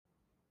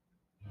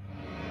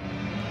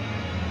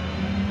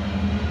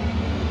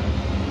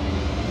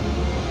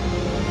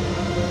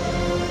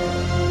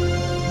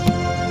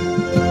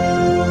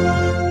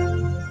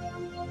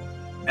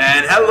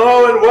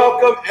Hello and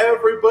welcome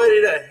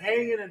everybody to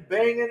Hanging and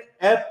Banging.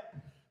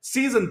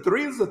 Season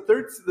 3 is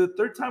the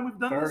third time we've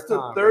done this.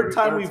 The third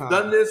time we've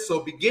done this. So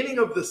beginning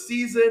of the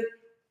season,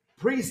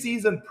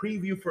 preseason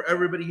preview for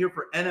everybody here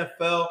for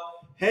NFL.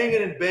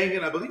 Hanging and Banging.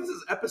 I believe this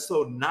is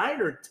episode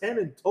 9 or 10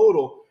 in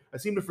total. I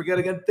seem to forget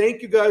again.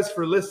 Thank you guys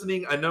for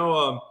listening. I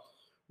know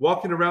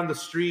walking around the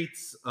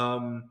streets,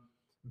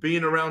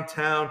 being around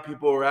town,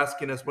 people were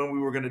asking us when we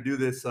were going to do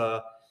this.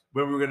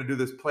 When we were going to do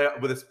this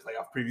playoff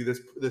preview,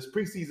 this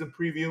preseason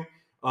preview.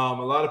 A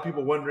lot of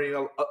people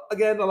wondering,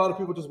 again, a lot of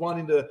people just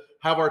wanting to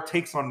have our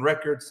takes on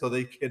record so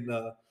they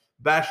can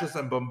bash us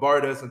and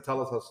bombard us and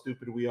tell us how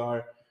stupid we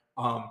are.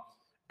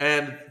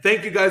 And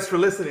thank you guys for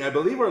listening. I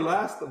believe the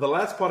last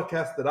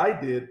podcast that I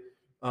did,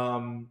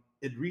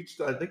 it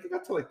reached, I think it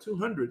got to like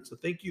 200. So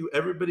thank you,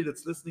 everybody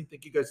that's listening.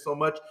 Thank you guys so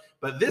much.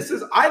 But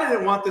I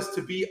didn't want this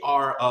to be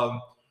our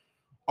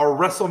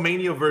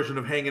WrestleMania version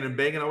of Hanging and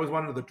Banging. I always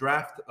wanted the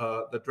draft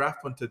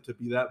one to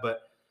be that,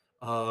 but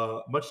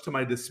much to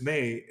my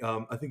dismay,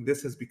 I think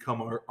this has become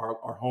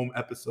our home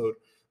episode,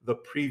 the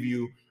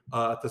preview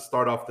to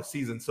start off the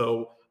season.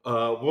 So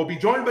we'll be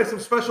joined by some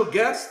special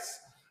guests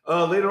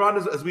later on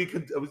as we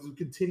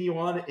continue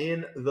on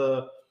in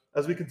the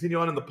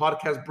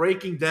podcast,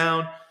 breaking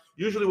down.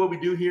 Usually, what we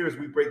do here is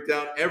we break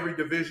down every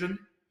division.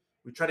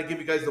 We try to give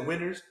you guys the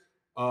winners.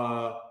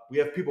 We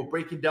have people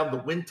breaking down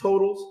the win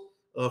totals.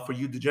 For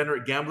you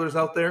degenerate gamblers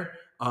out there,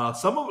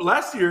 some of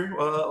last year,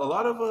 a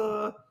lot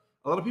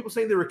of people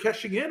saying they were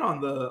cashing in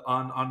on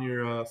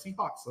your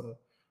Seahawks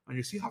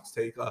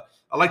take.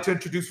 I'd like to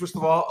introduce first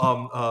of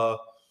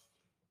all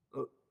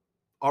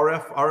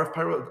RF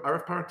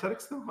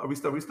Parenthetics. Still, are we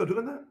still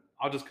doing that?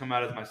 I'll just come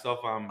out as myself.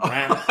 I'm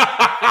Rams.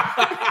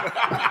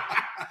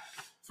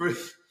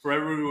 For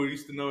everyone who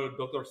used to know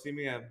Dr.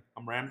 Simi, I'm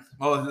Rams.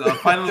 Oh,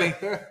 finally,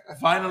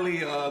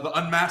 the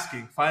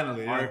unmasking.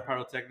 Finally, RF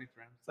Pyrotechnics,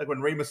 Rams. It's like when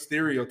Rey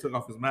Mysterio took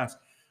off his mask.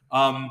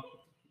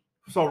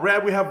 So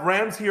we have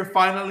Rams here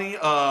finally.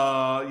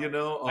 I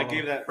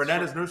gave that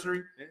Fernandez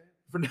Nursery.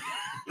 Yeah.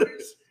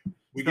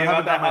 We gave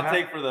out that hot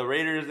take for the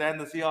Raiders and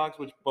the Seahawks,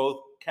 which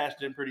both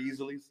cashed in pretty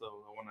easily. So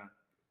I want to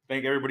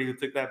thank everybody who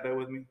took that bet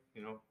with me.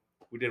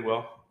 We did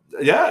well.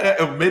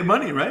 Yeah, it made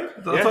money, right?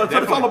 That's what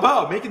it's all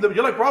about.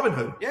 You're like Robin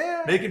Hood.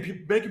 Yeah.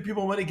 Making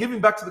people money,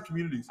 giving back to the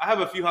communities. I have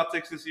a few hot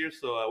takes this year,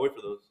 so wait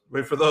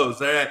for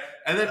those. All right.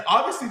 And then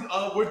obviously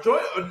we're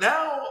joined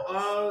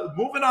now.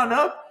 Moving on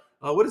up.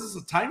 What is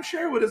this? A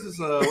timeshare? What is this?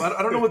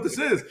 I don't know what this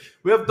is.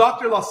 We have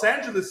Dr. Los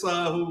Angeles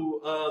who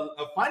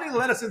finally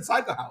let us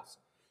inside the house.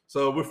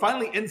 So we're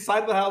finally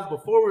inside the house.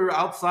 Before we were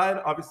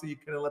outside. Obviously, you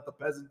couldn't let the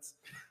peasants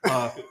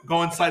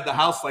go inside the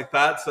house like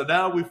that. So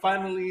now we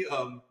finally.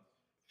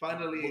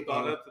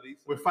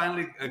 We're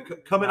finally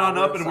coming on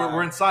up, and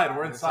we're inside.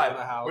 We're inside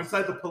the house. We're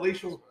inside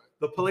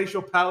the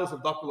palatial palace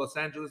of Dr. Los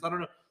Angeles. I don't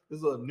know. This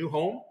is a new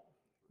home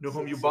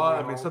you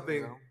bought. I mean,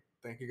 something.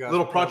 Thank you guys.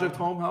 Little project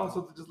home house,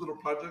 something just little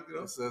project.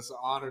 It's an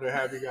honor to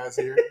have you guys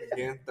here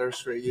again, third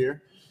straight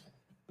year.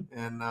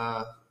 And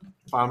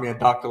find me at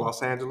Dr.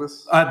 Los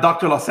Angeles.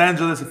 Dr. Los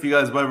Angeles, if you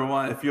guys ever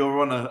want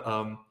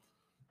a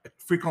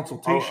free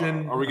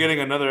consultation. Are we getting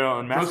another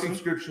unmasking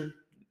subscription?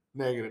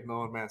 Negative,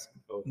 no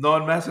unmasking. No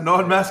unmasking.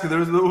 There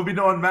will be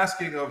no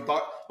unmasking of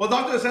Dr. Well,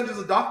 Dr. Los Angeles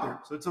is a doctor,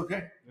 so it's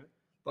okay.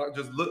 Yeah.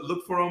 Just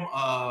look for him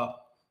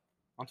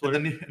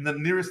in the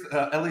nearest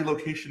LA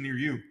location near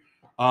you.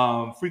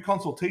 Free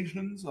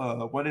consultations,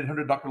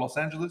 1-800 Dr. Los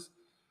Angeles.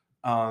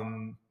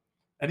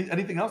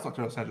 Anything else,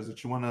 Dr. Los Angeles,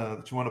 that you want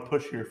to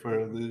push here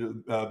for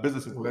the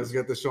business? Let's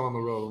get the show on the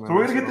road, man. So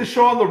we're gonna get this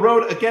show on the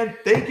road again.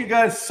 Thank you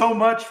guys so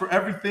much for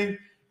everything.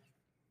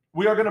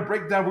 We are gonna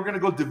break down. We're gonna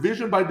go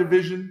division by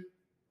division.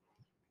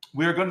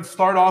 We are going to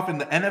start off in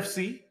the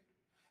NFC,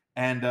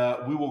 and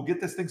we will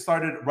get this thing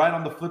started right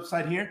on the flip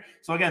side here.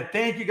 So again,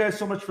 thank you guys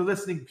so much for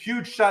listening.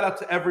 Huge shout out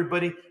to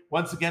everybody.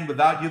 Once again,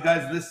 without you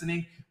guys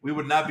listening, we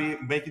would not be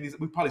making these.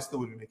 We probably still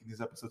wouldn't be making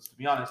these episodes, to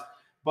be honest.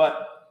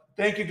 But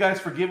thank you guys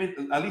for giving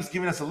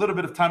us a little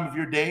bit of time of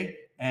your day,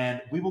 and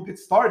we will get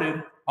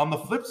started on the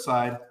flip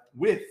side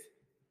with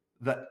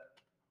the.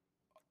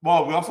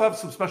 Well, we also have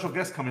some special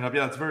guests coming up.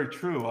 Yeah, that's very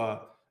true.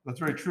 That's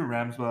very true,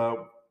 Rams.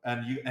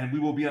 And we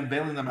will be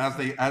unveiling them as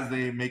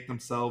they make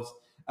themselves,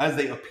 as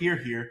they appear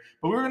here.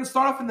 But we're going to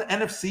start off in the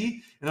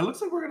NFC, and it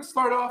looks like we're going to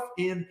start off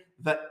in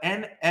the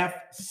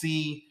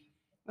NFC.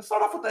 Let's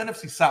start off with the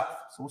NFC South.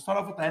 So we'll start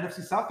off with the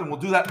NFC South, and we'll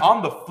do that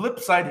on the flip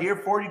side here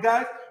for you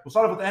guys. We'll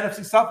start off with the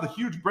NFC South, the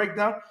huge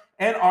breakdown,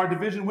 and our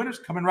division winners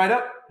coming right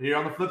up here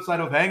on the flip side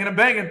of Hanging and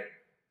Banging,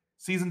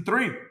 Season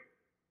 3,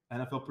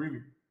 NFL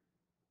Preview.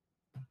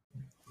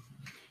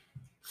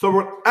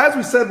 So as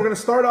we said, we're going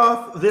to start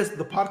off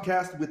the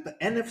podcast with the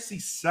NFC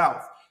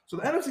South. So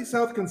the NFC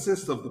South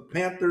consists of the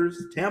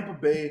Panthers, Tampa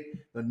Bay,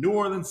 the New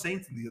Orleans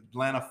Saints, and the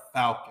Atlanta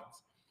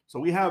Falcons.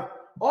 So we have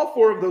all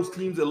four of those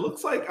teams. It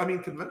looks like,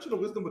 conventional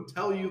wisdom would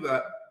tell you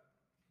that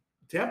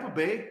Tampa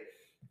Bay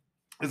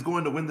is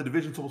going to win the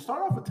division. So we'll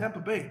start off with Tampa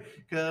Bay.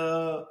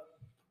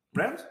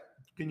 Rams,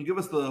 can you give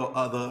us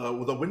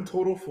the win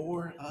total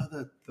for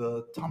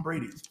the Tom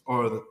Brady's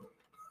or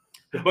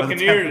The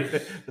Buccaneers.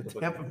 The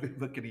Tampa Bay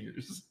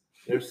Buccaneers.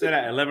 They're set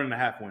at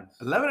 11.5 wins.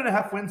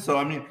 11.5 wins. So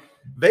I mean,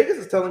 Vegas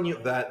is telling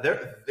you that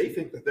they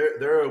think that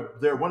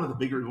they're one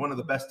of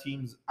the best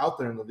teams out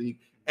there in the league,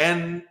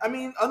 and I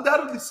mean,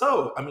 undoubtedly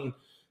so. I mean,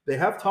 they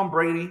have Tom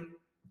Brady.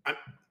 I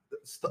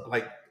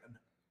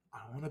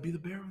don't want to be the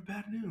bearer of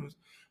bad news,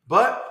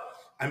 but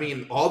I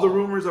mean, all the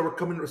rumors that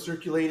were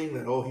circulating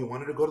that he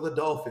wanted to go to the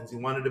Dolphins,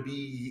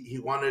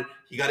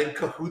 he got in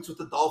cahoots with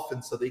the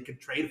Dolphins so they could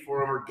trade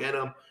for him or get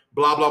him.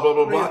 Blah blah blah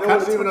blah blah. There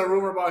was even a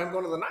rumor about him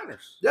going to the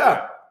Niners.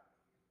 Yeah.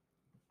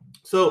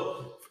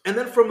 So, and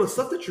then from the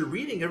stuff that you're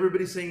reading,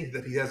 everybody's saying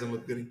that he hasn't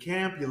looked good in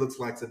camp. He looks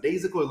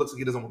lackadaisical. It looks like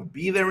he doesn't want to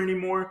be there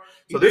anymore.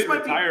 So this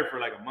might retire for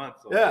like a month.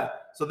 So. Yeah.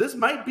 So this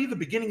might be the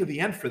beginning of the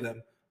end for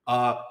them.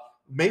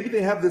 Maybe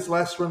they have this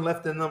last run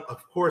left in them.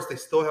 Of course, they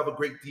still have a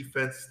great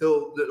defense,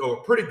 a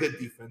pretty good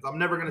defense. I'm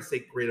never going to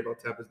say great about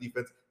Tampa's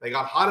defense. They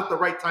got hot at the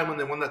right time when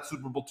they won that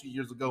Super Bowl 2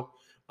 years ago.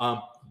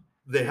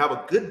 They have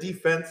a good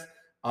defense.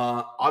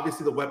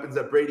 Obviously, the weapons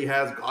that Brady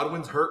has.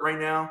 Godwin's hurt right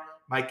now.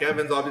 Mike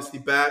Evans obviously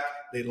back.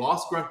 They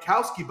lost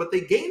Gronkowski, but they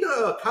gained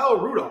Kyle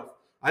Rudolph.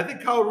 I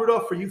think Kyle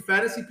Rudolph, for you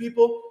fantasy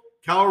people,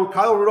 Kyle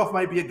Rudolph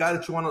might be a guy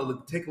that you want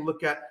to take a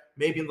look at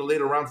maybe in the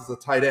later rounds as a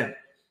tight end.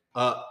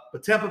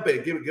 But Tampa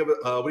Bay, give it.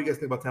 What do you guys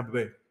think about Tampa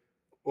Bay?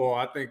 Well,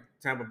 I think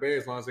Tampa Bay,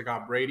 as long as they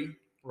got Brady,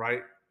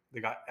 right? They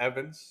got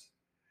Evans.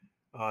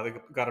 They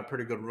got a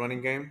pretty good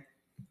running game.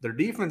 Their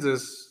defense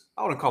is,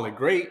 I wouldn't call it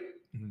great.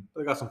 Mm-hmm.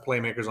 They got some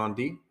playmakers on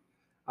D.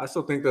 I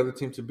still think they're the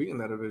team to beat in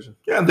that division.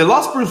 Yeah, and they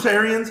lost Bruce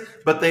Arians,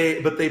 but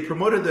they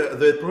promoted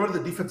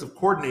the defensive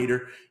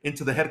coordinator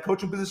into the head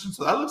coaching position.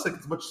 So that looks like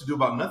it's much to do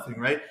about nothing,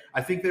 right?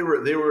 I think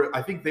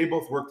I think they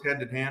both worked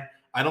hand in hand.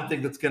 I don't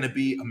think that's going to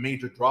be a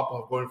major drop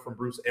off going from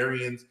Bruce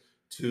Arians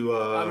to.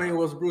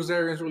 Was Bruce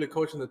Arians really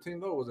coaching the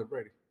team though? Or was it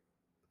Brady?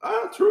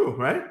 True,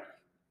 right?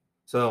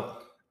 So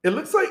it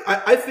looks like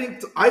I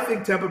think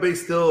Tampa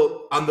Bay's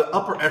still on the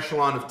upper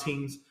echelon of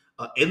teams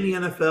in the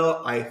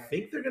NFL. I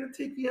think they're going to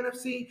take the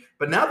NFC,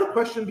 but now the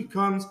question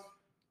becomes: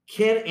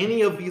 can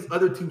any of these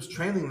other teams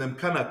trailing them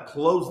kind of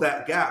close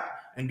that gap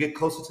and get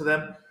closer to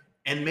them,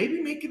 and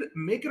maybe make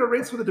it a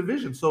race for the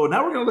division? So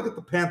now we're going to look at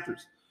the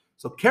Panthers.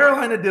 So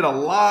Carolina did a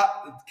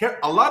lot.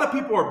 A lot of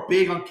people are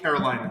big on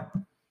Carolina.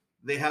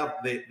 They're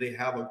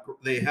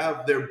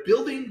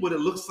building what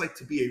it looks like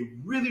to be a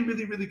really,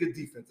 really, really good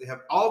defense. They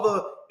have all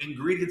the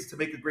ingredients to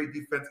make a great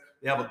defense.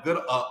 They have a good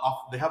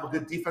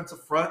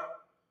defensive front.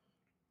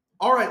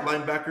 All right,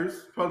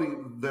 linebackers, probably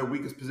their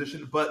weakest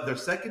position, but their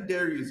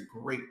secondary is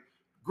great.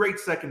 Great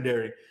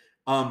secondary.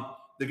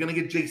 They're gonna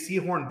get J.C.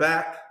 Horn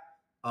back.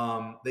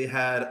 They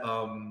had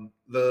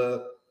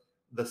the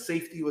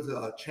safety was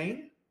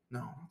Chain. No,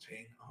 not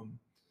Chain.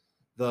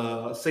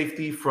 The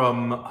safety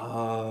from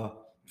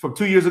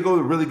 2 years ago,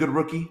 a really good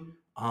rookie.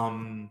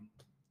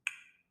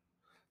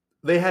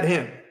 They had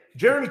him,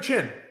 Jeremy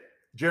Chin.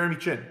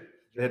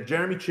 They had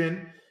Jeremy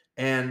Chin,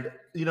 and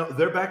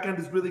their back end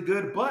is really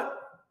good. But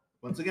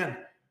once again,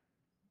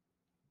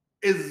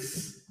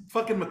 is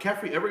fucking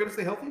McCaffrey ever gonna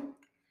stay healthy?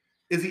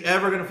 Is he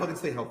ever gonna fucking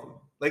stay healthy?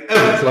 Like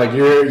it's like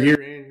you're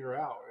in, you're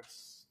out.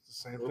 It's the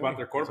same thing. What about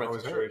their quarterback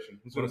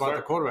situation? What about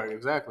the quarterback?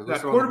 Exactly.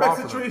 That quarterback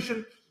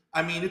situation.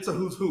 I mean, it's a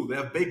who's who. They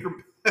have Baker.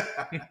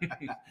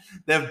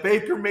 They have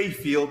Baker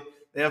Mayfield.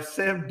 They have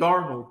Sam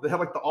Darnold. They have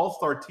like the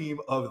all-star team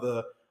of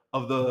the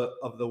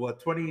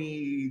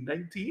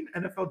 2019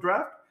 NFL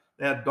draft.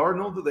 They had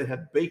Darnold. They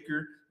had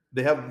Baker.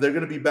 They're going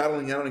to be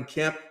battling out in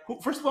camp.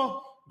 First of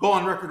all, go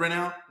on record right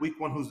now. Week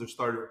 1, who's their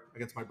starter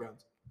against my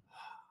Browns?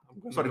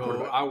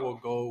 I will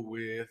go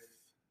with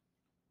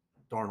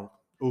Darnold.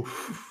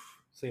 Oof.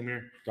 Same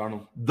here.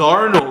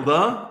 Darnold,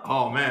 huh?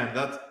 Oh, man.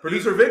 That's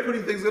producer Vic. Who do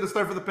you think is going to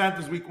start for the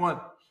Panthers week 1?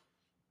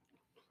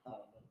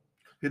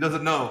 He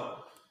doesn't know.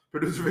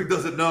 Producer Vic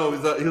doesn't know.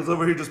 He's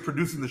over here just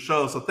producing the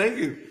show. So thank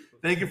you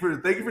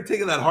for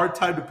taking that hard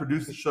time to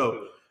produce the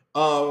show.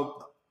 I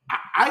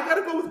got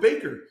to go with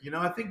Baker.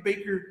 I think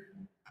Baker,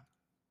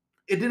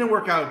 it didn't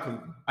work out in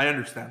Cleveland. I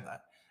understand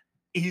that.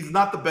 He's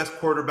not the best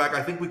quarterback.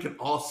 I think we can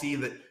all see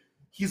that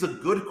he's a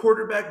good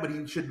quarterback, but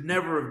he should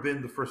never have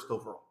been the first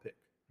overall pick.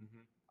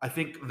 I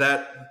think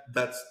that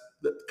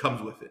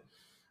comes with it.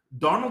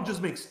 Darnold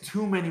just makes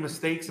too many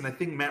mistakes, and I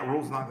think Matt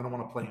Rule's not going to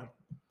want to play him.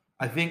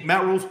 I think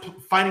Matt Rule's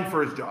fighting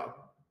for his job.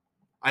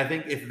 I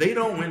think if they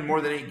don't win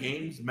more than 8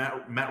 games,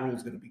 Matt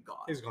Rule's going to be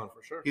gone. He's gone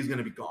for sure. He's going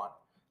to be gone.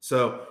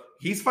 So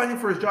he's fighting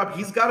for his job.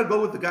 He's got to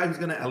go with the guy who's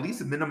going to at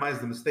least minimize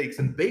the mistakes.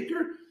 And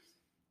Baker,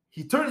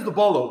 he turns the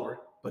ball over,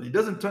 but he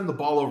doesn't turn the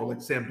ball over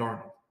like Sam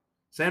Darnold.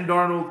 Sam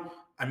Darnold,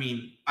 I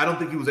mean, I don't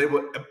think he was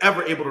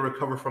ever able to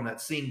recover from that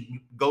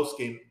ghost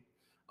game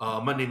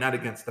Monday night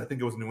against, I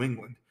think it was New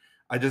England.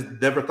 I just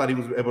never thought he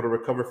was able to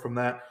recover from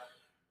that.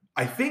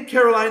 I think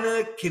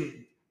Carolina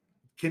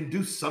can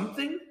do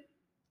something,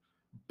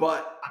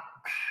 but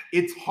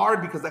it's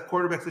hard because that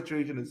quarterback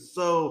situation is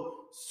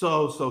so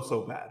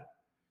bad.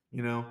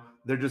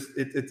 They're just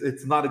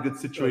it's not a good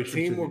situation.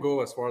 The team will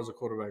go as far as the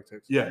quarterback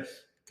takes. Yes,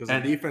 because the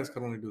defense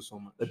can only do so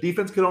much. The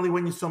defense can only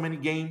win you so many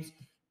games.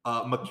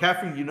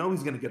 McCaffrey,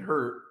 he's going to get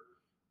hurt.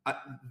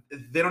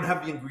 they don't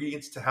have the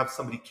ingredients to have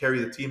somebody carry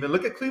the team. And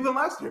look at Cleveland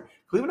last year.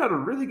 Cleveland had a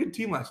really good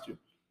team last year.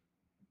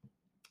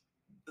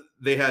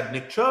 They had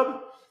Nick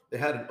Chubb. They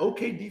had an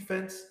okay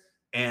defense,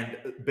 and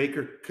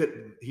Baker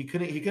couldn't get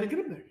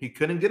him there. He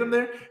couldn't get him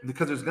there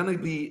because there's going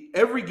to be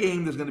every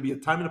game. There's going to be a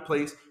time and a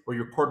place where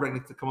your quarterback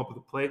needs to come up with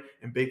a play,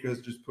 and Baker has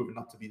just proven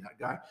not to be that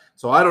guy.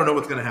 So I don't know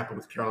what's going to happen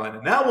with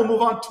Carolina. Now we'll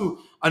move on to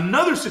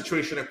another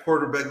situation at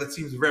quarterback that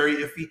seems very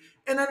iffy,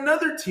 and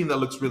another team that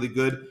looks really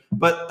good.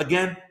 But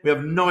again, we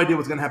have no idea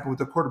what's going to happen with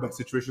the quarterback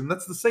situation.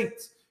 That's the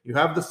Saints. You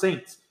have the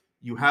Saints.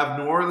 You have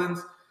New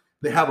Orleans.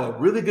 They have a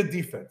really good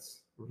defense.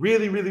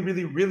 Really, really,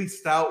 really, really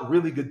stout,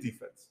 really good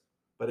defense.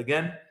 But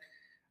again,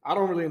 I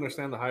don't really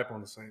understand the hype on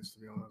the Saints, to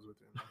be honest with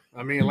you.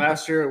 I mean,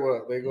 last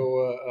year, they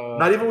go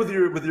not even with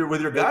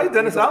your guy,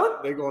 Dennis Allen.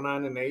 They go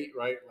 9-8,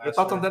 right? Your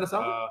thoughts on Dennis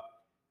Allen?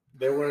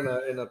 They were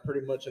in a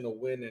pretty much in a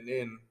win and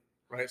in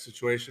right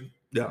situation.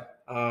 Yeah.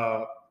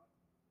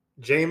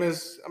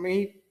 Jameis, I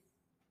mean,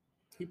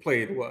 he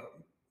played what?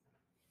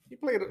 He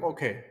played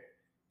okay,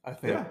 I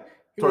think. Yeah.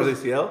 Towards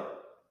ACL.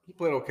 He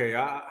played okay.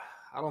 I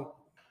don't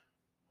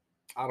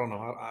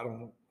know.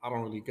 I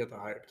don't really get the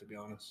hype, to be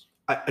honest.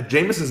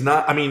 Jameis is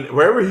not. I mean,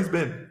 wherever he's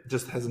been,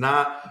 just has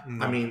not.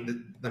 No. I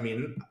mean,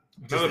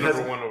 another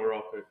number one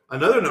overall pick.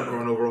 Another number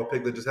one overall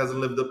pick that just hasn't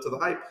lived up to the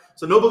hype.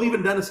 So no believe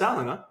in Dennis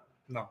Allen, huh?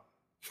 No.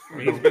 I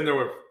mean, he's been there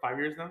for 5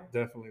 years now.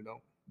 Definitely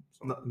don't.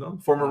 So. No.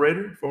 Former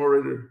Raider.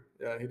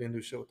 Yeah, he didn't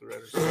do shit with the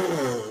Raiders.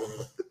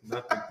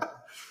 Nothing.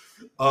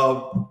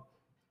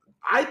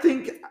 I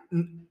think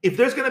if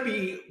there's going to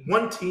be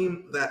one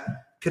team that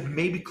could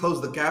maybe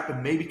close the gap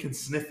and maybe can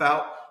sniff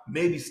out a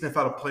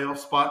playoff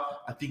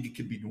spot, I think it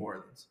could be New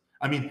Orleans.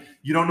 I mean,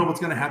 you don't know what's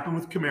going to happen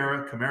with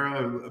Kamara.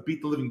 Kamara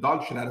beat the living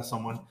dog shit out of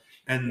someone,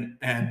 and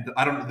I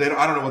don't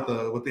know what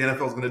the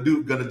NFL is going to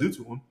do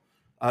to him.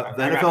 I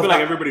feel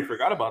like everybody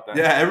forgot about that.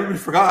 Yeah, everybody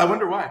forgot. I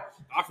wonder why.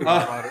 I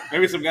forgot about it.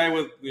 Maybe some guy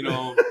with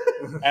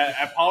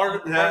at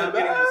Pollard getting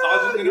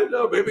massages.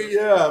 Maybe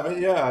yeah.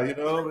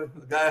 The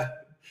guy.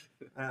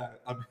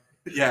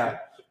 Yeah,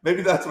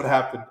 maybe that's what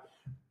happened.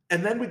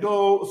 And then we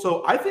go.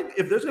 So I think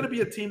if there's going to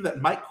be a team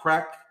that might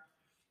crack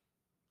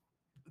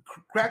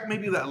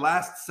maybe that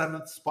last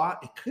 7th spot,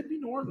 it could be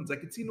New Orleans. I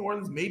could see New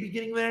Orleans maybe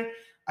getting there.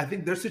 I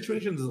think their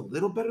situation is a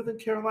little better than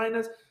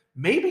Carolina's.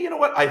 Maybe, you know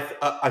what?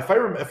 If I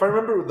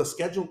remember the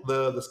schedule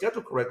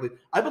correctly,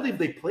 I believe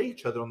they play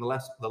each other on the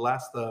last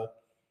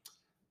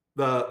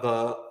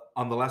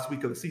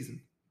week of the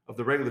season, of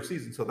the regular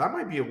season. So that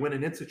might be a win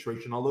and in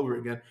situation all over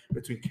again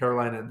between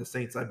Carolina and the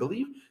Saints. I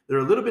believe they're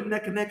a little bit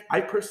neck and neck. I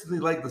personally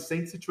like the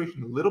Saints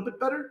situation a little bit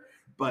better,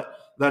 but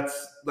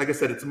that's, like I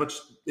said, it's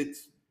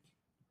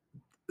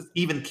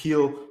even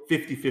keel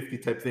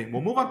 50-50 type thing.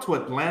 We'll move on to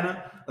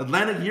Atlanta.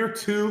 Atlanta year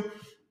 2.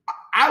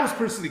 I was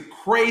personally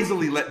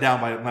crazily let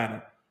down by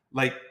Atlanta.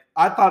 Like,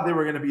 I thought they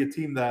were going to be a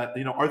team that,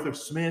 Arthur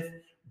Smith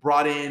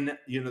brought in.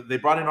 They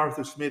brought in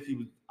Arthur Smith.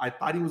 I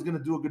thought he was going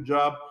to do a good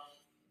job.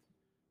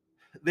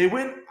 They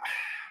went.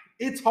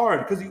 It's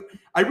hard because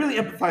I really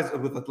empathize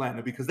with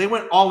Atlanta because they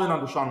went all in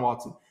on Deshaun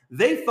Watson.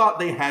 They thought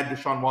they had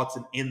Deshaun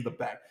Watson in the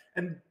bag.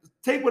 And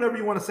take whatever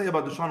you want to say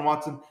about Deshaun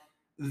Watson.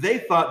 They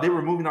thought they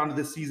were moving on to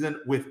this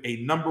season with a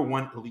number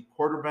 1 elite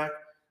quarterback,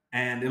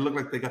 and it looked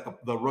like they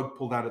got the rug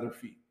pulled out of their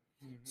feet.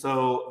 Mm-hmm.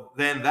 So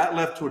then that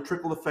led to a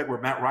trickle effect where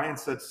Matt Ryan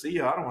said, "See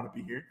ya, I don't want to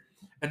be here."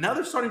 And now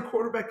their starting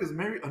quarterback is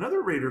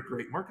another Raider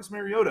great, Marcus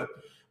Mariota.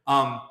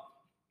 What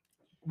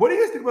do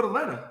you guys think about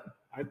Atlanta?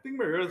 I think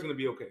Mariota's going to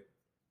be okay.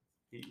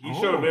 He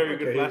showed very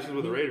good flashes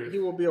with the Raiders. He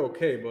will be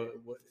okay, but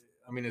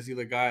is he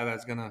the guy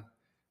that's going to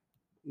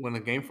win a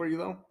game for you,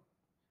 though?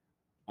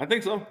 I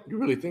think so. You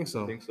really think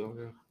so? I think so,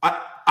 yeah.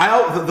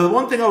 The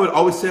one thing I would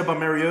always say about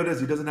Mariota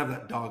is he doesn't have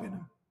that dog in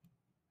him.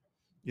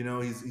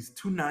 He's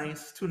too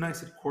nice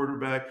at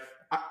quarterback.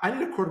 I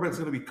need a quarterback that's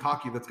going to be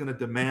cocky, that's going to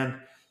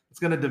demand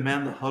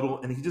the huddle,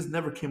 and he just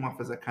never came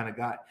off as that kind of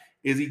guy.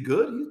 Is he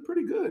good? He's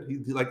pretty good.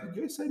 Like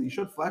you guys said, he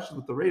showed flashes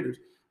with the Raiders.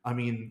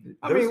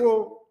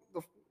 Well,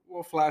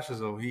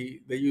 flashes though.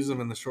 They use him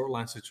in the short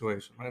line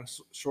situation, right?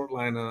 Short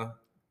line.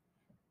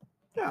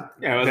 Yeah,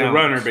 as a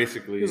runner,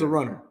 basically. He's a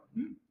runner.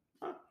 Mm-hmm.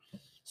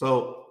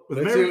 So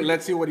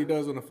let's see what he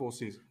does in a full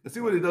season. Let's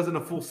see what he does in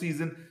a full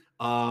season.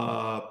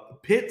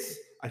 Pitts.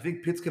 I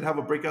think Pitts could have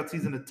a breakout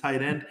season at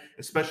tight end,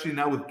 especially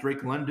now with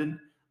Drake London.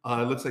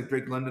 It looks like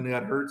Drake London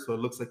got hurt, so it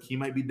looks like he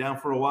might be down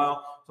for a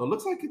while. So it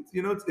looks like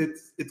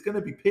it's going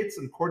to be Pitts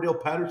and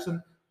Cordell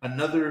Patterson.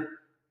 Another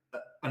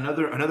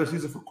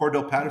season for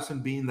Cordell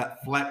Patterson being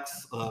that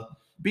flex,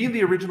 being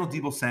the original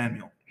Deebo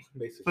Samuel.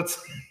 Basically.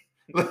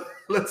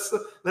 Let's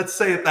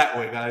say it that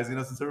way, guys.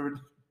 Since everybody,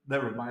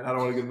 never mind. I don't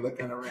want to get into that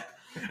kind of rant.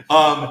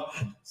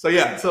 So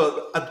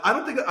I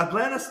don't think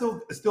Atlanta's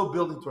still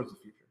building towards the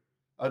future.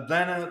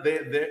 Atlanta,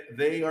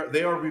 they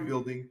are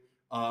rebuilding.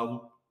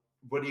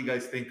 What do you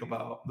guys think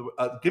about?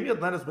 Give me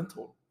Atlanta's win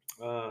total.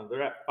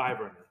 They're at 5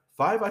 right now.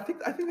 5? I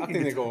think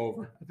they go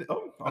over.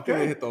 Okay. I think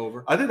they hit the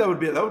over. I think that would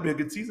be a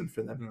good season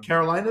for them. Mm-hmm.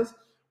 Carolina's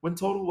win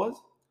total was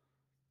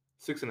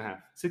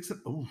 6.5.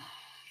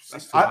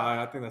 That's too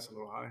high. I think that's a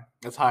little high.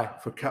 That's high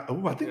for.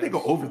 I think they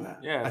go over that.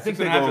 Yeah, I think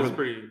they go over.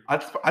 Pretty. I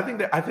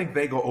think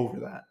they go over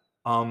that.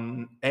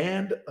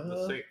 And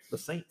the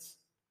Saints.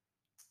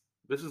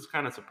 This is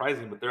kind of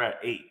surprising, but they're at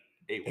 8.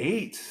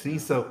 8. See,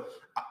 so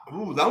that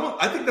one.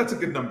 I think that's a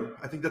good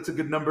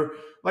number.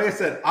 Like I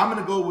said, I'm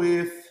gonna go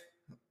with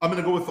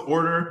the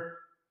order: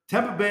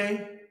 Tampa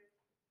Bay,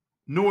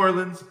 New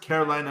Orleans,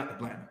 Carolina,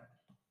 Atlanta.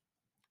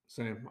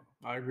 Same.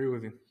 I agree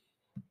with you.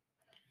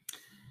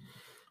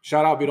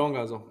 Shout out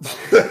Virongas, though.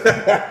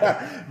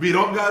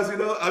 Virongas,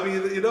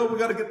 we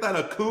got to get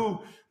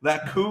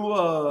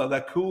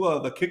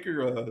the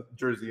kicker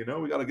jersey,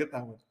 we got to get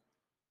that one.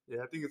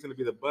 Yeah, I think it's going to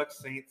be the Bucs,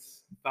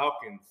 Saints,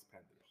 Falcons,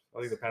 Panthers. I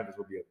think the Panthers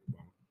will be at the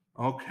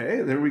bottom.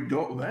 Okay, there we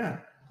go. Man,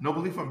 no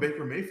belief on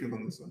Baker Mayfield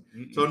on this one.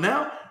 Mm-mm. So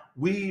now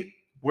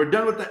we're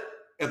done with the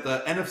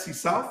NFC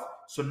South.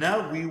 So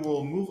now we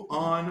will move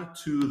on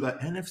to the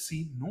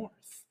NFC North.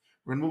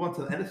 We're going to move on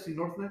to the NFC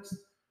North next.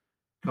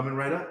 Coming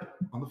right up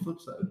on the flip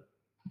side.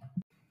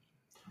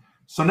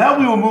 So now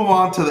we will move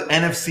on to the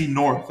NFC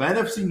North. The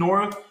NFC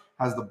North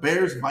has the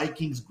Bears,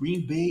 Vikings,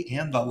 Green Bay,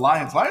 and the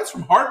Lions. Lions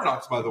from Hard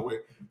Knocks, by the way.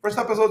 First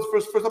episode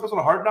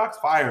of Hard Knocks,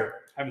 fire.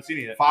 Haven't seen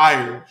it yet.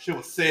 Fire. Shit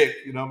was sick.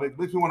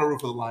 Makes me want to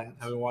root for the Lions.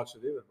 Haven't watched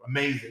it either.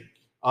 Amazing.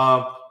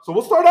 So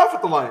we'll start off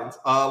with the Lions.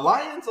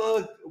 Lions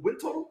win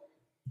total?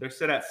 They're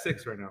set at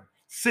 6 right now.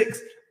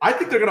 6. I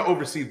think they're going to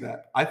overseed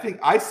that.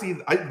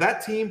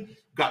 That team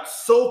got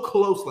so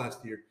close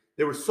last year.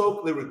 They were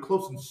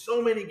close in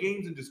so many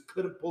games and just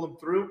couldn't pull them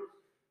through.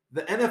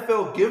 The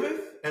NFL giveth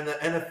and the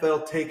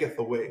NFL taketh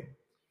away.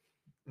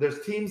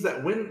 There's teams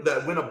that win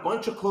a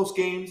bunch of close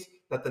games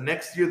that the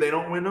next year they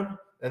don't win them,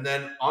 and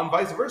then on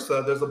vice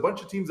versa, there's a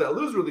bunch of teams that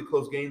lose really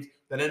close games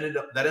that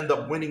end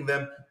up winning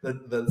them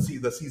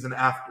the season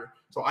after.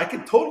 So I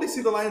could totally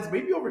see the Lions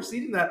maybe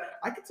overseeding that.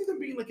 I could see them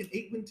being like an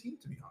 8-win team,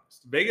 to be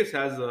honest. Vegas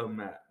has them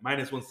at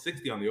minus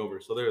 160 on the over,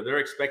 so they're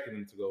expecting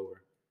them to go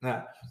over.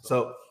 Yeah.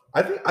 So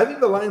I think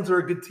the Lions are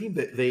a good team.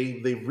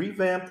 They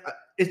revamped.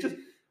 It's just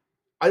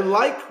I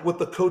like what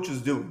the coach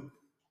is doing.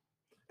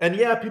 And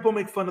yeah, people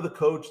make fun of the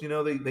coach.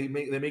 They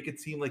make it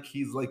seem like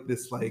he's like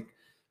this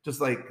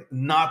just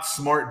not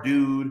smart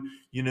dude.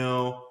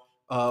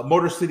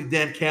 Motor City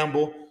Dan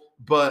Campbell.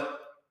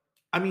 But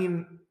I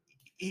mean,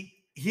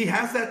 he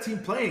has that team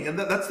playing, and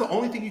that's the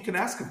only thing you can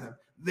ask of them.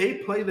 They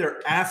play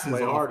their asses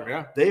off. Hard,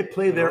 yeah. They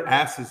play their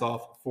asses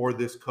off for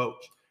this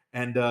coach.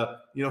 And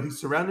he's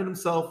surrounded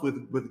himself with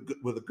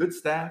a good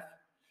staff.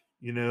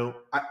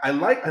 I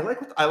like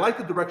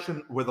the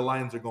direction where the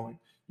Lions are going.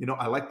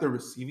 I like their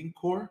receiving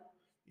core.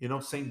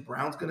 St.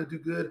 Brown's going to do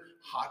good.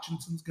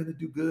 Hutchinson's going to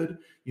do good.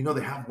 They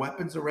have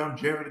weapons around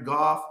Jared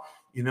Goff.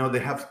 They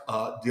have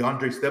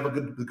DeAndre Steph, a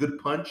good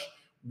punch.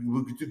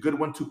 We could do good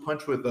 1-2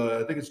 punch with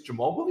I think it's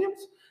Jamal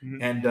Williams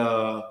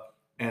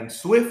and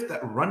Swift,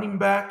 that running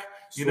back.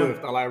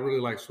 Swift, I really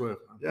like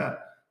Swift. Yeah,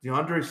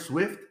 DeAndre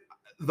Swift.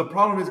 The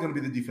problem is going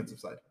to be the defensive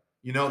side.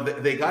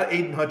 They got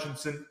Aiden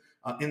Hutchinson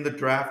in the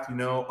draft.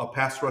 A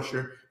pass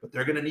rusher, but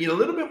they're going to need a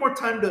little bit more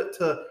time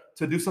to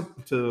do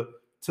something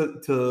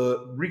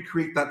to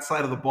recreate that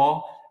side of the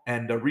ball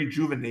and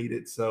rejuvenate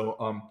it. So,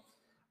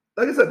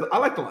 like I said, I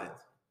like the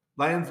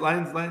Lions.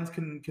 Lions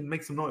can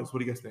make some noise. What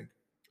do you guys think?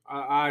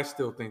 I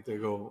still think they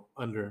go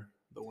under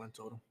the win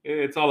total.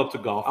 It's all up to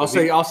golf.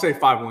 I'll say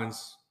 5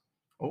 wins.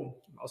 Oh,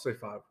 I'll say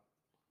 5.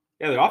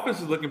 Yeah, their offense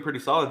is looking pretty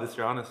solid this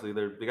year. Honestly,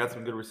 they got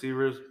some good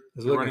receivers.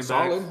 Is it looking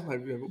solid?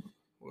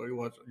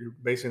 You're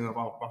basing it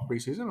off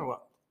preseason or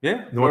what?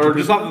 Yeah, or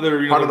just off of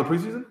their part of the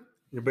preseason.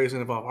 You're basing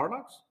it off Hard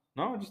Knocks?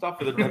 No, just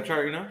off of the depth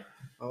chart.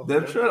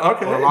 Depth chart.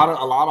 Okay. Well,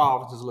 a lot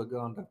of offenses look good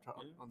on depth chart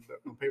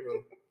on paper.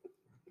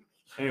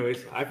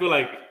 Anyways, I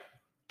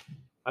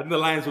think the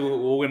Lions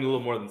will win a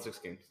little more than 6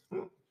 games.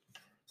 So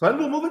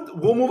then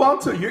we'll move on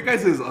to your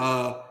guys'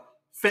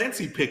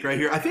 fancy pick right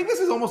here. I think this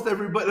is almost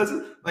everybody. This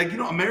is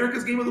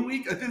America's game of the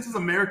week. I think this is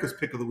America's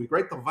pick of the week,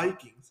 right? The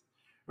Vikings,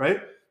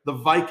 right? The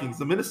Vikings,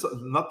 the Minnesota,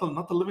 not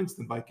the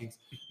Livingston Vikings,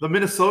 the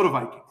Minnesota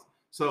Vikings.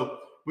 So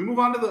we move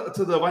on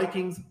to the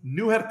Vikings.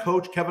 New head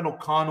coach Kevin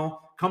O'Connell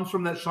comes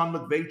from that Sean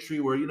McVay tree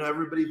where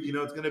everybody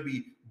it's going to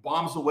be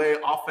bombs away,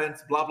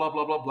 offense, blah blah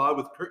blah blah blah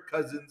with Kirk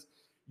Cousins.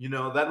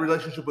 That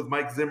relationship with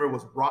Mike Zimmer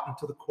was brought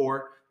into the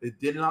core. They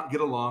did not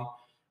get along.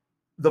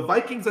 The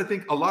Vikings, I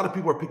think a lot of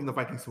people are picking the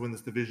Vikings to win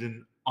this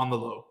division on the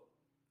low.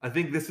 I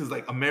think this is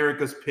like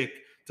America's pick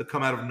to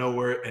come out of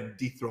nowhere and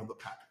dethrone the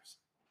Packers.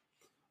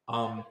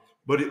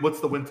 But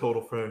what's the win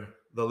total for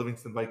the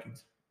Livingston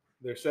Vikings?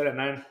 They're set at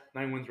 9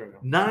 wins right now.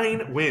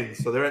 9 wins.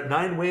 So they're at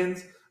 9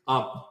 wins.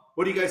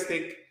 What do you guys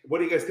think? What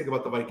do you guys think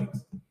about the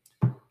Vikings?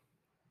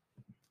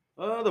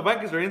 The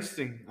Vikings are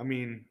interesting. I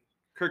mean,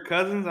 Kirk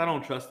Cousins, I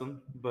don't trust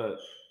him, but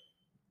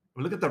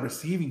look at the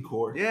receiving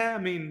core. Yeah, I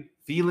mean,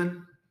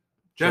 Thielen,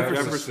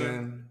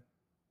 Jefferson,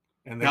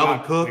 and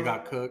Cook. They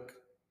got Cook.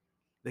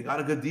 They got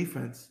a good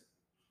defense.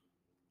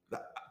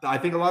 I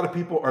think a lot of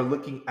people are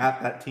looking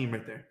at that team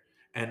right there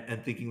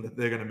and thinking that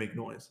they're going to make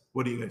noise.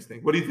 What do you guys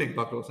think? What do you think,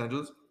 Dr. Los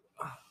Angeles?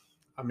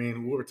 I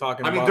mean, we were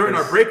talking. During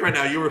our break right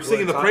now, you were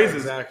singing the praises.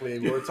 Exactly.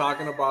 We were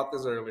talking about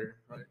this earlier,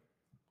 right?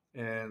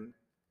 And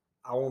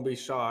I won't be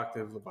shocked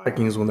if the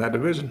Vikings win that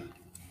division.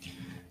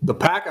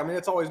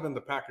 It's always been the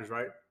Packers,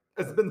 right?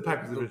 It's been the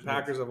Packers division. The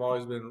Packers have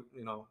always been,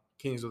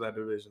 kings of that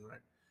division, right?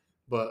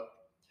 But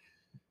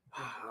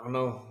I don't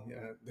know.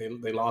 Yeah,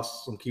 they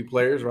lost some key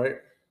players, right?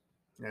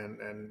 And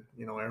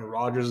Aaron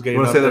Rodgers gave. You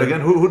want to say that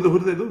again? Who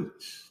did they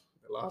lose?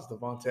 They lost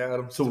Devontae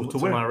Adams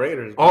to my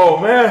Raiders. Oh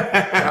man.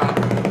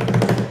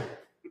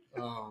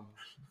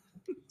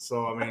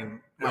 So I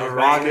mean, Aaron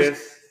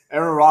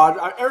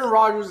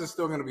Rodgers is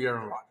still going to be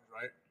Aaron Rodgers,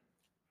 right?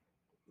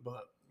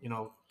 But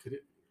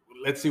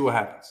let's see what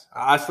happens.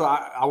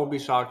 I won't be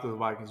shocked if the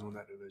Vikings win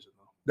that division,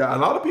 though. Yeah, a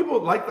lot of people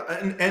like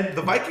and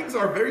the Vikings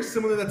are very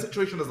similar in that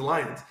situation as the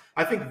Lions.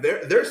 I think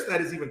their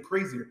stat is even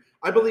crazier.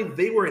 I believe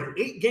they were in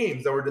 8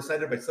 games that were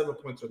decided by 7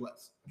 points or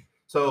less.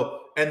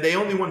 So, and they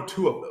only won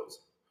 2 of those.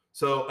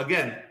 So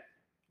again,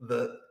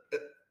 they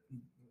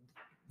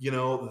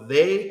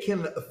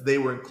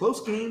were in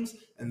close games,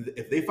 and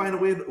if they find a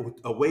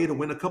way to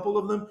win a couple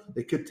of them,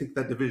 they could take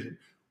that division.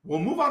 We'll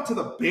move on to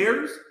the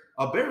Bears.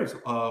 Bears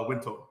win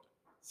total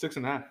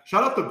 6.5.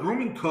 Shout out to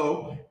Grooming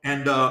Co.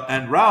 and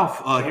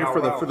Ralph here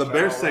for the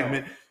Bears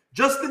segment.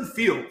 Justin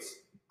Fields.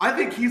 I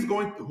think he's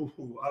going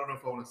to. I don't know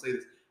if I want to say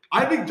this.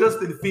 I think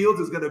Justin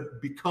Fields is going to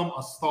become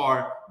a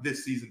star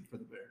this season for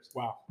the Bears.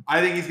 Wow. I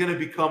think he's going to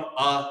become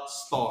a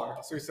star.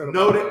 That's what he said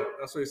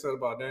that's what he said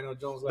about Daniel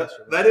Jones last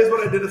year. That is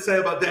what I did to say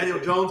about Daniel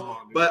Jones.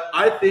 But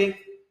I think,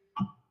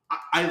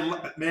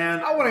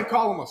 I wouldn't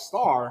call him a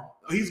star.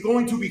 He's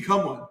going to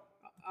become one.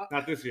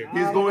 Not this year.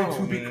 He's going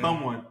to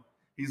become one.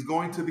 He's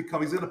going to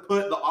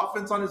put the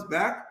offense on his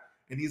back,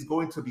 and he's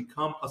going to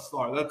become a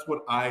star. That's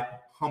what I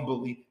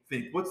humbly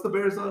think. What's the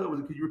Bears?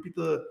 Could you repeat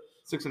the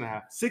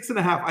 6.5?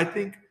 6.5. I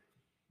think.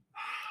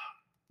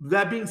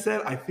 That being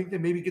said, I think they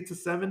maybe get to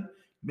 7,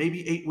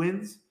 maybe 8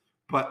 wins,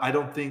 but I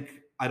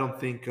think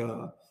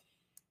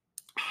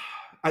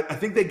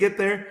they get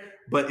there,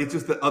 but it's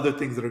just the other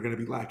things that are going to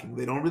be lacking.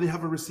 They don't really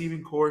have a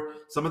receiving core.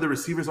 Some of the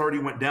receivers already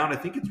went down. I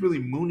think it's really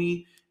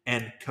Mooney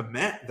and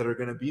Kmet that are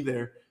going to be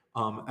there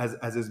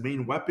as his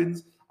main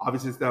weapons.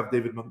 Obviously, they have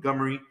David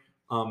Montgomery.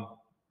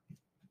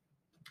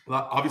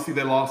 Obviously,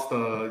 they lost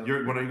one of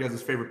you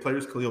guys' favorite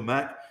players, Khalil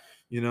Mack.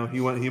 He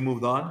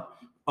moved on.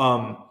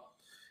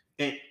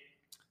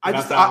 And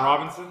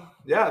Robinson?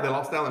 Yeah, they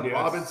lost Allen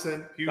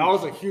Robinson. Huge. That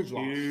was a huge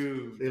loss.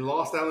 They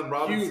lost Allen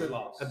Robinson. Huge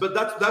loss. But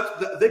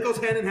that goes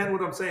hand in hand with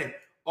what I'm saying.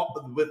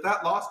 With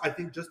that loss, I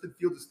think Justin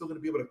Fields is still going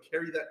to be able to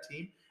carry that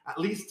team at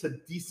least to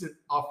decent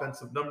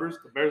offensive numbers.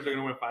 The Bears are going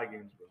to win 5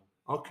 games,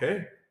 bro.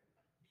 Okay.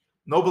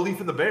 No belief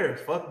in the Bears.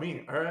 Fuck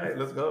me. All right,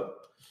 let's go.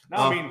 No,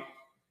 I mean,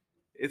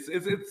 it's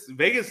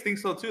Vegas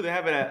thinks so too. They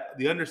have it at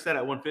the under set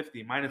at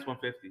 150, minus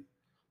 150.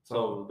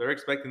 So they're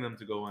expecting them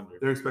to go under.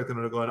 They're expecting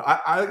them to go under.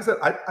 Like I said,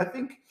 I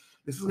think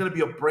this is going to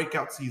be a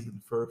breakout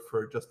season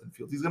for Justin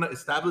Fields. He's going to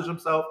establish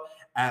himself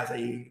as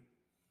a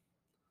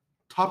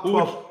top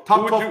 12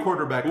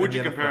 quarterback. Who would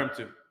you compare him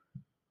to?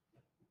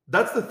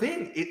 That's the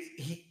thing.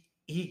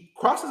 He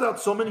crosses out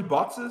so many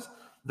boxes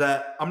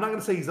that I'm not going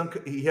to say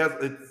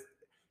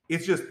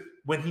it's just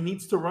when he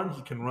needs to run,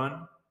 he can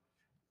run.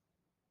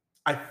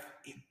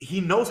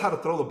 He knows how to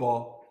throw the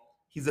ball.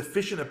 He's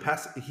efficient at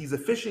passing. He's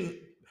efficient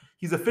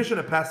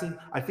at passing.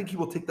 I think he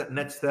will take that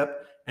next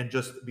step and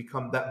just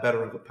become that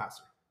better of a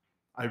passer.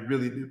 I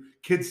really do.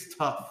 Kid's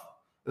tough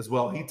as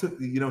well. He took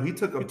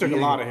a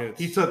lot of hits.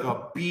 He took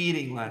a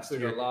beating last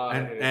year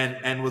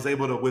and was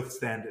able to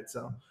withstand it.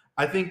 So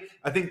I think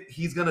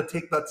he's gonna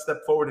take that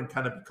step forward and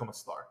kind of become a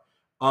star.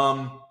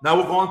 Now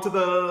we'll go on to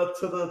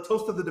the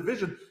toast of the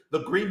division,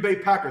 the Green Bay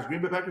Packers.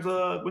 Green Bay Packers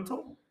win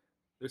total?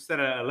 They're set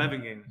at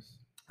 11 games.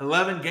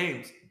 11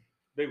 games.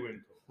 Big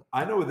win total.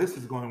 I know where this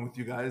is going with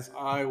you guys.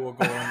 I will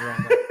go under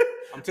on that.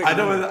 I'm taking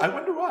I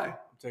wonder why.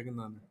 I'm taking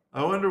under.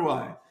 I wonder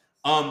why.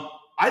 I'm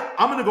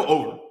gonna go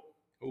over.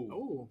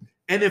 Ooh.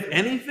 And if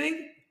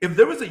anything, if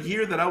there was a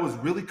year that I was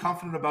really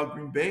confident about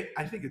Green Bay,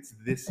 I think it's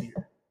this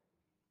year.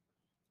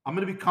 I'm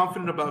gonna be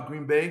confident about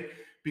Green Bay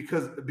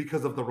because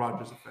of the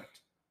Rodgers effect.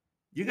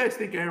 You guys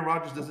think Aaron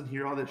Rodgers doesn't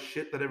hear all that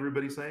shit that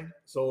everybody's saying?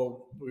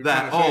 So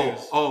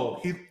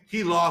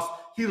he lost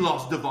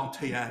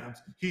Devontae Adams.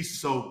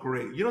 He's so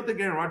great. You don't think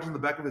Aaron Rodgers in the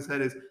back of his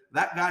head is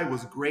that guy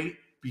was great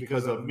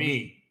because of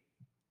me,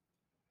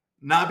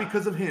 not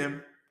because of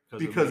him,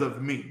 because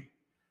of me.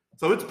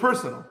 So it's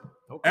personal.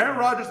 Okay. Aaron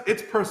Rodgers,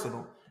 it's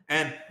personal.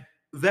 And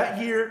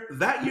that year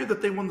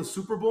that they won the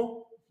Super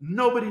Bowl,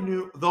 nobody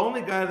knew. The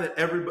only guy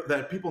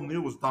that people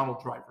knew was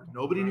Donald Driver.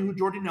 Nobody knew who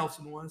Jordy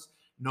Nelson was.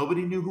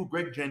 Nobody knew who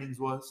Greg Jennings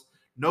was.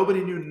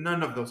 Nobody knew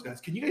none of those guys.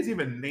 Can you guys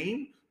even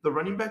name the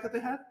running back that they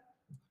had?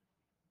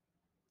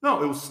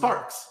 No, it was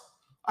Starks.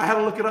 I had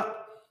to look it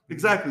up.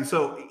 Exactly.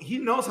 So he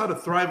knows how to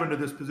thrive under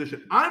this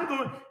position.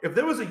 If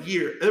there was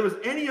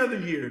any other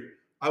year,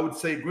 I would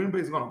say Green Bay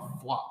is going to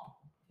flop.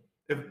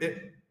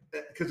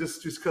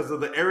 Because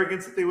of the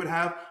arrogance that they would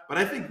have. But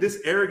I think this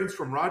arrogance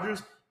from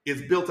Rodgers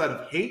is built out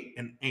of hate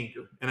and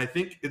anger. And I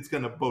think it's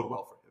going to bode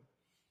well for him.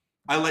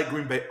 I like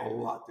Green Bay a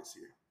lot this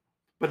year.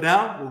 But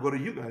now we'll go to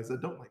you guys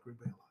that don't like Green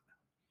Bay a lot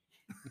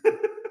now.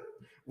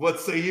 What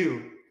say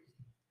you?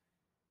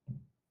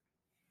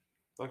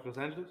 Like Los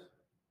Angeles?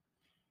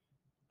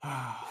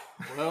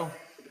 Well,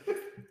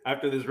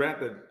 after this rant,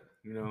 that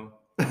you know.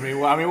 I mean,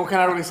 what can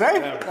I really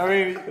say? I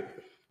mean,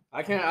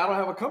 I don't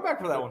have a comeback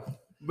for that one.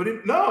 But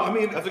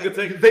that's a good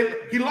take.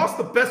 He lost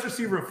the best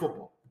receiver in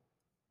football.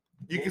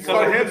 You can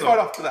start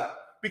off to that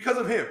because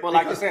of him. Well,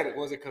 like I said,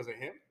 was it because of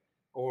him,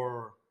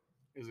 or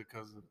is it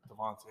because of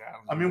Davante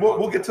Adams? I mean,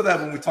 we'll get to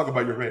that when we talk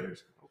about your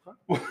Raiders.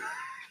 Okay.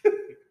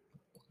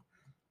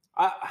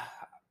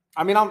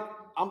 I mean, I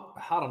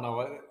don't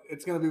know.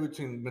 It's going to be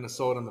between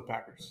Minnesota and the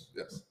Packers.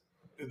 Yes,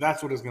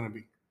 that's what it's going to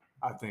be.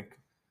 I think.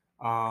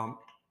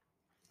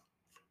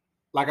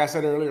 Like I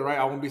said earlier, right?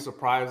 I won't be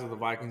surprised if the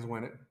Vikings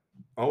win it.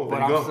 Oh, but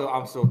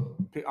I'm still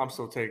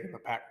taking the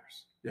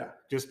Packers. Yeah,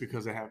 just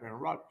because they have Aaron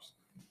Rodgers.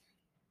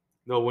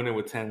 They'll win it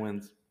with 10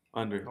 wins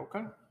under.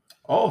 Okay.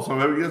 Oh, so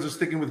you guys are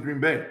sticking with Green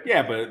Bay?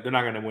 Yeah, but they're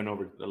not going to win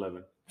over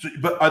 11.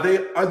 But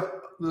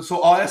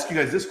so I'll ask you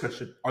guys this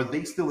question: are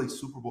they still a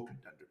Super Bowl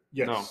contender?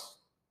 Yes. No.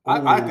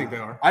 I think they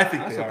are. I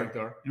think they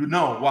are. You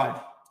know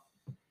why?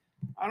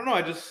 I don't know.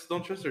 I just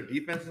don't trust their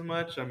defense as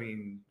much. I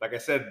mean, like I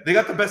said, they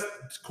got the best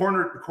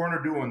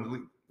corner duo in the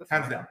league,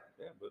 hands down.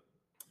 Yeah, but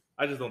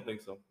I just don't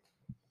think so.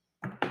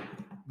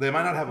 They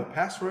might not have a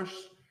pass rush.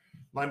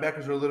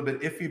 Linebackers are a little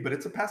bit iffy, but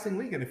it's a passing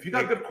league, and if you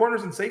got good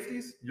corners and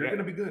safeties, you're going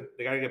to be good.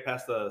 They got to get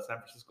past the San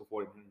Francisco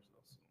 49ers.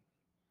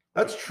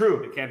 That's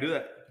true. They can't do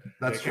that.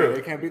 That's true.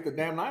 They can't beat the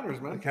damn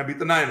Niners, man. They can't beat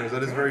the Niners.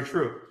 That is very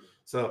true.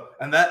 So,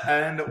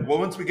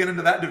 once we get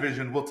into that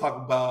division, we'll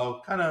talk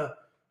about kind of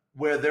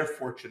where their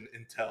fortune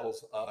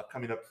entails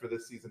coming up for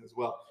this season as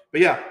well.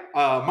 But yeah,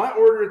 my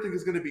order I think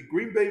is going to be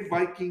Green Bay,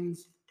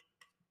 Vikings,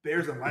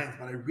 Bears, and Lions.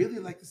 But I really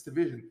like this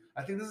division.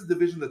 I think this is a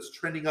division that's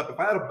trending up.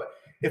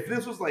 If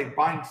this was like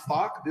buying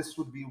stock, this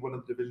would be one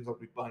of the divisions I'd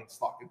be buying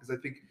stock in because I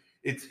think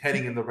it's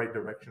heading in the right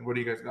direction. What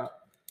do you guys got?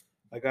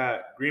 I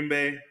got Green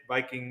Bay,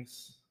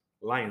 Vikings,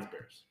 Lions,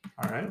 Bears.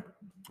 All right.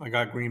 I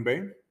got Green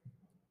Bay,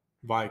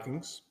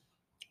 Vikings,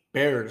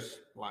 Bears,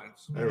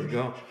 Lions. There we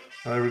go.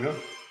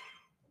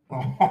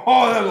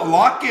 Oh, that'll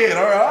lock it.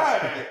 All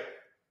right.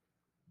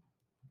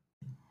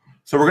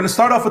 So we're going to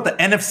start off with the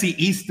NFC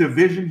East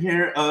division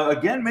here.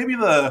 Again, maybe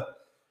the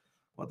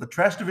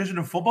trash division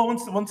of football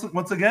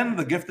once again,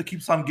 the gift that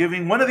keeps on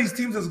giving. One of these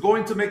teams is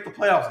going to make the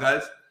playoffs,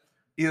 guys.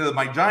 Either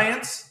my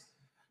Giants,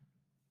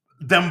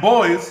 them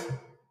boys.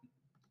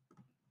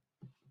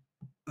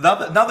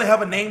 Now they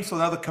have a name, so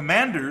now the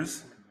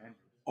Commanders,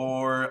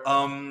 or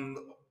I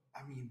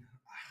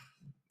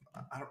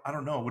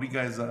don't know. What do you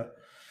guys?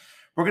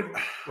 We're gonna.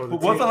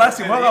 What's the last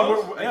team?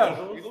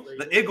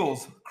 The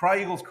Eagles.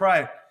 Cry Eagles,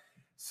 cry.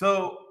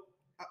 So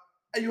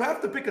you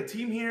have to pick a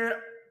team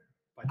here.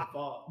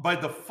 By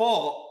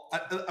default,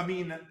 I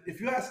mean, if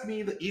you ask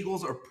me, the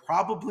Eagles are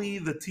probably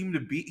the team to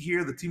beat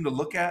here, the team to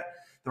look at.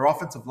 Their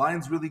offensive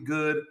line's really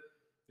good.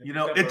 They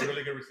picked up a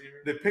really good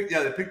receiver. They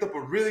picked up a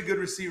really good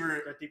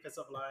receiver. Good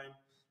defensive line.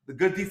 The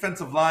good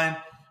defensive line,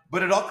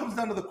 but it all comes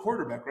down to the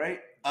quarterback, right?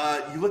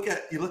 You look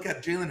at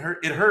Jalen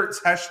Hurts. It hurts.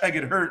 Hashtag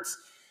it hurts.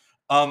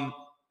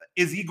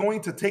 Is he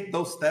going to take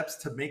those steps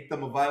to make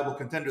them a viable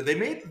contender? They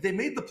made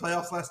the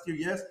playoffs last year,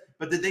 yes,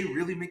 but did they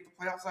really make the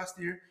playoffs last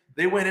year?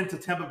 They went into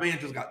Tampa Bay and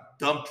just got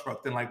dump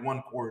trucked in like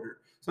one quarter.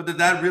 So did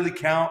that really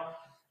count?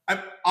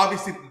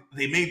 Obviously,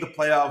 they made the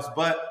playoffs,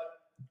 but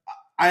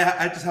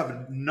I just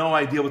have no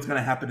idea what's going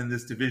to happen in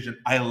this division.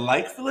 I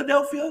like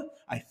Philadelphia.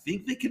 I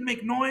think they can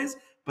make noise,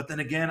 but then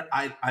again,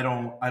 I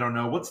don't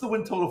know. What's the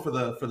win total for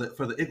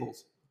the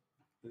Eagles?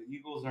 The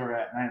Eagles are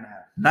at 9.5.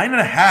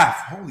 9.5.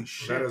 Holy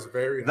shit! That is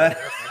very high.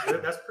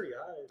 That's pretty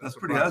high. That's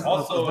pretty high.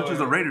 Also, as much as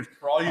the Raiders.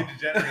 For all you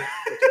degenerates,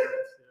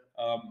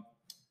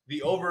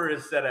 the over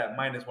is set at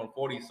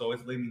 -140, so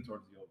it's leaning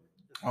towards the over.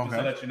 Okay. Just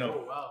to let you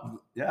know. Oh,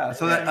 wow. Yeah.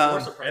 So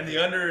and the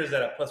under is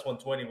at a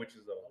 +120, which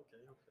is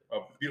a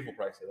beautiful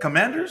price.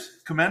 Commanders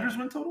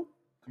win total.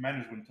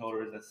 Commanders win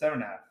total is at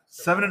 7.5.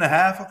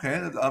 7.5.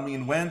 Okay. I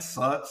mean, Wentz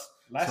sucks.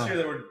 Last year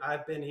they were.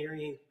 I've been hearing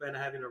he's been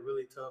having a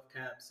really tough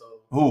camp.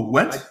 So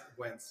Wentz?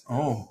 Wentz.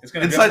 Oh, it's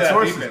going to inside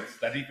sources.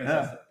 That defense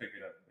has to pick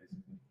it up.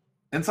 Basically.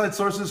 Inside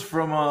sources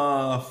from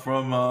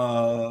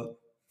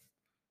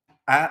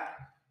at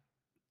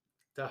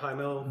Del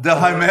Jaimel.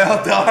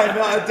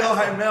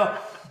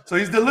 So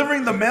he's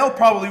delivering the mail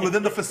probably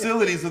within the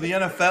facilities of the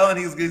NFL, and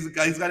he's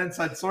got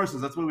inside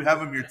sources. That's why we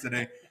have him here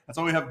today. That's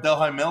why we have Del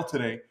Jaimel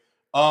today.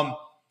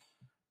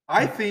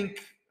 I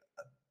think.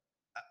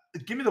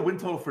 Give me the win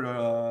total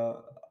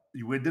for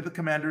you did the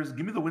Commanders.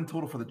 Give me the win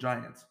total for the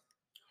Giants.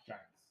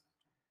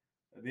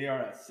 They are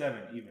at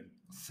 7 even.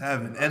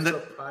 7. I'm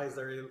surprised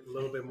they're a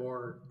little bit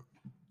more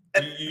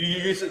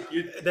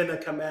than the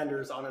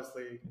Commanders,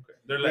 honestly.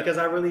 Because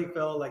I really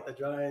felt like the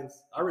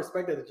Giants. I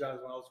respected the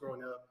Giants when I was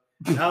growing up.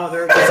 Now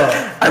they're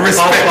I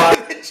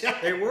respect the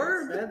Giants. They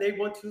were, man. They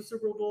won 2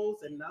 Super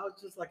Bowls, and now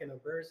it's just like an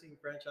embarrassing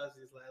franchise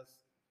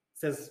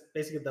since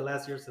basically the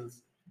last year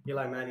since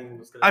Eli Manning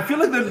was good. I feel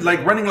like they're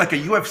like running like a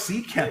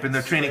UFC camp in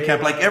their training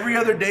camp. Like every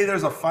other day,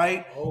 there's a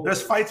fight.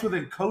 There's fights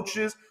within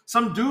coaches.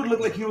 Some dude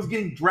looked like he was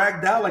getting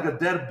dragged out like a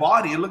dead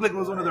body. It looked like it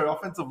was one of their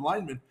offensive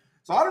linemen.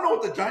 So I don't know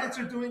what the Giants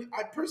are doing.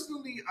 I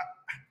personally,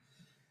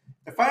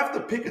 if I have to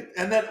pick it,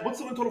 and then what's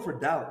the win total for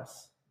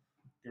Dallas?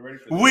 Get ready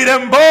for We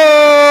them boys.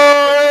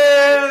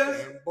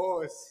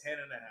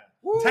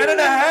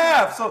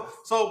 10.5.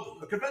 So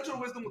the conventional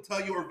wisdom will tell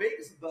you, or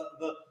Vegas,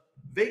 the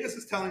Vegas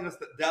is telling us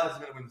that Dallas is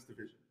going to win this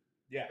division.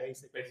 Yeah,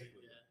 basically.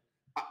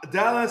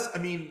 Dallas, I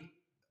mean,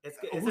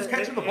 who's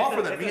catching the ball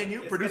for them? Me and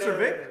you, Producer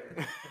Vic.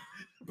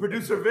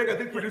 Producer Vic. I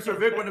think Producer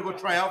Vic went to go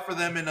try out for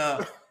them in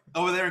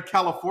over there in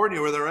California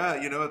where they're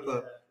at. You know, at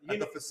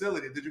the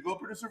facility. Did you go,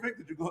 Producer Vic?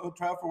 Did you go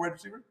try out for wide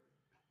receiver?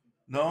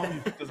 No.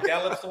 Does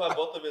Gallup still have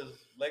both of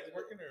his legs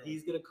working? Or?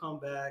 He's gonna come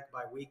back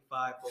by week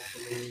 5,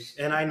 hopefully.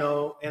 And I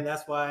know, and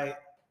that's why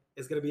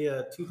it's gonna be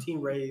a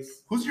 2-team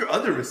race. Who's your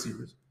other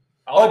receivers?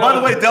 Oh, by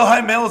the way,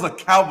 Delhi Mail is a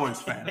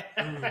Cowboys fan.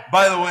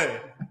 By the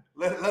way,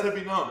 let it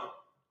be known.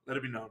 Let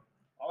it be known.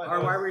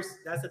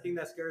 That's the thing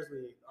that scares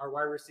me. Our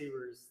wide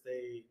receivers,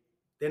 they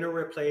don't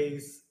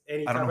replace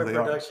any type of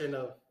production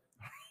of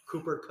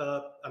Cooper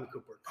Kupp. I'll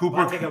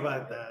think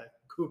about that.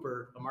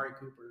 Amari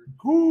Cooper.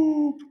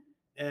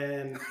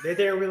 And they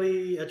didn't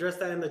really address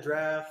that in the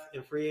draft,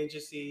 in free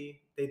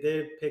agency. They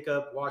did pick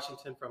up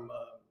Washington from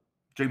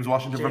James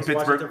Washington from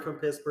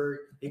Pittsburgh.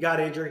 He got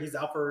injured. He's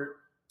out for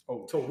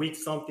till week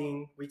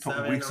 7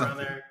 around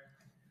there.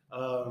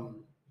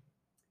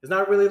 It's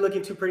not really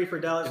looking too pretty for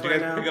Dallas right now.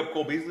 Did you guys pick up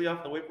Cole Beasley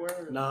off the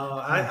waiver?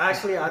 No, I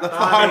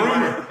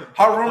thought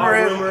How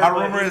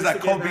rumor is that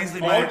Cole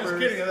Beasley might. Oh, just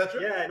kidding. Is that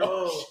true? Yeah,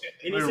 no.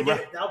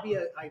 That'll be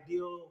an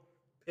ideal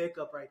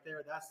pickup right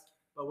there.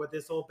 But with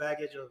this whole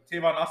baggage of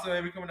Tavon Austin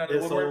maybe coming out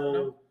of the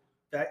woodwork,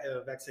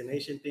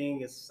 vaccination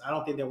thing, I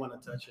don't think they want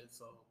to touch it.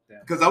 So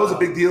because that was a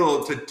big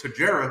deal to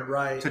Jarrah,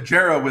 right? To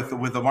Jarrah with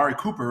Amari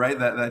Cooper, right?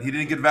 That he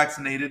didn't get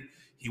vaccinated.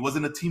 He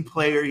wasn't a team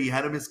player. He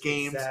had to miss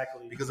games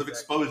because of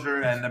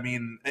exposure. And I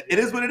mean, it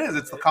is what it is.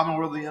 It's the common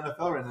world of the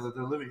NFL right now that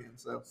they're living in.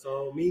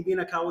 So me being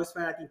a Cowboys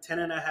fan, I think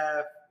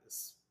 10.5.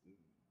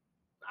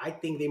 I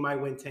think they might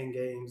win 10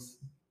 games.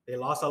 They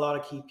lost a lot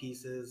of key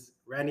pieces.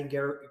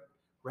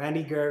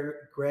 Randy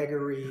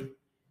Gregory,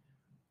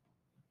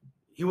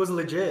 he was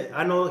legit.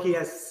 I know he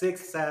has 6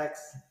 sacks.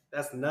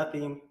 That's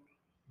nothing.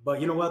 But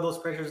you know what? Those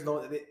pressures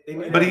don't.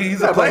 But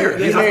he's a player.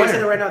 He's a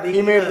player right now. They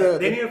need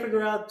to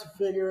figure out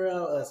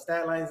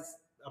stat lines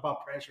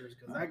about pressures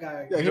because that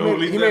guy. Yeah,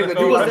 he made the D-line.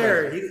 He was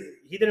there.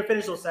 He didn't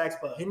finish those sacks,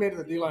 but he made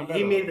the D-line better.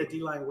 He made the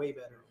D-line way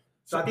better.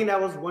 So I think that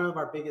was one of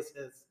our biggest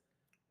hits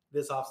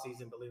this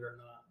offseason, believe it or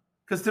not.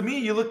 Because to me,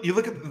 you look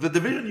at the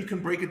division. You can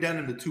break it down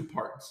into 2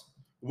 parts.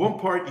 One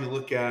part you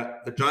look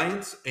at the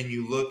Giants, and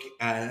you look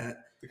at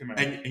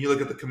and you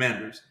look at the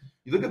Commanders.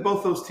 You look at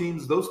both those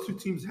teams. Those 2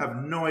 teams have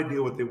no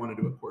idea what they want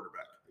to do at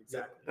quarterback.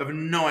 Exactly. They have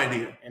no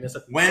idea. And it's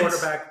a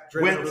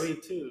quarterback-driven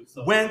league too.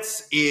 So.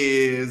 Wentz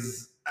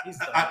is he's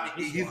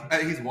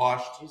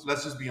washed.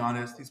 Let's just be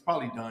honest. He's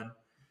probably done.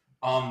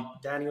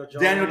 Daniel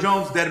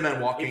Jones, dead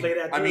man walking.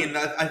 I mean,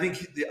 I think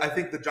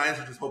the Giants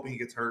are just hoping he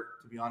gets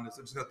hurt. To be honest,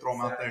 I'm just gonna throw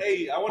him out there.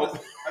 Hey,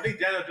 I think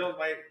Daniel Jones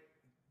might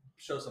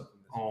show something.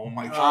 Oh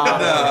my God!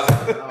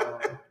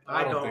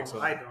 I don't think so.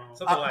 I'm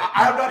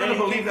not gonna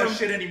believe that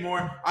shit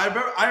anymore.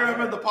 I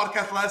remember the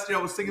podcast last year.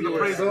 I was singing the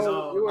praises.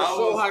 You were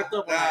so hyped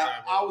up.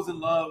 I was in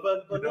love.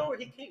 But remember,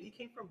 he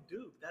came from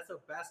Duke. That's a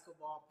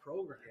basketball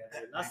program.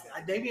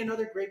 Name me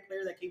another great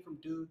player that came from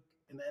Duke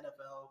in the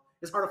NFL.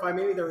 It's hard to find.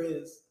 Maybe there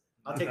is.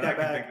 I'll take that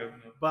back.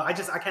 But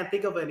I can't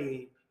think of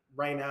any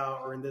right now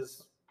or in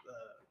this.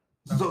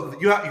 So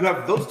you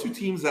have those 2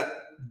 teams that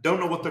don't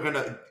know what they're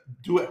gonna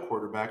do at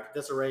quarterback.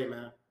 Disarray,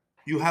 man.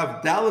 You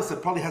have Dallas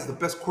that probably has the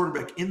best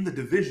quarterback in the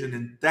division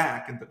in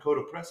Dak and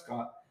Dakota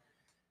Prescott,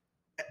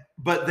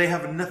 but they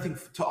have nothing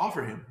to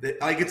offer him.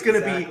 It's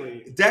going to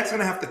be Dak's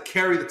going to have to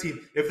carry the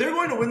team. If they're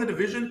going to win the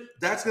division,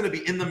 Dak's going to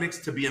be in the mix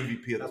to be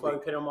MVP. That's why we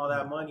paid him all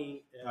that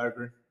money. I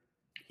agree.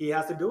 He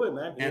has to do it,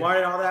 man. He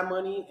wanted all that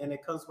money, and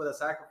it comes with a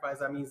sacrifice.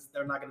 That means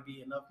there's not going to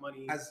be enough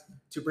money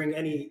to bring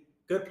any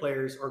good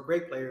players or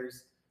great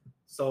players.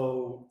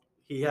 So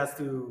he has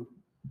to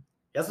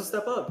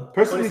step up.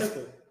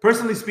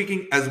 Personally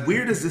speaking, as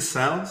weird as this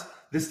sounds,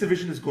 this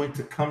division is going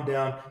to come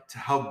down to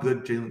how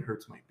good Jalen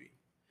Hurts might be.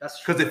 That's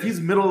true. Because if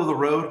he's middle of the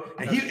road,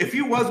 and if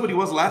he was what he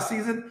was last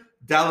season,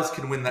 Dallas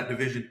can win that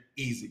division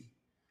easy.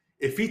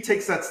 If he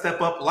takes that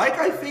step up, like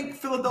I think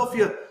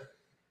Philadelphia,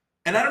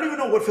 and I don't even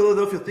know what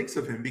Philadelphia thinks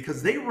of him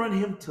because they run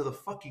him to the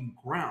fucking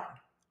ground.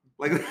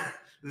 Like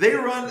they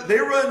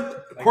run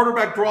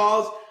quarterback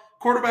draws,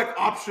 quarterback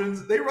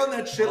options. They run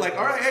that shit like,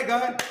 all right, hey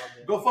guy,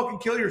 go fucking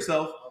kill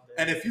yourself.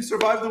 And if you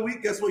survive the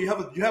week, guess what? You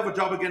have a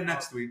job again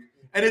next week.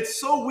 And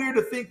it's so weird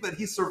to think that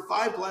he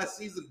survived last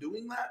season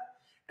doing that.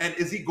 And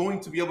is he going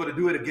to be able to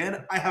do it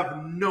again? I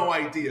have no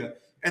idea.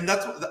 And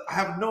I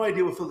have no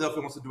idea what Philadelphia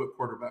wants to do at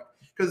quarterback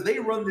because they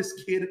run this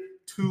kid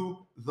to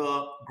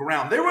the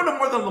ground. They run him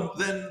more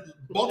than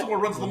Baltimore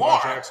runs Lamar.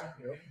 Jackson,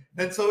 yep.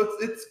 And so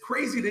it's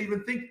crazy to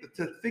even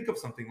think of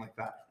something like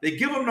that. They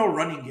give him no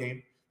running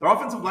game. Their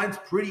offensive line's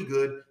pretty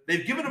good.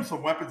 They've given him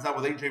some weapons now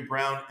with A.J.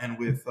 Brown and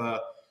with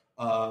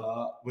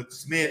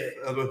Smith,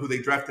 who they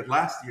drafted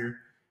last year.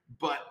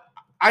 But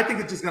I think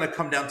it's just going to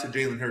come down to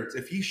Jalen Hurts.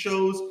 If he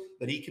shows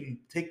that he can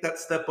take that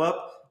step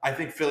up, I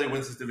think Philly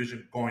wins this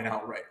division going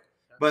outright.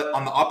 But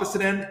on the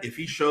opposite end, if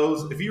he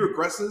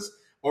regresses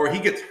or he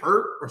gets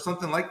hurt or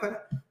something like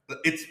that,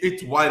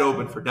 it's wide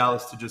open for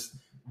Dallas to just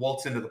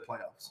waltz into the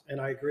playoffs.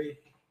 And I agree.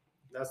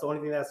 That's the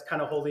only thing that's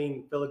kind of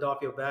holding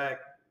Philadelphia back,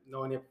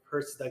 knowing if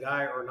Hurts is the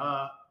guy or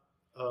not.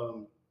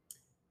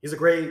 He's a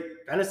great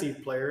fantasy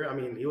player. I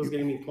mean, he was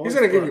getting me points. He's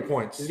going to give you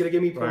points. He's going to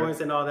give me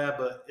points and all that,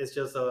 but it's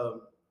just,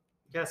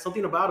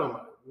 something about him.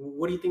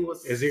 What do you think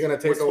was... Is he going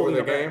to take over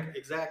the game?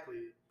 Exactly.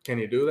 Can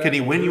he do that? Can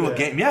he win you a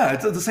game? Yeah,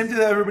 it's the same thing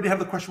that everybody had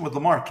the question with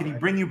Lamar. Can he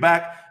bring you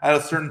back at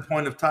a certain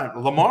point of time?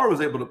 Lamar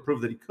was able to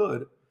prove that he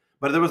could,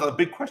 but there was a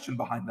big question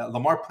behind that.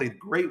 Lamar played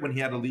great when he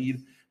had a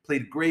lead,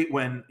 played great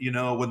when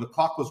the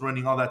clock was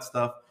running, all that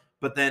stuff.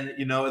 But then,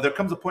 there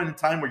comes a point in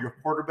time where your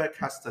quarterback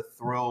has to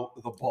throw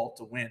the ball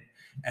to win.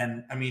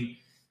 And, I mean,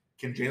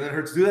 can Jalen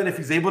Hurts do that? If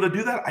he's able to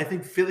do that, I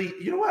think Philly,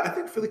 I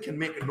think Philly can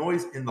make a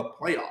noise in the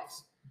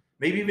playoffs.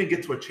 Maybe even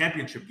get to a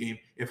championship game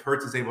if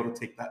Hurts is able to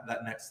take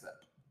that next step.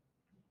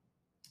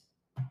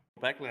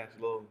 Backlash,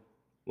 little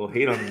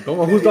hate on him. Come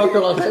on, who's Dr.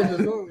 Los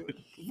Angeles?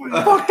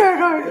 Fuck that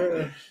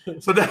guy.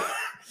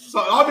 So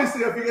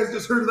obviously, if you guys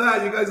just heard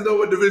that, you guys know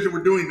what division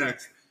we're doing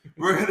next.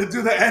 We're going to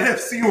do the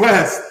NFC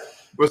West.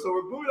 So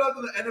we're moving on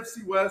to the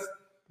NFC West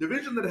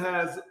division that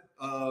has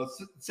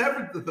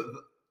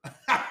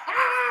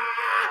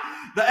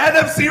the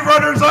NFC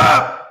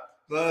runners-up.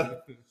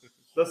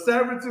 The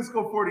San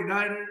Francisco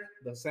 49ers.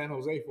 The San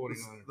Jose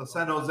 49ers. The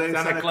San Jose,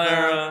 Santa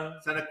Clara,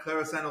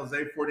 San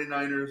Jose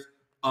 49ers.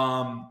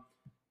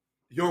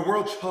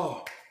 Your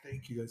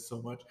thank you guys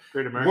so much.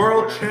 Great American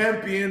World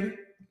champion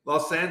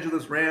Los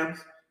Angeles Rams.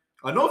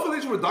 No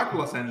affiliation with Dr.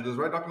 Los Angeles,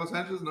 right? Dr. Los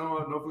Angeles? No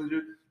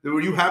affiliation.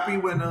 Were you happy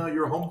when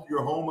your home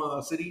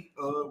city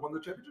won the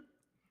championship?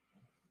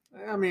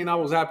 I mean, I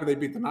was happy they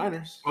beat the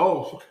Niners.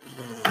 Oh.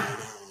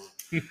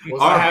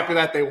 Was I happy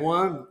that they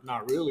won?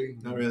 Not really.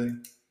 Not really.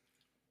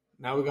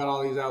 Now we got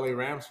all these LA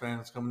Rams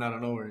fans coming out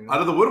of nowhere.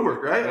 Out of the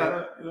woodwork, right?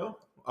 Yeah.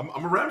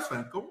 I'm a Rams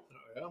fan. Cool.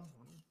 Yeah.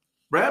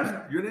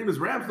 Rams, your name is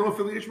Rams. No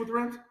affiliation with the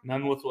Rams?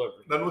 None whatsoever.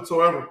 None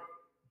whatsoever.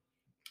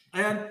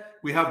 And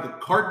we have the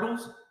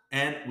Cardinals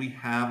and we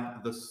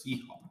have the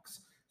Seahawks.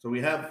 So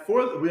we have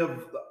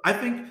I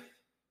think,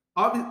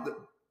 obviously,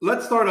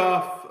 let's start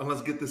off and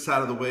let's get this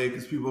out of the way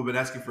because people have been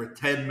asking for a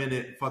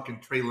 10-minute fucking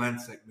Trey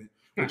Lance segment,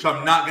 which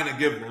I'm not going to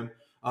give them.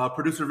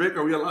 Producer Vic,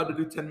 are we allowed to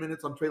do 10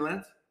 minutes on Trey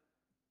Lance?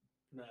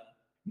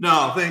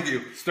 No, thank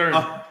you. Stern.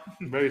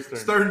 Very stern.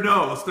 Stern,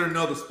 no.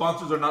 The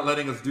sponsors are not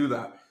letting us do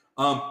that.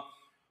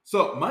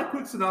 So my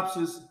quick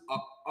synopsis,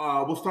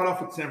 we'll start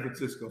off with San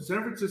Francisco.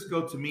 San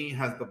Francisco, to me,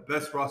 has the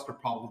best roster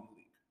probably in the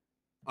league.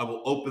 I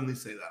will openly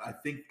say that.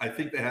 I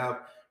think they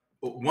have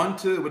 1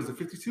 to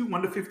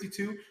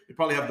 52. They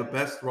probably have the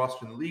best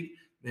roster in the league.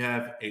 They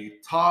have a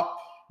top,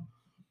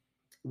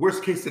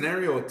 worst case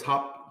scenario,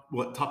 top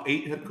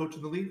 8 head coach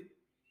in the league.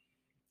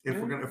 If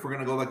we're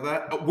gonna go like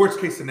that, worst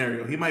case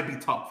scenario, he might be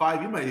top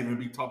 5. He might even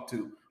be top 2.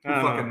 Who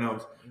fucking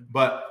knows?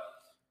 But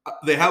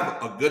they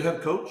have a good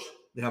head coach.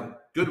 They have a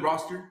good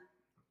roster.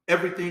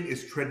 Everything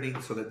is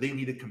trending so that they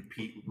need to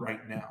compete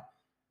right now.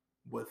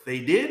 What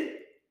they did,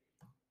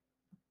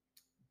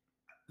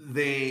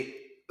 the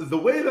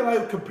way that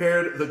I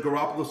compared the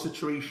Garoppolo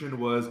situation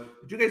was,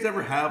 did you guys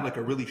ever have like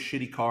a really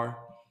shitty car?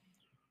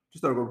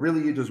 Just a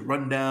really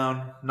run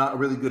down, not a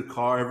really good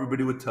car.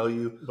 Everybody would tell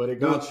you. But it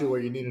got you where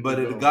you needed to go. But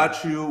it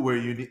got you where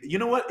you need. You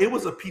know what? It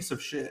was a piece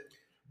of shit.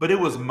 But it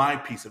was my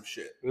piece of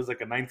shit. It was like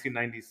a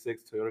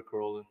 1996 Toyota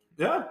Corolla.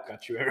 Yeah.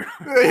 Got you there.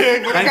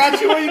 It got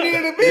you where you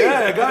needed to be.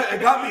 Yeah,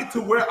 it got me to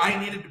where I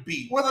needed to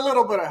be. With a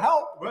little bit of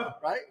help. Well,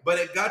 right? But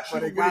it got you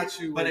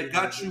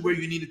where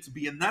you needed to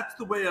be. And that's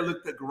the way I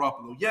looked at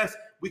Garoppolo. Yes,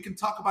 we can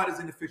talk about his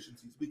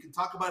inefficiencies. We can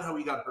talk about how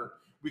he got hurt.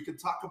 We can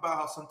talk about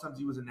how sometimes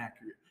he was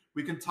inaccurate.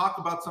 We can talk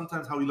about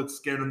sometimes how he looked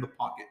scared in the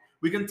pocket.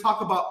 We can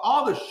talk about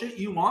all the shit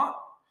you want.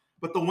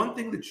 But the one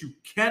thing that you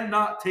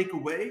cannot take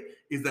away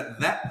is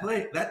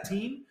that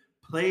team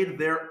played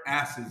their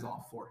asses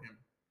off for him.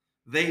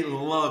 They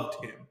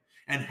loved him.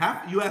 And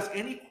you ask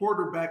any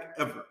quarterback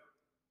ever,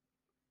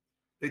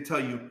 they tell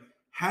you,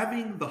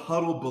 having the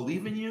huddle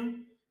believe in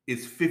you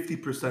is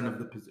 50% of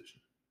the position.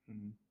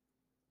 Mm-hmm.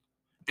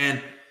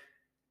 And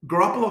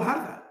Garoppolo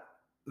had that.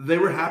 They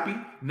were happy.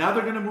 Now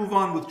they're going to move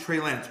on with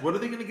Trey Lance. What are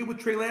they going to get with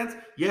Trey Lance?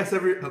 Yes,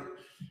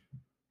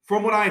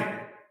 from what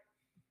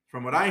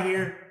I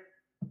hear,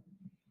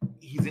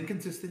 he's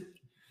inconsistent.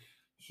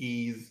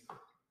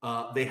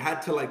 They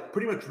had to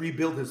pretty much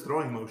rebuild his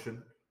throwing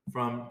motion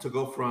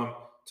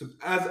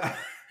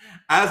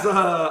as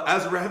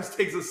Rams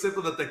takes a sip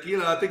of the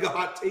tequila. I think a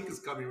hot take is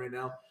coming right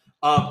now.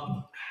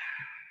 I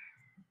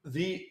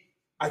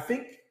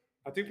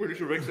think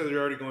producer Rick says you're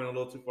already going a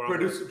little too far.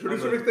 Producer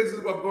Rick thinks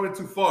I'm going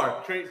too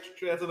far. Trey,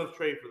 that's enough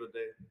trade for the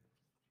day.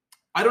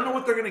 I don't know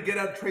what they're going to get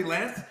out of Trey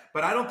Lance,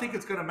 but I don't think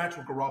it's going to match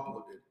what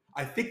Garoppolo did.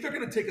 I think they're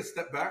going to take a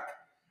step back,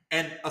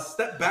 and a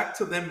step back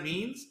to them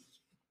means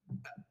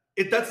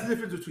that's the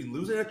difference between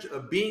losing,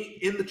 being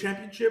in the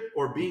championship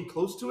or being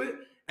close to it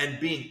and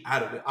being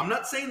out of it. I'm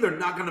not saying they're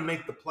not going to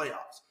make the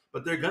playoffs,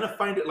 but they're going to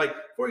find it. Like,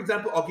 for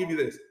example, I'll give you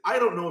this. I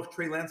don't know if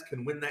Trey Lance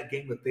can win that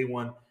game that they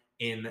won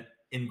in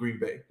Green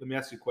Bay. Let me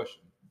ask you a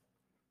question.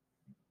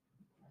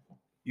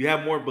 You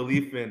have more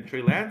belief in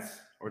Trey Lance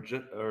or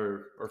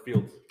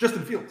Fields?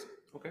 Justin Fields.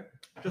 Okay.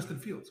 Justin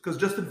Fields. Because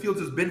Justin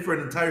Fields has been for an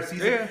entire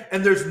season,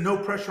 and there's no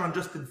pressure on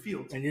Justin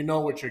Fields. And you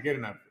know what you're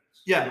getting at.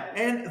 Yeah,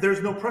 and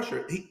there's no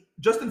pressure.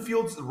 Justin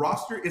Fields'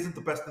 roster isn't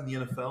the best in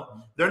the NFL.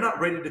 They're not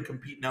ready to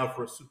compete now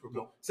for a Super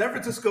Bowl. San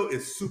Francisco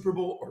is Super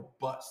Bowl or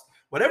bust.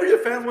 Whatever your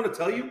fans want to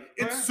tell you,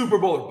 it's Super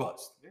Bowl or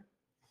bust. Yeah.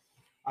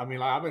 I mean,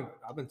 like,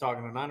 I've been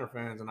talking to Niner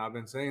fans, and I've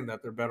been saying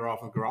that they're better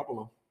off with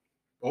Garoppolo.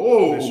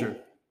 Oh, this year.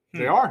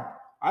 They are.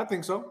 I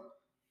think so.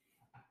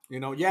 You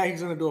know, yeah,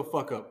 he's gonna do a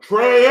fuck up.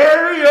 Trey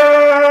Area.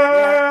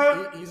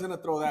 Yeah, he's gonna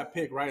throw that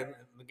pick right in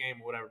the game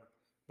or whatever.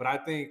 But I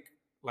think,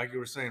 like you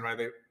were saying, right,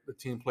 the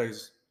team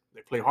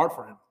play hard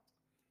for him.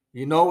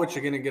 You know what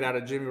you're gonna get out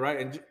of Jimmy, right?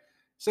 And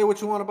say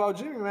what you want about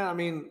Jimmy, man. I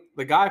mean,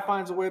 the guy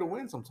finds a way to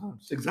win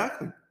sometimes.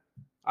 Exactly.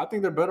 I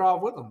think they're better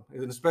off with him,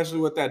 and especially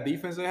with that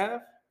defense they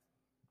have.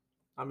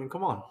 I mean,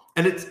 come on.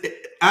 And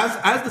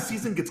as the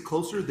season gets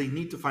closer, they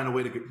need to find a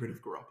way to get rid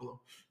of Garoppolo,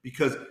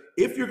 because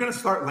if you're going to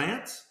start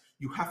Lance,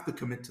 you have to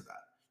commit to that.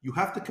 You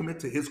have to commit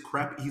to his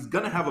crap. He's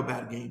going to have a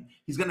bad game.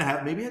 He's going to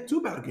have maybe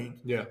 2 bad games.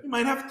 Yeah. He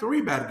might have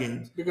 3 bad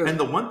games. And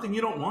the one thing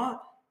you don't want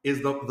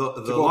is the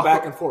go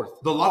back and forth.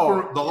 The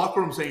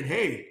locker room saying,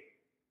 "Hey,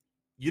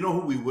 you know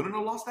who we wouldn't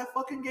have lost that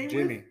fucking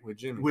game with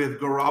Jimmy. With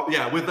Garoppolo.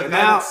 Yeah, with the and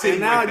guy now, that's sitting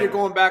and now right you're there.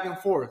 going back and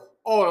forth.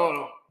 Oh,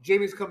 no.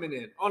 Jimmy's coming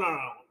in. Oh, no.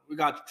 We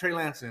got Trey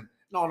Lance in.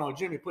 No,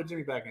 Jimmy, put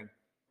Jimmy back in.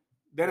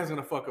 Then it's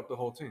gonna fuck up the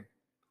whole team.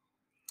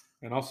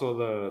 And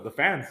also the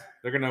fans,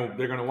 they're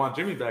gonna want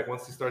Jimmy back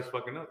once he starts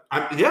fucking up.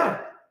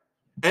 Yeah,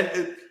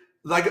 and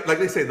like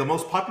they say, the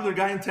most popular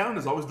guy in town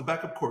is always the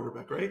backup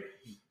quarterback, right?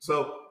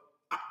 So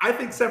I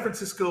think San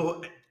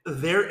Francisco,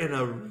 they're in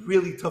a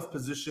really tough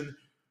position.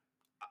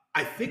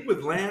 I think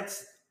with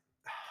Lance,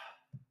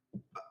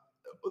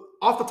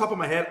 off the top of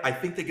my head, I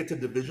think they get to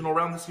divisional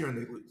round this year and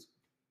they lose.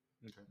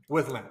 Okay.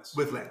 With Lance.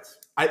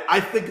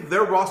 I think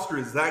their roster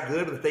is that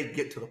good that they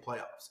get to the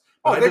playoffs.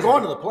 Oh, they're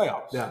going to the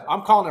playoffs. Yeah.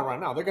 I'm calling it right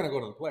now. They're going to go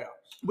to the playoffs.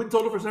 Win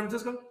total for San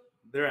Francisco?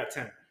 They're at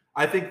 10.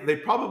 I think they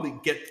probably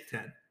get to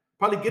 10.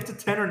 Probably get to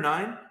 10 or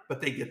 9,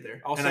 but they get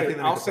there. I'll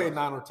say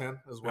 9 or 10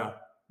 as well. Yeah.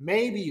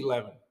 Maybe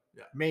 11.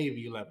 Yeah.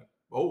 Maybe 11.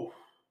 Oh.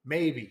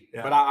 Maybe.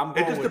 Yeah. But I'm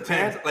going with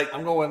depends. 10.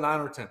 I'm going with 9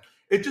 or 10.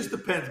 It just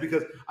depends,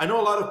 because I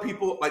know a lot of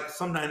people, like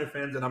some Niner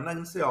fans, and I'm not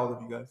going to say all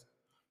of you guys,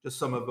 just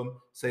some of them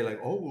say like,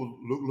 "Oh, well,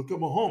 look at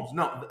Mahomes."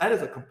 No, that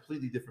is a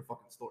completely different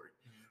fucking story.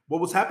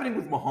 What was happening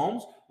with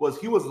Mahomes was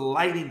he was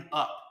lighting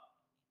up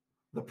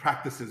the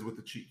practices with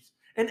the Chiefs,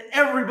 and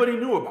everybody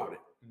knew about it.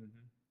 Mm-hmm.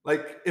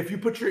 Like if you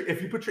put your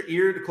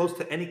ear close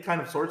to any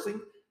kind of sourcing,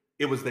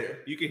 it was there.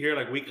 You could hear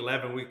like week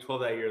 11, week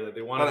 12 that year that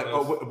they wanted.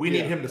 We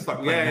need him to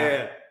start playing.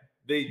 Yeah.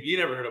 You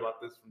never heard about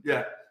this.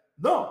 Yeah.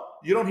 No,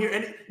 you don't hear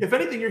any. If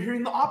anything, you're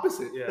hearing the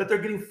opposite. Yeah. That they're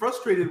getting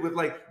frustrated with,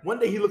 like, one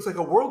day he looks like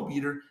a world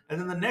beater, and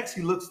then the next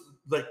he looks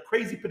like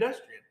crazy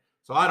pedestrian.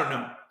 So I don't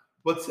know.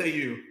 What say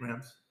you,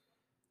 Rams?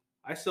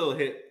 I still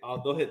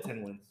they'll hit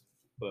 10 wins,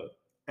 but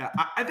yeah,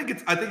 I think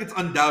it's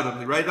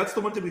undoubtedly right. That's the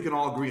one thing we can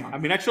all agree on. I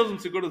mean, I chose them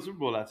to go to the Super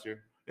Bowl last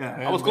year.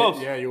 Yeah, I was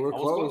close. Yeah, you were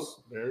close.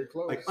 Very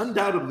close. Like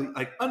undoubtedly,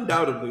 like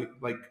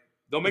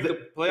they'll make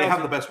the playoffs. They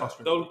have the best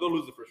roster. They'll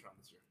lose the first round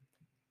this year.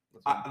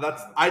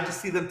 I just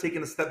see them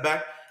taking a step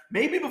back,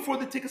 maybe before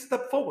they take a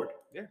step forward.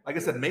 Yeah. Like I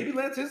said, maybe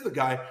Lance is the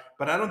guy,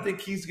 but I don't think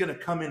he's going to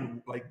come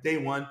in like day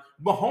one.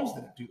 Mahomes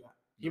didn't do that.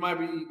 He might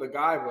be the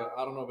guy, but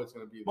I don't know if it's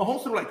going to be.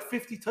 Mahomes threw like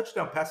 50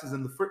 touchdown passes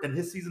in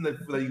his season that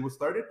he was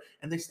started,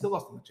 and they still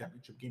lost in the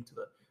championship game to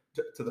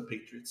the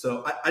Patriots.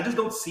 So I just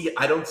don't see it.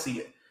 I don't see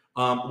it.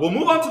 We'll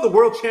move on to the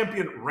world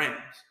champion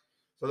Rams.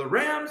 So the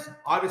Rams,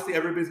 obviously,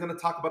 everybody's going to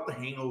talk about the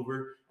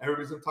hangover.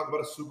 Everybody's going to talk about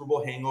a Super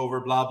Bowl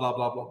hangover, blah, blah,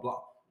 blah, blah, blah.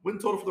 Win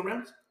total for the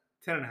Rams?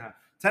 10.5.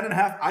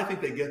 10.5. I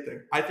think they get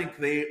there. I think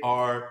they're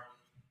on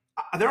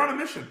a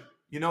mission.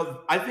 You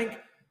know, I think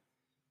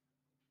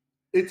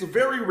it's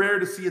very rare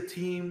to see a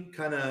team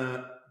kind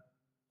of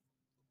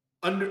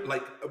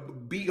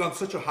be on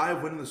such a high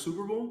of winning the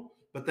Super Bowl,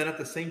 but then at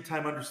the same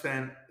time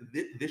understand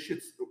this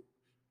shit's,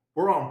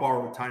 we're on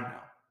borrowed time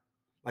now.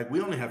 Like,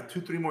 we only have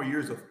 2-3 more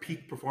years of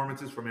peak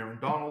performances from Aaron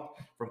Donald,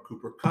 from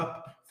Cooper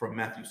Kupp, from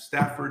Matthew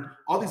Stafford.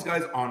 All these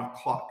guys on a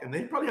clock. And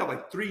they probably have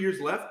like 3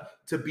 years left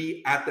to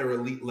be at their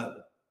elite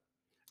level.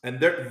 And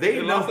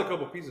they lost a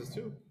couple pieces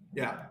too.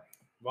 Yeah.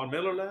 Von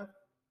Miller left.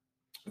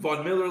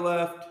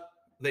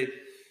 They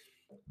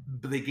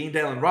gained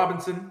Allen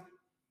Robinson.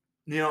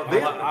 You know,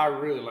 I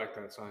really like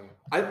that signing.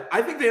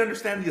 I think they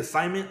understand the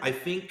assignment. I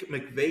think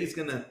McVay's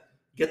going to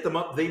get them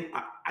up.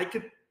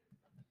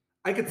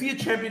 I could see a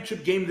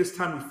championship game this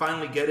time. We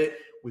finally get it.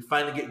 We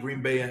finally get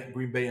Green Bay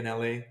and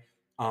LA,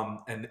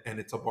 and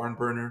it's a barn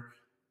burner.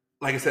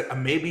 like I said,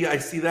 maybe I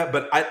see that,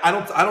 but I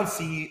don't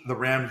see the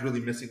Rams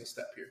really missing a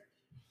step here.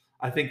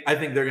 I think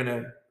they're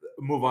gonna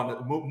move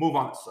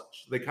on as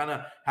such. They kind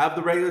of have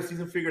the regular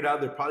season figured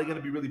out. They're probably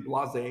gonna be really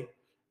blasé,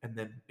 and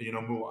then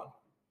move on.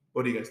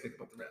 What do you guys think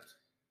about the Rams?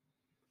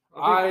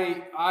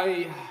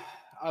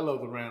 I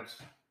love the Rams.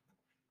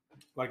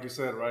 Like you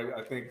said, right?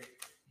 I think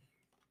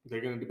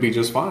they're gonna be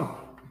just fine.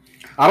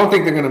 I don't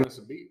think they're gonna miss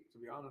a beat, to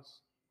be honest.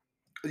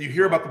 You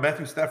hear about the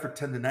Matthew Stafford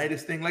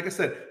tendonitis thing, like I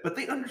said, but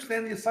they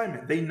understand the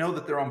assignment. They know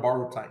that they're on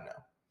borrowed time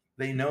now.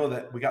 They know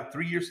that we got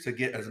 3 years to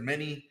get as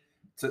many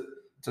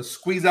to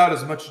squeeze out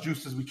as much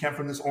juice as we can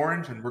from this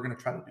orange, and we're going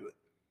to try to do it.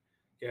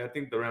 Yeah, I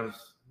think the Rams,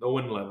 they'll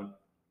win 11.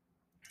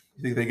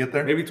 You think they get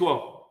there? Maybe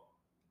 12.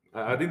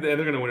 I think they're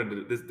going to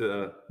win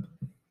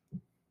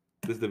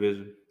this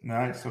division.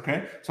 Nice.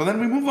 Okay. So then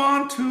we move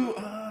on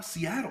to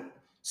Seattle.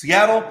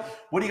 Seattle.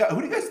 What do you got? Who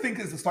do you guys think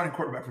is the starting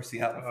quarterback for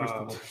Seattle? First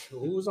of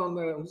all, who's on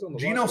the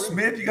Geno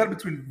Smith. You got it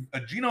between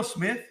Geno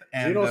Smith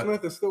and Geno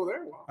Smith is still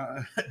there.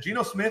 Wow.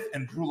 Geno Smith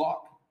and Drew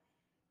Lock.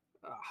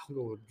 I'll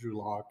go with Drew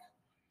Lock.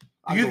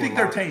 Do you think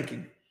they're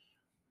tanking?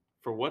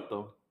 For what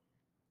though?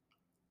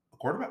 A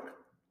quarterback.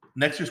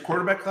 Next year's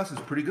quarterback class is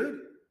pretty good,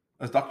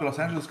 as Dr. Los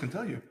Angeles can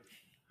tell you.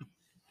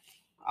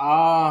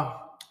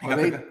 You got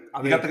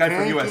the guy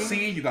from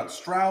USC. You got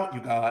Stroud.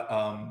 You got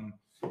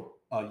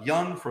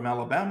Young from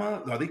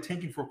Alabama. Are they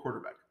tanking for a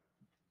quarterback?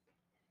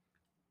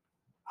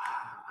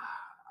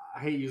 I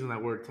hate using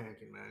that word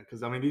tanking, man, because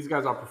these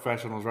guys are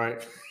professionals,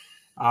 right?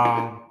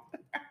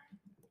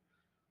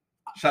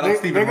 Shout out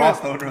Stephen Ross,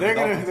 the owner of the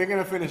Dolphins. They're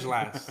gonna finish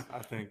last. I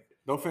think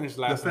they'll finish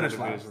last. They'll finish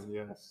last.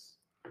 Yes.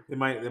 They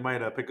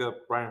might pick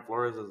up Brian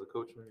Flores as a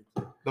coach. Maybe.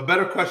 The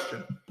better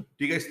question: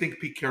 do you guys think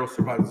Pete Carroll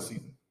survives the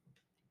season?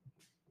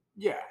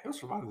 Yeah, he'll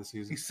survive the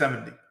season. He's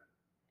 70.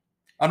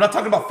 I'm not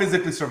talking about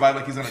physically survive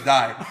like he's gonna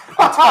die.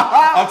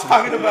 I'm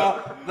talking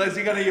about is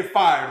he gonna get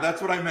fired?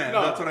 That's what I meant.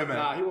 No, That's what I meant.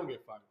 Nah, he won't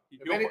get fired.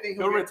 If anything,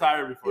 he'll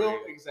retire before.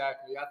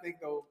 Exactly. I think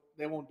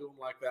they won't do him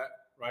like that,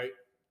 right?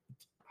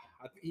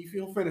 I think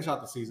he'll finish out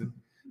the season,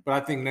 but I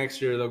think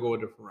next year they'll go a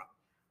different route.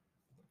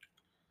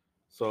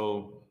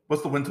 So,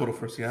 what's the win total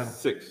for Seattle?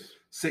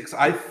 6.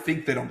 I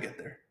think they don't get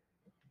there.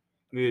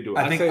 Neither do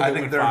I. I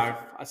think they're 5.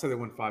 I say they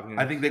win 5 games.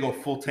 I think they go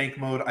full tank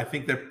mode. I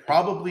think they're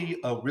probably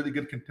a really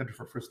good contender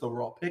for first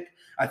overall pick.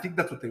 I think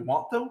that's what they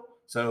want, though.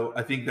 So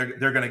I think they're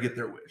going to get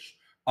their wish.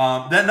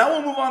 Then now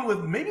we'll move on with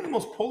maybe the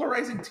most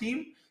polarizing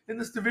team in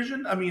this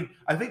division.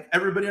 I think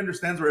everybody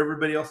understands where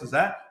everybody else is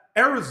at.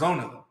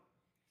 Arizona, though.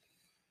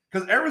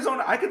 Because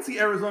Arizona, I could see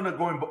Arizona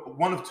going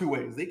one of two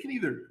ways. They can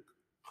either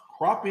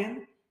crop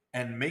in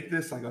and make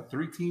this like a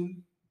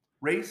 3-team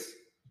race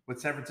with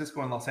San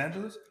Francisco and Los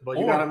Angeles. But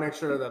you got to make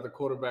sure that the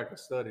quarterback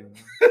is studying.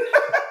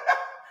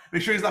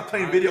 Make sure he's not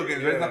playing video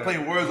games, right? He's not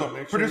playing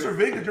Warzone. Producer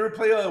Vic, did you ever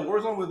play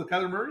Warzone with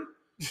Kyler Murray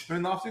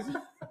during the offseason?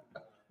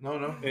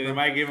 No. They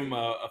might give him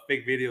a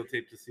fake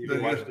videotape to see if he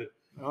watched it.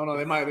 No,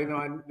 they might need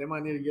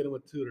to get him a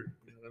tutor.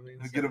 You know what I mean?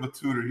 Get him a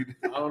tutor.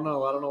 I don't know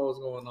what's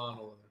going on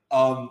over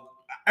there.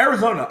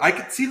 Arizona, I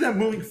could see them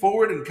moving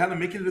forward and kind of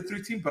making it a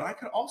 3-team, but I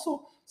could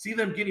also see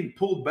them getting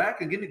pulled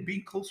back and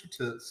being closer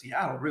to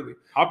Seattle, really.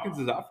 Hopkins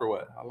is out for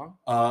what? How long?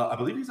 I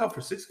believe he's out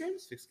for 6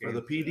 games. 6 games. For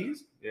the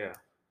PEDs. Yeah.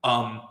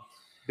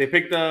 They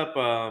picked up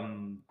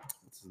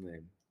what's his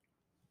name?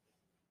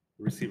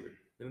 Receiver.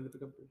 Didn't they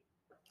pick up?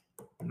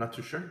 I'm not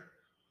too sure.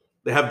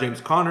 They have James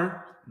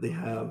Conner. They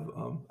have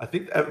I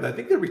think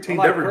they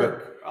retained everybody.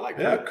 Kirk. I like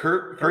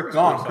Kirk. Kirk's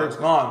gone. Kirk's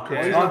gone.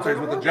 Kirk's gone.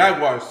 With the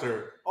Jaguars,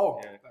 sir.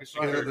 Oh,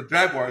 yeah, the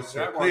Jaguars,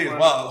 sir. Please.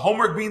 Well,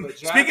 homework being.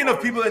 Speaking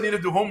of people that need to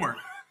do homework,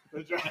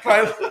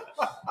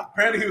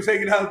 apparently he was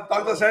hanging out.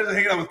 Dr. Sanders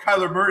hanging out with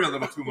Kyler Murray a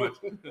little too much.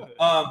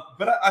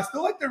 But I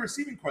still like their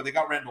receiving core. They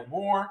got Randall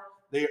Moore.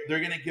 They're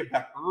going to get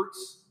back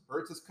Ertz.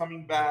 Ertz is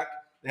coming back.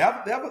 They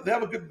have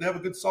a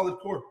good solid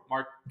core.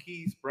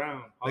 Marquise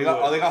Brown. They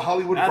got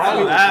Hollywood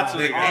Brown.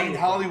 They gained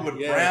Hollywood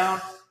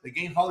Brown. They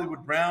gained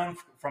Hollywood Brown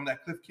from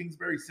that Cliff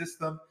Kingsbury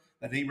system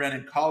that he ran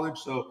in college.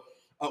 So,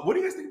 what do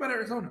you guys think about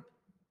Arizona?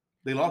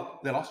 They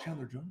lost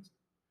Chandler Jones.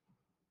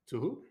 To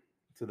who?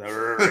 To the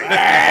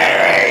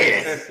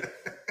Raiders.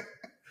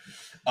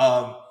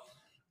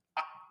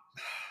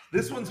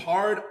 This one's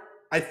hard.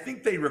 I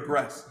think they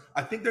regress.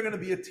 I think they're going to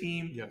be a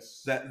team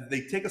that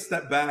they take a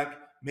step back.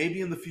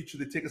 Maybe in the future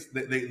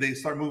they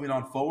start moving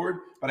on forward,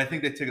 but I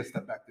think they take a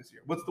step back this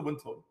year. What's the win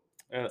total?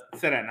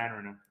 Set at 9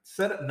 right now.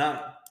 Set at 9.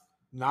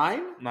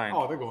 9? 9.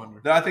 Oh, they're going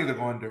under. I think they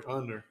go under.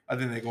 Under. I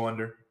think they go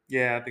under.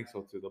 Yeah, I think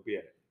so too. They'll be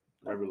at it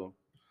right below.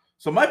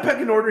 So my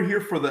pecking order here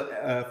for the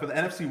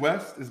NFC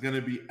West is going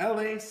to be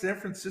LA, San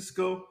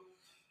Francisco,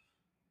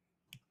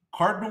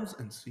 Cardinals,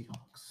 and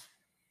Seahawks.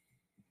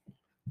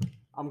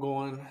 I'm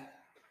going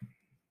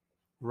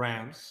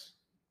Rams,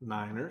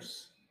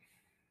 Niners,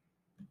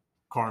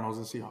 Cardinals,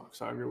 and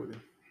Seahawks. I agree with you.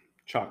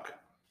 Chalk.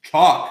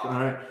 All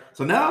right.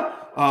 So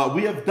now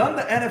we have done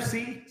the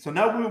NFC. So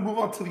now we will move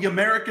on to the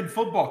American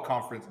Football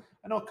Conference.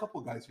 I know a couple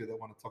of guys here that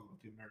want to talk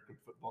about the American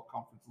Football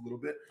Conference a little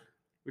bit.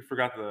 We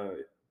forgot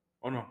the.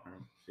 Oh no.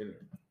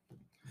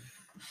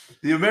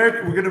 We're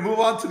going to move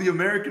on to the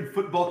American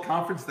Football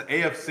Conference, the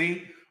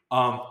AFC.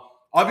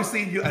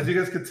 Obviously, as you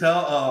guys can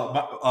tell,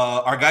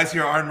 our guys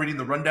here aren't reading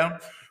the rundown.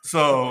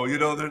 So,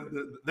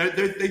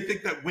 they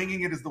think that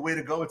winging it is the way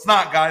to go. It's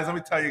not, guys. Let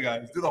me tell you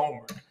guys. Do the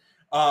homework.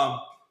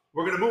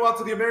 We're going to move on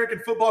to the American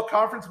Football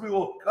Conference. We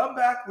will come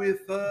back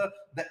with the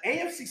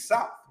AFC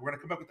South. We're going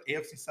to come back with the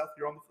AFC South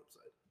here on the flip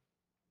side.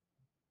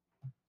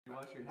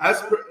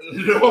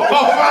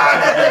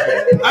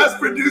 As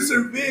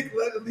producer Vic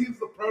leaves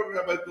the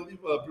program, I believe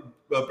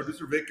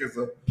producer Vic is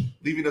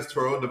leaving us to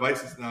our own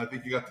devices now. I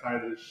think you got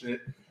tired of this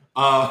shit.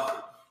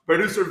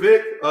 Producer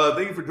Vic,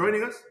 thank you for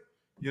joining us.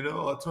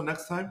 Until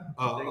next time.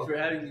 Thanks for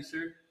having me,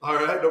 sir. All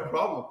right, no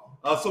problem.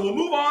 So we'll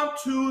move on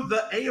to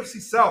the AFC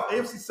South.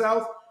 AFC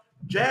South,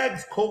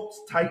 Jags, Colts,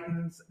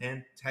 Titans,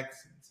 and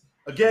Texans.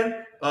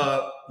 Again,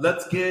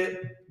 let's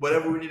get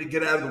whatever we need to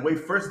get out of the way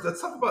first.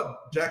 Let's talk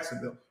about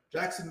Jacksonville.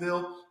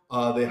 Jacksonville,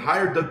 they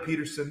hired Doug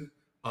Peterson.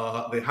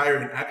 They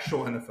hired an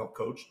actual NFL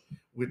coach,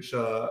 which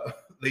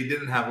they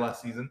didn't have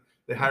last season.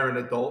 They hired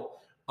an adult.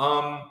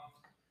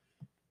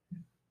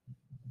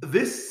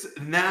 This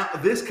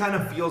kind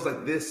of feels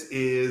like this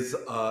is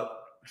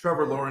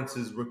Trevor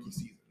Lawrence's rookie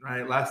season,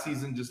 right? Last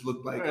season just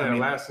looked like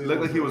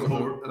looked like he was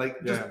over.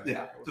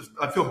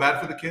 I feel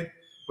bad for the kid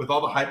with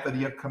all the hype that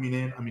he had coming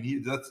in. I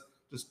mean, that's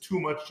just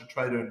too much to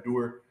try to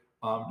endure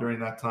during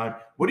that time.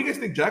 What do you guys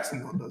think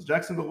Jacksonville does?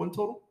 Jacksonville win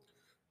total?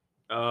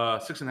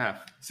 6.5.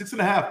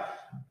 6.5.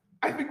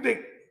 I think they.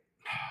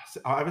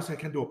 Obviously, I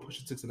can't do a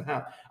push at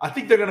 6.5. I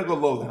think they're going to go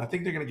low then. I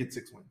think they're going to get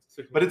 6 wins.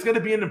 But it's going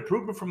to be an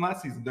improvement from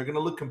last season. They're going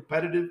to look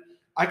competitive.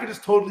 I could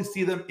just totally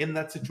see them in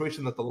that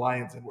situation that the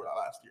Lions were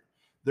last year.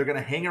 They're going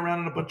to hang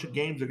around in a bunch of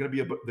games. They're going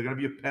to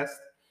be a pest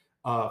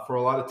for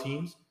a lot of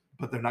teams,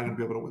 but they're not going to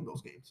be able to win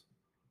those games.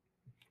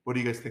 What do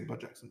you guys think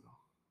about Jacksonville?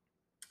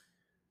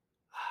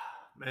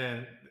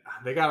 Man,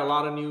 they got a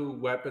lot of new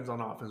weapons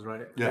on offense,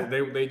 right? Yeah.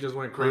 They just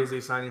went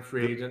crazy signing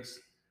free agents.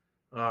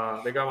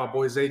 They got my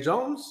boy Zay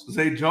Jones.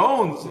 Zay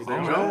Jones,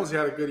 he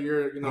had a good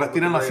year.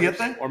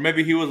 Or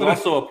maybe he was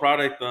also a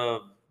product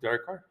of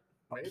Derek Carr.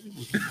 Maybe.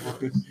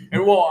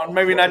 Well,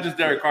 maybe not just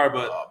Derek Carr,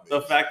 but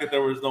the fact that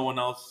there was no one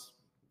else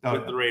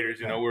with the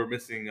Raiders. We were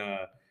missing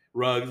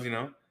Ruggs.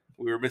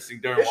 We were missing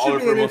Darren Waller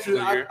for most of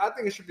the year. I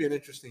think it should be an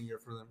interesting year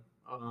for them.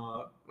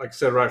 Like I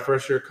said, right,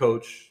 first year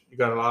coach. You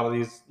got a lot of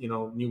these,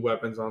 new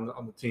weapons on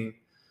the team.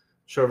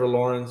 Trevor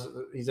Lawrence,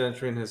 he's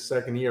entering his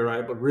second year,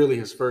 right? But really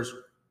his first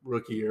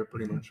rookie year,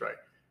 pretty much, right?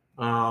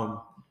 I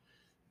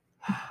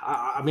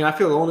mean, I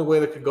feel the only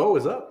way that could go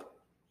is up.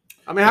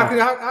 I mean, how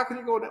can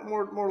you go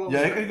more lower?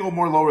 Yeah, it can go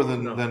more lower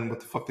than what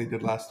the fuck they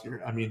did last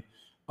year. I mean,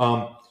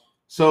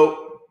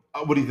 so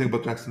what do you think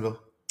about Jacksonville?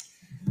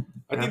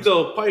 I think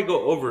they'll probably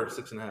go over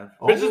 6.5.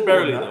 But just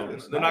barely though.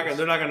 They're not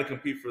going to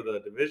compete for the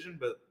division,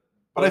 but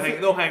I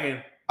think they'll hang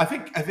in. I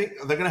think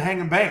they're going to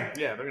hang and bang.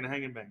 Yeah, they're going to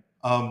hang and bang.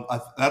 And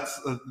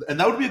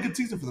that would be a good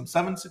season for them.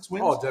 7-6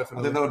 wins. Oh, definitely.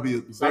 I think that would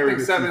be very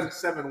good.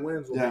 Seven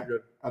wins will be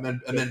good. And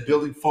then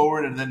building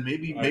forward, and then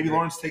maybe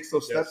Lawrence takes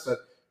those steps that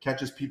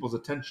catches people's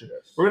attention.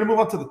 Yes. We're going to move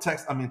on to the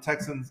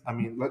Texans. I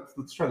mean,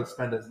 let's try to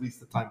spend as least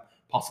the time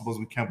possible as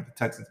we can with the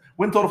Texans.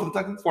 Win total for the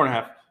Texans?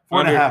 4.5.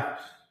 4.5.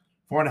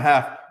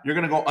 4.5. You're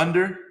going to go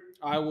under?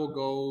 I will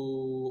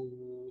go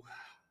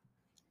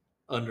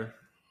under.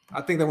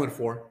 I think they went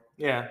 4.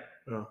 Yeah.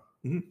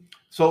 Mm-hmm.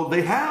 So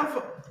they're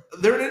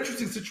in an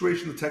interesting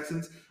situation, the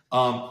Texans.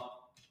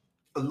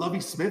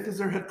 Lovie Smith is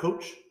their head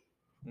coach.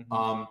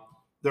 Mm-hmm.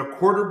 The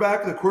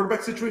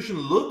quarterback situation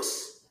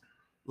looks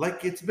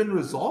like it's been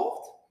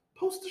resolved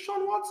post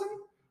Deshaun Watson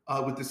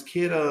with this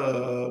kid.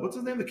 What's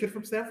his name? The kid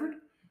from Stanford?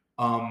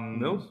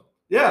 Mills?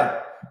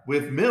 Yeah,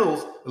 with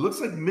Mills. It looks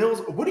like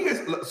Mills. What do you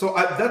guys – so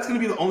that's going to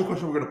be the only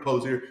question we're going to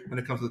pose here when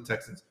it comes to the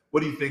Texans.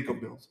 What do you think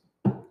of Mills?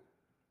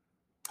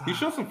 He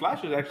showed some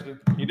flashes, actually.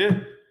 He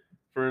did.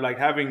 For,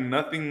 having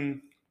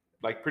nothing,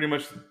 pretty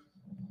much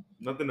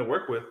nothing to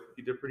work with.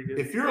 He did pretty good.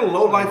 If you're a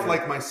lowlife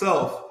like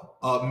myself,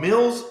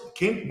 Mills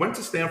went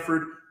to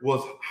Stanford,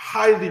 was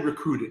highly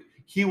recruited.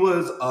 He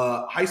was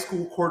a high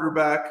school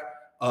quarterback,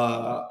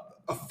 a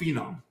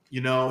phenom.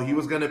 He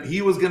was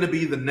gonna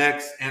be the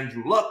next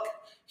Andrew Luck.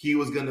 He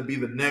was gonna be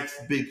the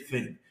next big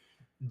thing.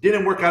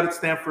 Didn't work out at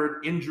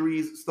Stanford,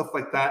 injuries, stuff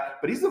like that.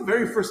 But he's the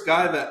very first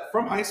guy that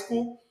from high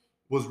school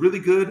was really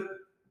good.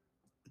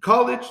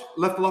 College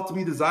left a lot to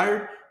be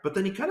desired, but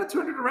then he kind of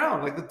turned it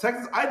around. Like the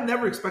Texans, I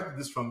never expected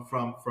this from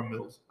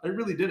Mills. I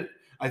really didn't.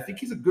 I think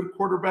he's a good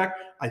quarterback.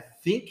 I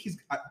think he's.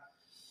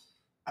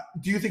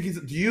 Do you think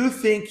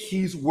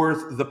he's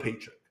worth the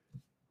paycheck?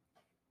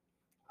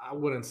 I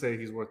wouldn't say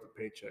he's worth the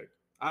paycheck.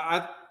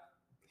 I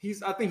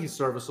think he's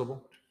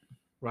serviceable,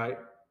 right?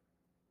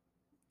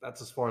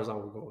 That's as far as I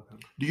would go with him.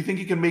 Do you think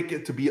he can make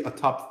it to be a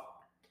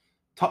top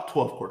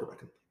 12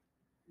 quarterback?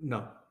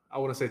 No, I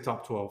wouldn't say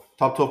top 12.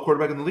 Top 12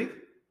 quarterback in the league?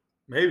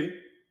 Maybe.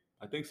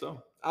 I think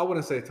so. I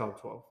wouldn't say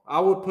top 12. I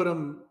would put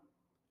him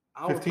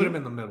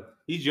in the middle.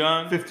 He's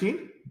young.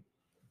 15?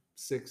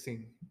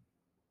 16.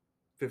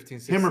 15,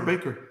 16. Him or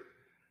Baker?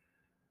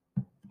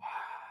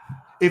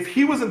 If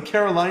he was in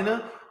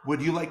Carolina,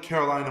 would you like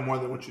Carolina more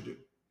than what you do?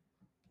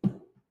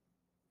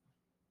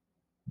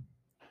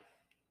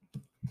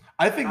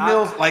 I think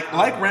Mills, like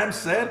Ram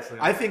said,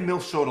 I think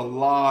Mills showed a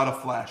lot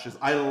of flashes.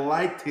 I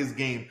liked his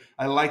game.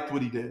 I liked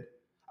what he did.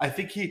 I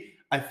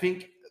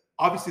think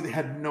obviously they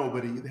had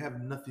nobody. They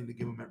have nothing to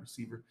give him at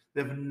receiver.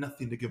 They have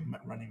nothing to give him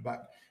at running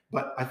back.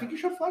 But I think he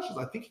showed flashes.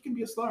 I think he can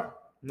be a star.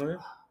 No, yeah.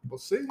 We'll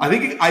see. I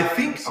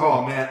think.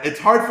 Oh man, it's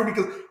hard for me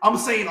because I'm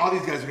saying all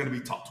these guys are going to be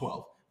top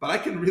 12, but I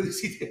can really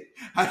see.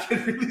 I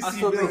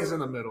still think he's in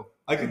the middle.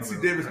 I can see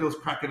Davis Mills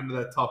cracking into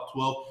that top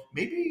 12.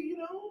 Maybe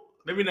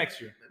next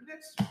year.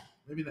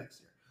 Maybe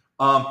next year.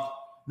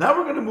 Now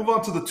we're going to move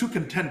on to the two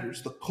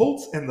contenders, the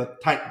Colts and the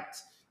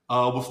Titans.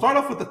 We'll start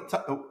off with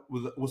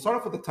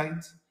the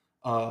Titans.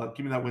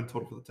 Give me that win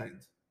total for the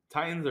Titans.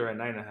 Titans are at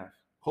 9.5.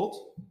 Colts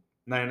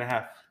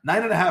 9.5.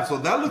 9.5. So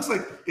that looks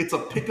like it's a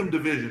pick'em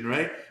division,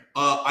 right?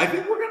 I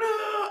think we're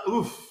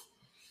gonna.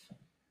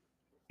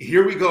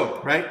 Here we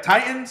go, right?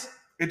 Titans.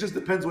 It just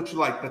depends what you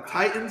like. The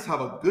Titans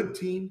have a good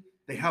team.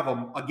 They have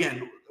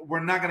again.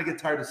 We're not gonna get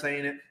tired of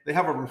saying it. They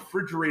have a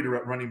refrigerator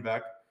at running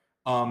back.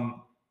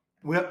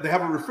 They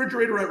have a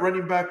refrigerator at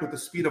running back with the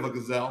speed of a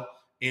gazelle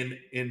in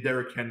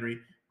Derrick Henry.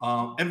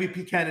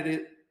 MVP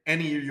candidate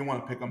any year you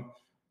want to pick them.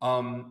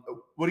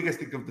 What do you guys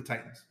think of the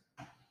Titans?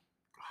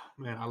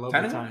 Man, I love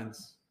the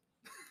Titans.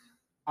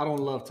 I don't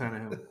love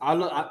Tannehill.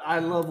 I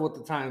love what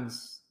the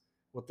Titans,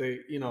 they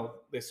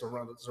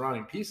surround the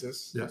surrounding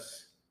pieces.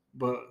 Yes.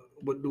 But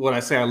when I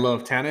say I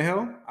love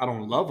Tannehill, I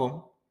don't love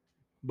him.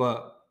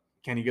 But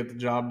can he get the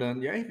job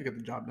done? Yeah, he can get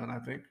the job done, I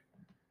think.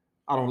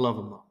 I don't love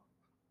him, though.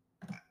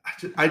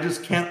 I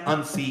just can't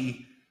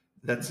unsee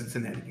that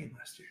Cincinnati game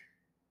last year.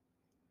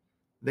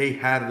 They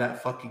had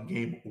that fucking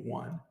game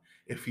won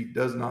if he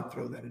does not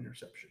throw that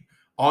interception.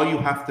 All you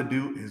have to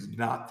do is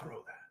not throw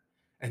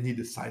that. And he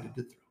decided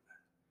to throw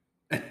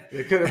that.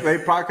 They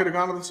probably could have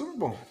gone to the Super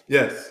Bowl.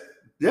 Yes.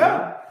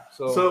 Yeah.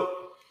 So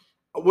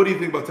what do you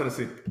think about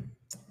Tennessee?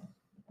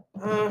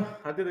 I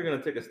think they're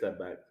going to take a step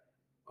back.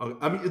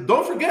 I mean,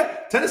 don't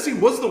forget, Tennessee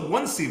was the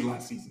 1 seed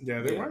last season.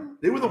 Yeah, they were.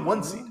 They were the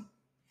 1 seed.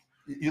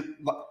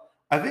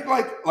 I think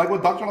like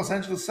what Dr. Los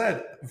Angeles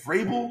said,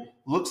 Vrabel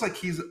looks like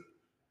he's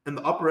in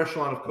the upper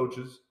echelon of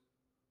coaches.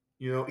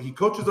 He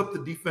coaches up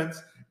the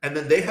defense, and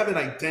then they have an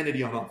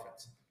identity on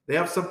offense. They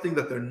have something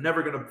that they're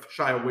never going to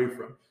shy away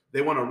from.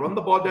 They want to run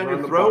the ball down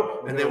your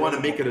throat, and they want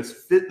to make it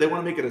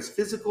as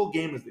physical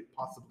game as they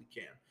possibly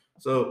can.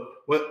 So,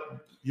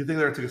 what you think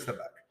they're going to take a step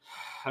back?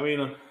 I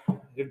mean,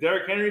 if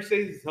Derrick Henry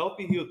stays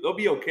healthy, they'll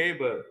be okay,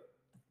 but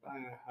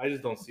I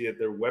just don't see it.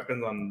 Their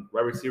weapons on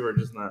wide receiver are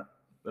just not.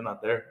 They're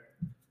not there.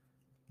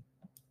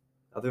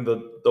 I think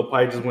they'll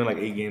probably just win like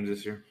 8 games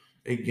this year.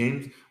 8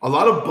 games. A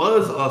lot of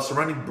buzz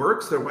surrounding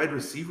Burks, their wide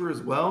receiver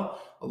as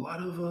well. A lot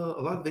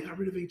of they got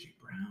rid of AJ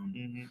Brown.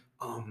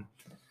 Mm-hmm.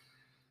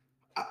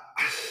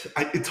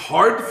 It's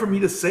hard for me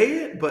to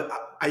say it, but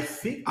I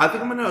think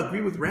I'm going to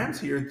agree with Rams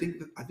here and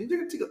think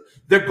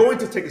they're going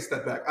to take a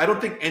step back. I don't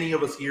think any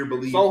of us here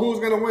believe. So who's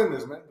going to win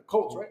this, man? The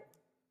Colts, right?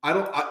 I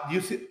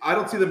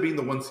don't see them being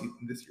the 1 seed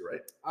this year,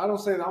 right? I don't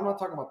say that. I'm not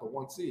talking about the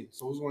 1 seed.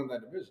 So who's winning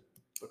that division?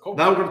 The Colts.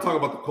 Now we're going to talk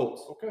about the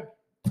Colts. Okay.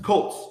 The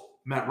Colts.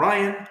 Matt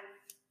Ryan,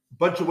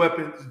 bunch of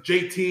weapons.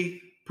 JT,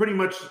 pretty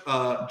much.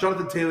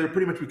 Jonathan Taylor,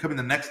 pretty much becoming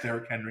the next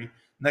Derrick Henry,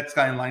 next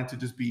guy in line to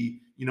just be,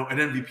 an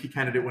MVP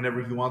candidate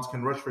whenever he wants.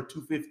 Can rush for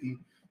 250,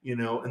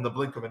 in the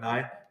blink of an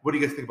eye. What do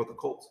you guys think about the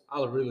Colts?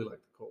 I really like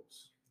the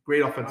Colts.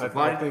 Great offensive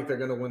line. I think they're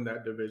going to win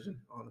that division,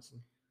 honestly.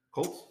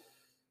 Colts.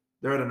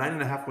 They're at a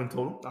 9.5 win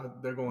total.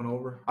 They're going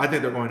over. I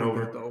think they're going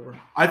over.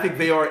 I think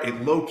they are a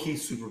low-key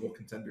Super Bowl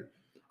contender.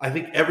 I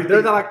think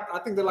everything. I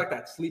think they're like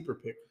that sleeper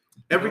pick.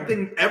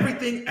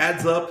 Everything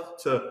adds up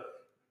to.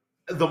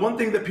 The one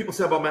thing that people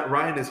say about Matt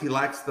Ryan is he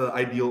lacks the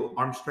ideal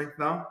arm strength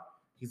now.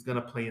 He's going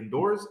to play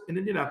indoors in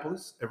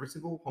Indianapolis every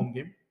single home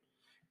game,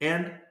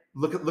 and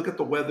look at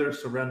the weather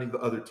surrounding the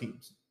other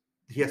teams.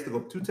 He has to go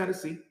to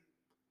Tennessee,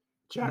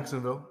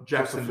 Jacksonville,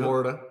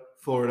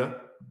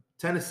 Florida,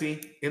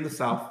 Tennessee in the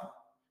South.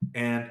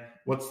 And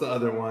what's the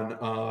other one?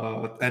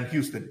 And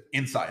Houston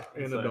inside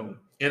in a dome.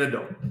 In a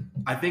dome.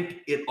 I think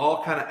it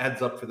all kind of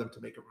adds up for them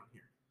to make a run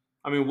here.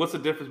 I mean, what's the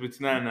difference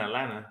between that and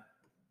Atlanta?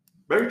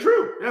 Very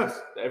true. Yes.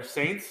 They have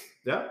Saints.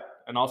 Yeah.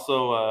 And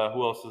also,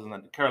 who else is in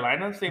that?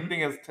 Carolina. Same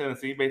thing as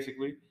Tennessee,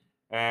 basically.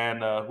 And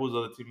who's the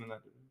other team in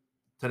that?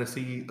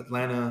 Tennessee,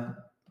 Atlanta.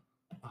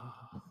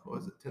 What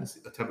was it?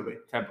 Tennessee, Tampa Bay.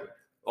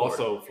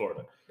 Also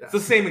Florida. Yeah. It's the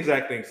same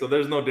exact thing. So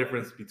there's no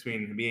difference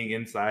between being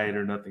inside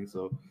or nothing.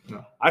 So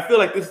no. I feel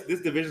like this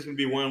division is going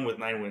to be won with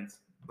 9 wins.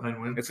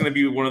 9 wins. It's going to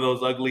be one of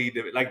those ugly,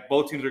 like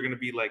both teams are going to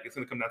be like, it's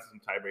going to come down to some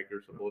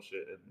tiebreakers or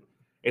bullshit. And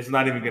it's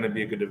not even going to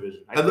be a good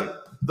division.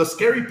 The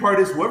scary part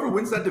is whoever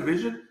wins that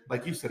division,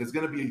 like you said, is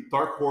going to be a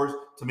dark horse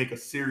to make a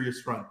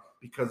serious run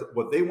because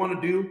what they want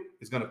to do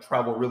is going to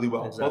travel really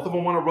well. Exactly. Both of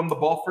them want to run the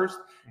ball first.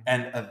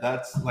 And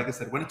that's, like I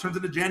said, when it turns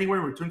into January,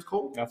 when it turns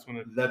cold, that's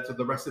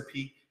the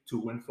recipe to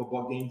win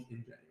football games in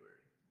January.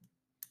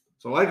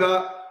 So I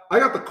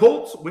got the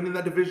Colts winning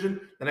that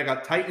division, then I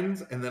got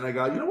Titans, and then I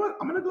got, you know what?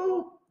 I'm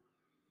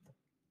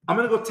I'm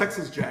gonna go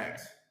Texas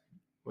Jags.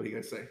 What do you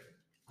guys say?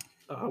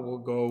 I will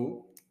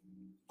go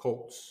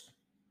Colts,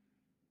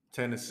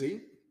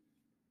 Tennessee,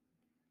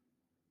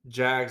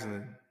 Jags,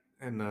 and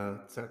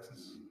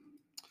Texas.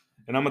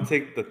 And I'm gonna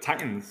take the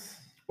Titans.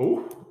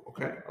 Oh,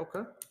 okay.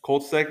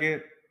 Colts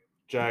second,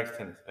 Jags,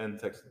 and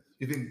Texans.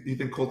 You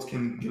think Colts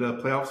can get a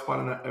playoff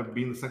spot and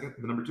being the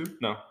number 2?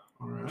 No.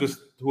 All right. Just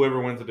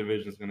whoever wins the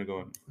division is gonna go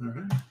in. All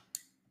right.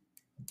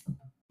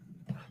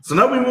 So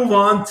now we move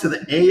on to the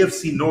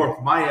AFC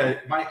North. My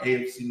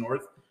AFC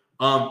North.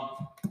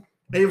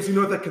 AFC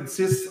North that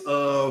consists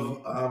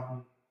of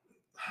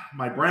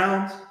my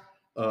Browns,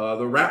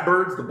 the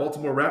Ratbirds, the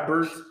Baltimore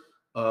Ratbirds,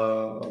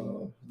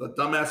 the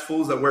dumbass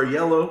fools that wear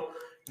yellow,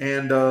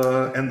 and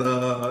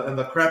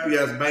the crappy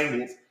ass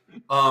Bengals.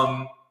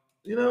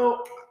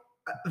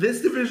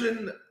 This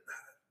division.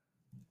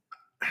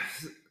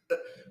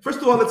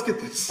 First of all, let's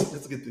get this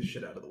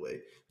shit out of the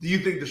way. Do you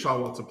think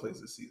Deshaun Watson plays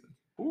this season?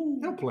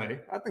 He'll play.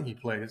 I think he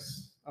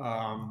plays.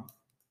 I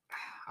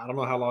don't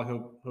know how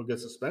long he'll get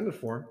suspended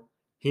for.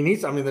 He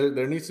needs. I mean,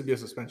 there needs to be a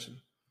suspension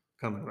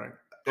coming, right?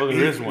 Oh,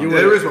 there is one.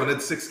 There is one.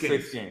 It's 6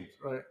 games. 6 games,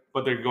 right?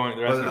 But they're going.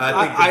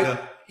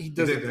 He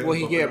doesn't. Will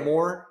he get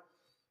more?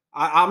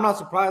 I'm not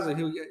surprised that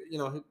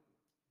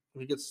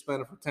he gets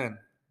suspended for 10.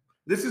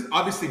 This is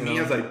obviously me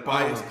as a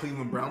biased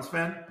Cleveland Browns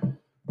fan.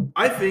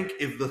 I think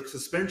if the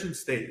suspension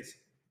stays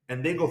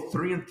and they go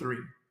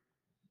 3-3,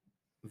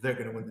 they're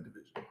going to win the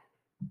division.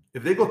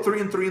 If they go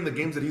 3-3 in the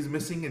games that he's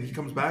missing and he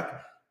comes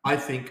back, I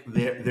think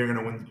they're going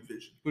to win the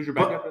division. Who's your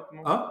backup at the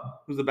moment?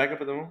 Who's the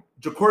backup at the moment?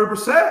 Jacory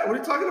Brissett. What are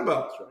you talking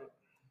about? That's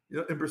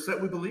right. In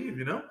Brissett we believe.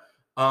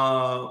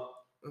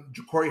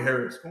 Jacory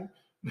Harris.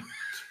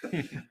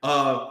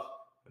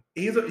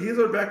 He's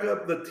our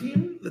backup. The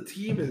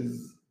team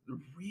is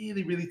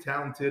really, really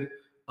talented.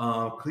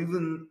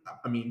 Cleveland.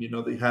 I mean,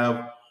 they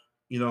have.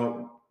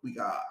 We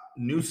got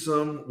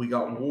Newsome. We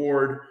got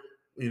Ward.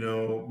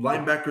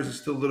 Linebackers are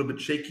still a little bit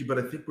shaky, but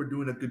I think we're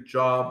doing a good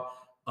job.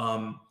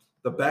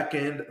 The back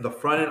end, the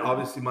front end,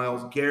 obviously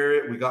Myles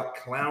Garrett. We got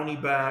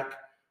Clowney back.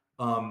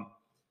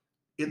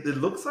 It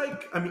looks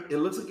like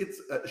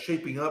it's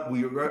shaping up.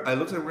 It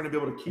looks like we're going to be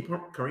able to keep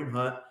Kareem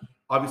Hunt.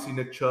 Obviously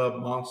Nick Chubb,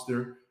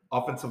 monster.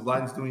 Offensive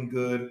line's doing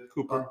good.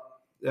 Cooper.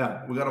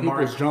 Yeah, we got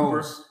Amari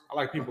Cooper. I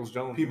like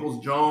Peoples-Jones.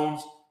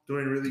 Peoples-Jones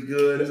doing really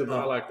good.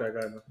 I like that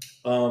guy.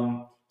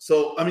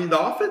 So I mean, the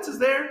offense is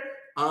there.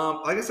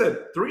 Like I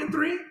said,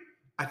 3-3.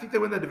 I think they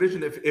win that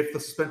division if the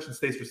suspension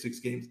stays for 6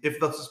 games. If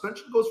the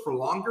suspension goes for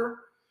longer,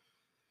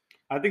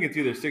 I think it's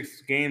either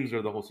 6 games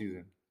or the whole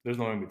season. There's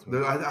no in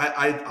between.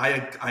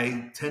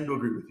 I tend to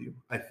agree with you.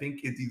 I think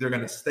it's either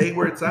going to stay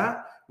where it's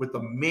at with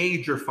a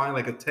major fine,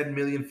 like a $10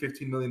 million,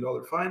 $15 million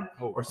fine,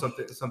 or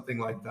something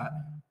like that.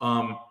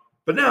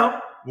 But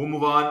now we'll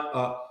move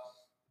on.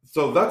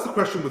 So that's the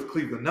question with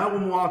Cleveland. Now we'll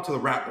move on to the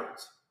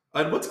Ratbirds.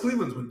 And what's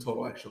Cleveland's win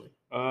total actually?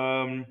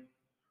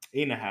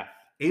 8.5.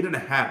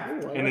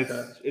 8.5. Ooh, and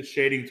it's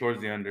shading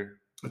towards the under.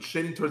 It's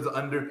shading towards the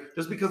under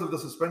just because of the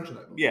suspension.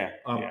 I believe.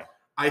 Yeah.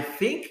 I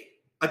think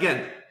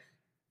again,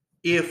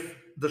 if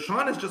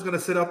Deshaun is just going to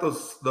sit out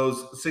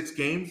those 6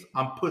 games,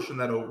 I'm pushing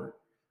that over.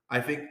 I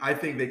think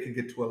they can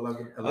get to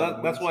 11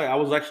 that's why I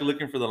was actually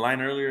looking for the line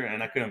earlier,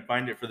 and I couldn't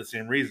find it for the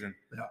same reason.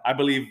 Yeah. I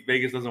believe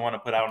Vegas doesn't want to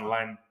put out a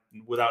line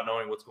without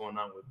knowing what's going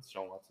on with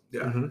Deshaun Watson.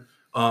 Yeah.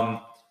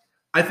 Mm-hmm.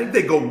 I think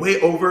they go way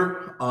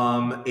over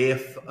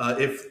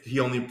if he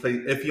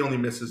only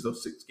misses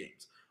those 6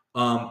 games.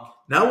 Now,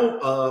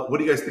 what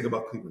do you guys think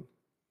about Cleveland?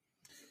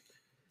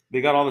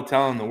 They got all the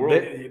talent in the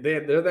world.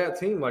 They're that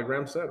team, like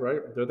Ram said, right?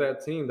 They're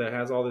that team that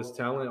has all this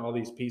talent, all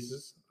these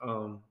pieces.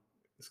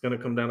 It's going to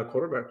come down to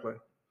quarterback play.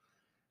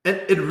 And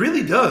it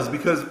really does,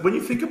 because when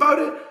you think about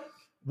it,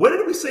 what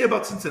did we say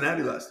about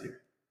Cincinnati last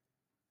year?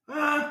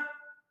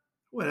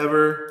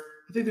 Whatever.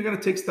 I think they're going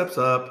to take steps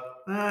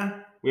up.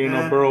 We didn't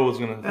know Burrow was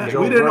going to.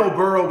 We didn't know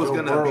Burrow was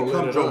going to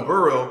become Joe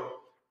Burrow.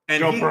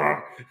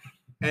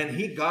 And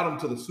he got him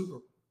to the Super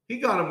Bowl. He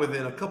got him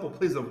within a couple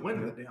plays of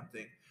winning the damn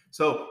thing.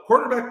 So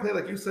quarterback play,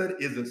 like you said,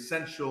 is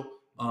essential.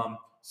 And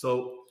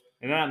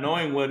not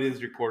knowing what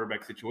is your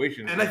quarterback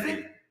situation. And I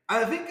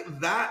think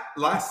that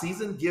last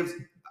season gives,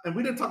 and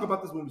we didn't talk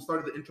about this when we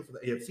started the intro for the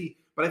AFC,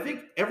 but I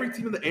think every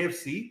team in the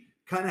AFC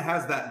kind of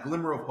has that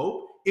glimmer of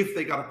hope if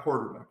they got a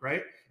quarterback,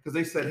 right? Because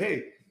they said,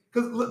 hey,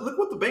 because look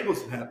what the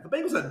Bengals had. The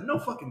Bengals had no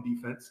fucking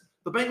defense.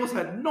 The Bengals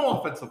had no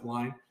offensive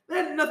line. They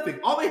had nothing.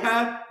 All they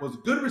had was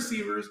good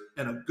receivers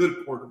and a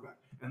good quarterback.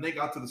 And they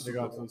got to the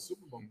Super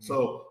Bowl.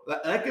 So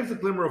that gives a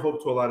glimmer of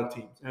hope to a lot of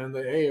teams. And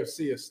the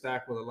AFC is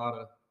stacked with a lot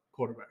of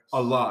quarterbacks.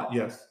 A lot,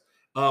 yes.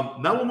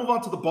 Now we'll move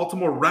on to the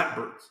Baltimore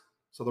Ratbirds.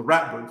 So the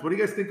Ratbirds. What do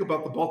you guys think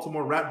about the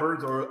Baltimore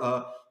Ratbirds,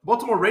 or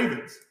Baltimore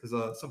Ravens, as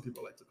some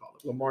people like to call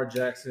it? Lamar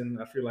Jackson,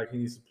 I feel like he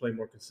needs to play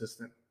more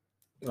consistent.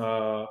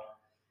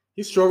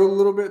 He struggled a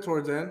little bit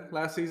towards the end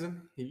last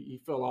season.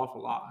 He fell off a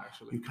lot,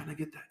 actually. You kind of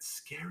get that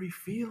scary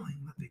feeling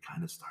that they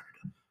kind of started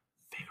to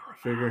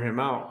figure him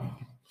out.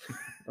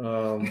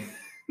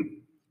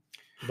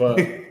 But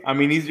I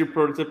mean, he's your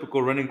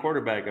prototypical running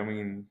quarterback. I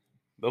mean,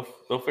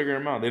 they'll figure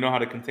him out. They know how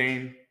to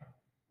contain.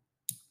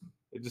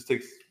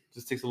 It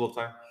just takes a little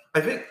time.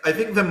 I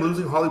think them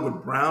losing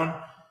Hollywood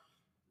Brown,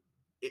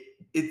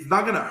 it's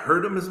not going to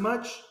hurt them as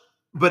much,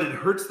 but it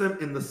hurts them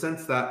in the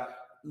sense that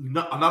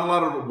not a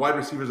lot of wide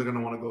receivers are going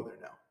to want to go there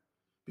now,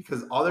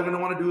 because all they're going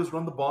to want to do is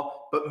run the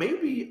ball. But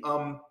maybe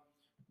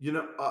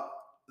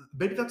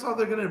maybe that's all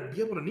they're going to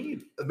be able to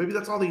need. Maybe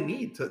that's all they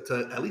need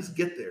to at least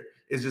get there.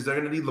 Is just they're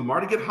going to need Lamar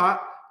to get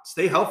hot,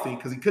 stay healthy,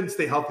 because he couldn't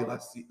stay healthy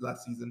last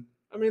season.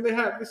 I mean, they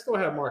still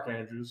have Mark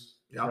Andrews,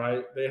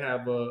 right? They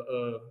have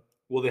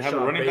Will they have a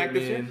running back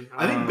this year?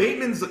 I think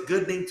Bateman's a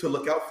good name to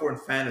look out for in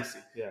fantasy.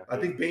 Yeah, I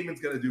think Bateman's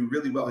going to do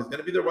really well. He's going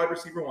to be their wide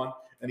receiver 1,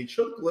 and he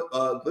showed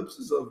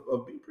glimpses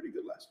of being pretty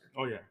good last year.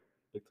 Oh yeah,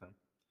 big time.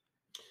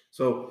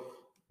 So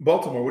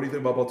Baltimore, what do you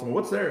think about Baltimore?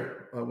 What's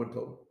their win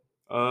total?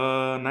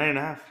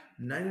 9.5.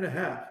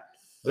 9.5.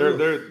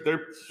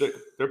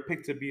 They're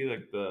picked to be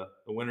like the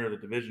winner of the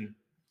division.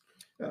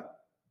 Yeah.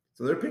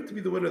 So they're picked to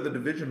be the winner of the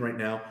division right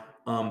now.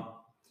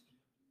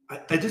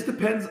 It just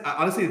depends.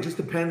 Honestly, it just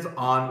depends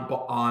on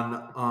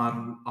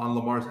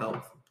Lamar's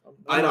health.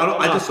 I'm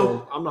not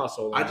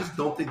sold. I just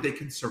don't think they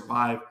can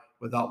survive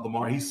without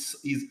Lamar. He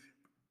is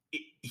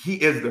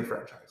their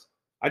franchise.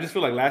 I just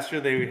feel like last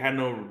year they had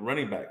no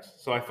running backs,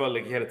 so I felt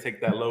like he had to take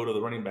that load of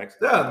the running backs.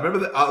 Yeah, remember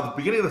the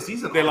beginning of the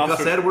season, they lost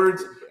Gus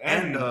Edwards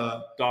and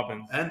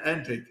Dobbins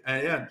and Jake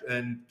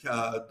and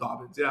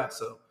Dobbins. Yeah,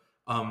 so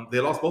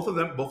they lost both of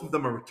them. Both of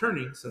them are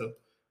returning, so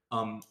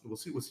we'll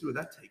see where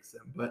that takes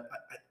them. But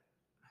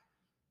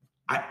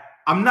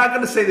I'm not going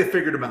to say they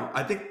figured him out.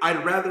 I think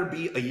I'd rather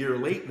be a year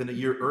late than a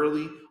year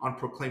early on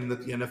proclaiming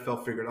that the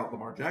NFL figured out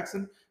Lamar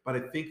Jackson. But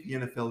I think the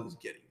NFL is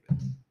getting there.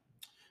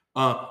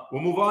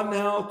 We'll move on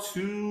now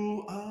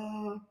to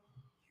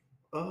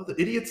the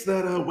idiots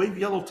that wave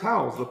yellow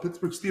towels, the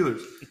Pittsburgh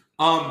Steelers.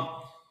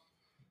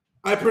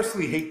 I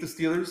personally hate the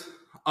Steelers,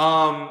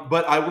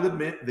 but I will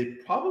admit they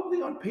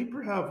probably on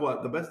paper have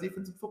the best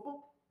defense in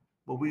football?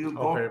 On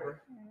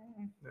paper.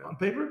 On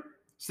paper?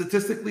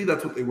 Statistically,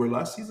 that's what they were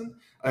last season.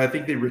 I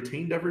think they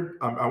retained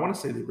I want to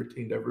say they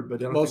retained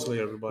everybody.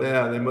 Everybody.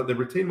 Yeah, they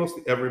retained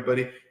mostly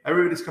everybody.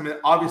 Everybody's coming in.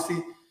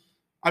 Obviously,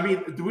 I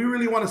mean, do we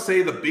really want to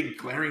say the big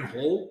glaring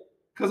hole?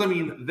 Because, I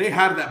mean, they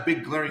had that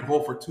big glaring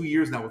hole for 2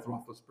 years now with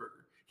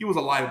Roethlisberger. He was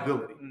a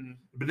liability. Mm-hmm.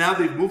 But now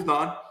they've moved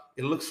on.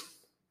 It looks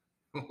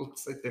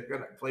like they're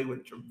going to play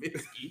with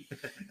Trubisky.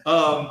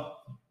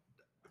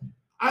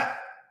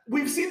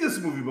 We've seen this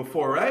movie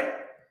before, right?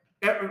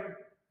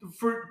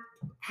 For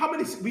how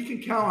many – we can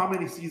count how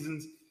many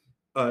seasons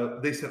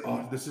they said,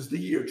 this is the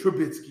year.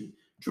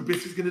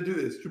 Trubisky's going to do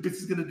this.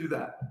 Trubisky's going to do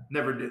that.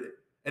 Never did it.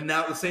 And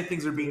now the same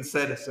things are being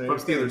said from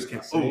Steelers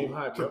camp.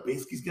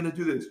 Trubisky's going to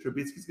do this.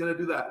 Trubisky's going to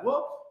do that.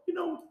 Well,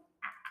 I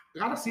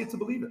got to see it to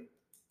believe it.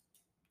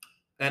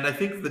 And I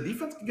think the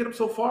defense can get them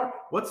so far.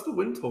 What's the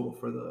win total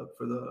for the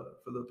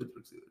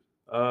Pittsburgh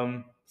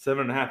Steelers?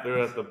 7.5. They're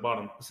at the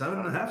bottom.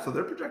 7.5. So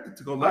they're projected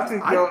to go last.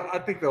 I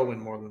think they'll win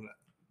more than that.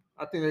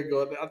 I think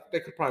they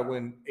could probably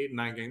win 8,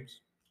 9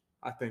 games.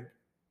 I think.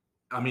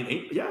 I mean,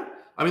 8. Yeah.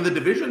 I mean, the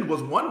division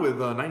was won with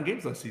 9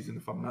 games last season,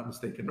 if I'm not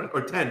mistaken, right?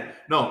 Or 10.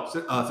 No,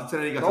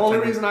 Cincinnati got the only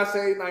reason I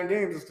say 8, 9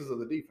 games is because of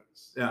the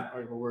defense. Yeah.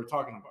 What we're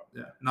talking about.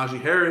 Yeah. Najee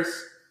Harris.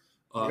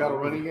 You got a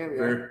running game?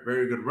 Very,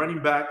 very good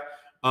running back.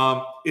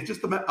 It's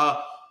just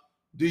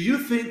do you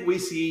think we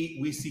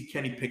see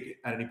Kenny Pickett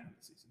at any point in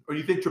the season? Or do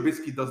you think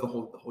Trubisky does the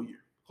whole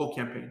year, whole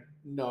campaign?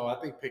 No, I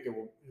think Pickett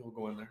he'll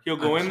go in there. He'll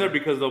go in there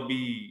because they'll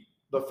be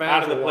the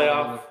fans out of the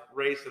playoff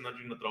race and they're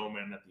going to throw him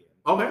in at the end.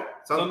 Okay.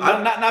 So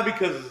not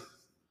because –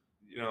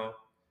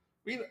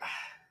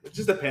 it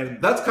just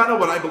depends. That's kind of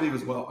what I believe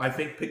as well. I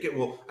think Pickett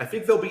will. I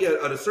think they'll be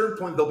at a certain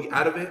point. They'll be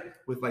out of it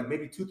with like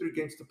maybe 2-3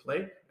 games to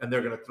play, and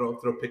they're gonna throw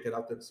Pickett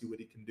out there to see what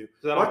he can do.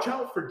 Watch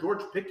out for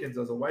George Pickens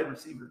as a wide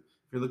receiver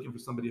if you're looking for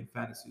somebody in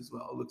fantasy as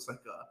well. It looks like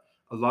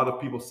a lot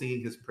of people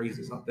singing his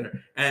praises out there,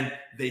 and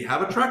they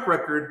have a track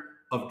record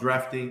of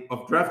drafting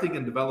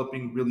and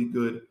developing really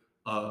good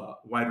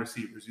wide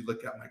receivers. You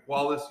look at Mike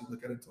Wallace, you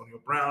look at Antonio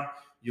Brown,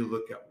 you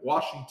look at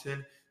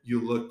Washington,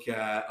 you look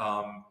at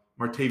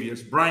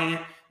Martavius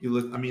Bryant. They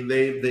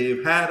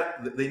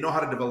know how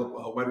to develop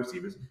wide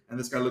receivers, and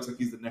this guy looks like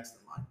he's the next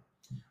in line.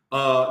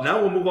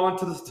 Now we'll move on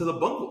to the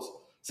Bengals.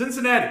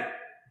 Cincinnati.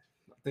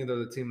 I think they're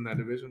the team in that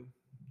division.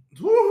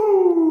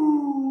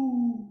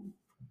 Woo!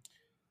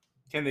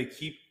 Can they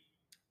keep?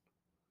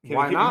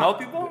 Why not?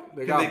 Healthy though?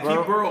 Can they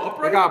keep Burrow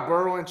upright? They got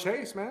Burrow and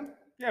Chase, man.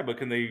 Yeah, but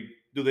can they?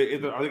 Are they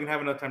gonna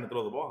have enough time to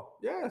throw the ball?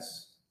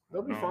 Yes,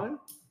 they'll be fine.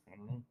 I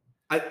don't know.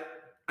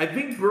 I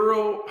think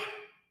Burrow.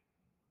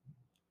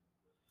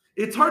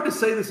 It's hard to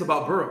say this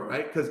about Burrow,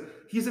 right? Because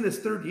he's in his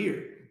 3rd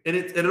year, and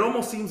it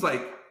almost seems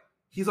like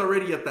he's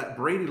already at that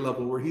Brady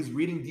level where he's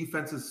reading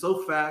defenses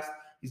so fast,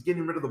 he's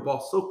getting rid of the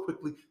ball so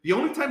quickly. The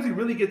only times he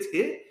really gets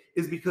hit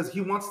is because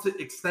he wants to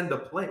extend a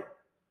play.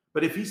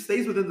 But if he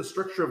stays within the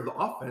structure of the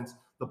offense,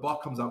 the ball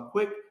comes out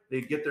quick, they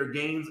get their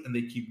gains, and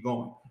they keep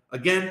going.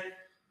 Again,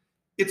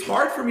 it's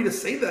hard for me to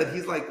say that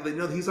he's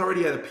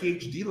already at a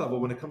PhD level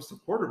when it comes to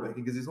quarterbacking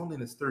because he's only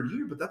in his 3rd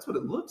year, but that's what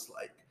it looks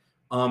like.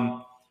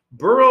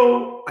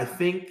 Burrow, I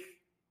think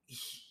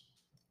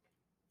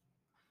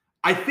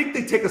I think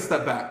they take a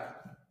step back.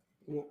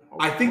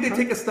 I think they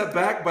take a step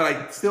back, but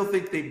I still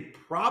think they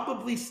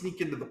probably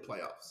sneak into the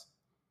playoffs.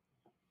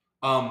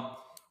 I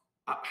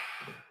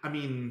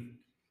mean,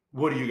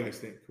 what do you guys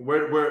think?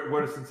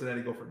 Where does Cincinnati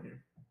go from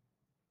here?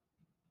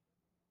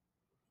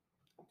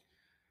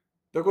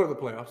 They'll go to the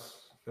playoffs.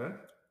 Okay.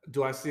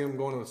 Do I see them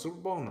going to the Super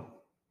Bowl? No.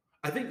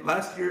 I think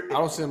last year. I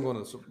don't see them going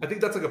to the Super Bowl. I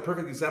think that's like a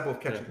perfect example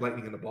of catching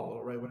lightning in the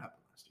ball, right? What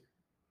happened last year?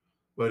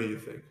 What do you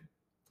think?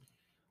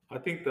 I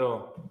think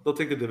they'll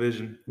take the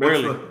division.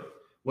 Barely.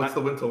 What's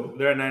the win total?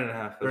 They're at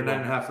 9.5. They're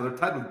 9.5, so they're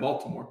tied with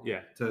Baltimore. Yeah.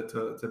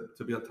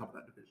 To be on top of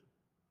that division,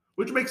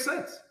 which makes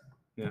sense.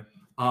 Yeah.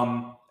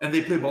 And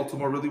they play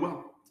Baltimore really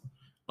well.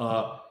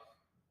 To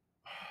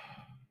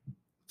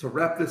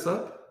wrap this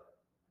up,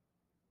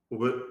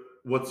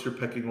 what's your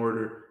pecking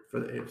order for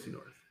the AFC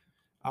North?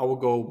 I will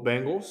go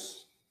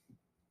Bengals,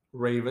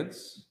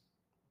 Ravens.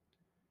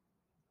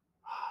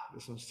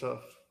 This one's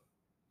tough.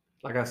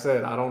 Like I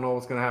said, I don't know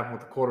what's going to happen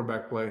with the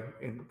quarterback play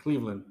in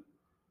Cleveland,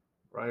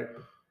 right?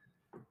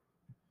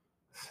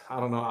 I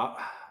don't know.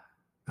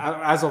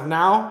 As of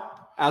now,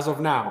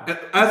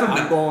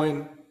 I'm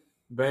going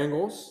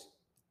Bengals,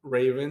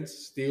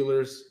 Ravens,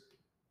 Steelers,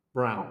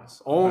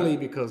 Browns, only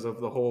because of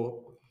the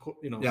whole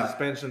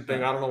suspension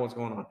thing. I don't know what's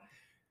going on.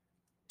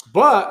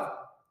 But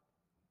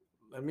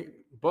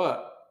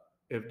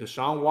if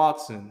Deshaun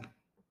Watson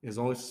is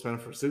only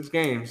suspended for 6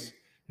 games,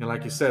 and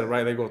like you said,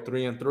 right, they go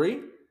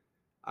 3-3,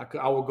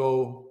 I will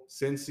go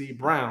Cincy,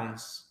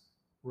 Browns,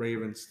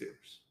 Ravens,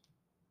 Steelers.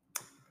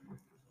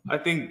 I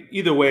think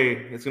either way,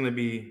 it's going to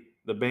be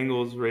the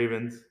Bengals,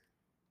 Ravens,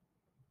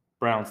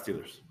 Browns,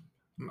 Steelers.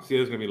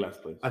 Steelers going to be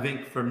last place. I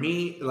think for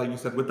me, like you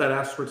said, with that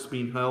asterisk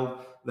being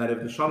held, that if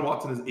Deshaun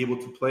Watson is able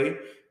to play,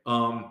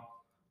 I'm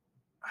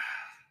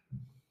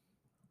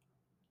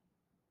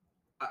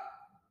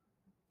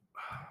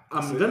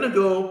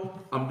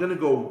gonna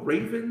go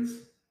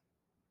Ravens,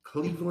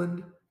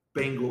 Cleveland,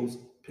 Bengals,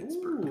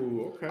 Pittsburgh.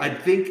 Ooh, okay. I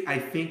think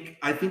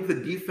the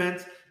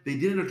defense, they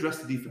didn't address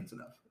the defense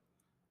enough.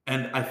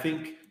 And I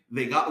think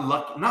they got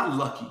not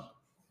lucky,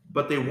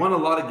 but they won a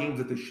lot of games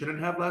that they shouldn't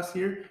have last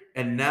year.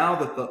 And now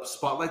that the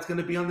spotlight's going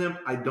to be on them,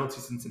 I don't see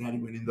Cincinnati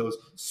winning those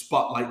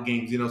spotlight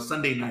games.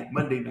 Sunday night,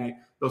 Monday night,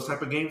 those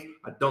type of games.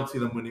 I don't see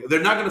them winning.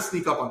 They're not going to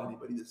sneak up on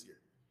anybody this year.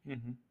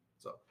 Mm-hmm.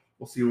 So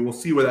we'll see. We'll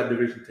see where that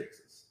division takes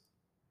us.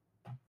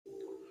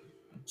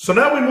 So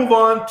now we move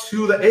on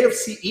to the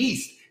AFC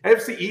East.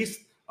 AFC East.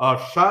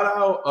 Shout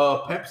out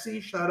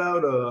Pepsi. Shout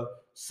out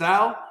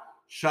Sal.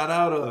 Shout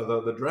out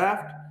the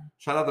draft.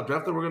 Shout out the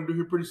draft that we're going to do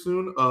here pretty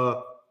soon.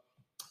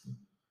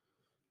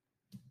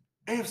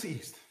 AFC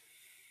East.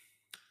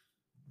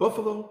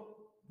 Buffalo,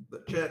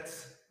 the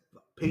Jets,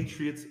 the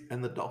Patriots,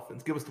 and the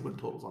Dolphins. Give us the win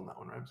totals on that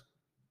one, Rams.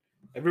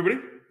 Everybody?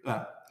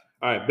 All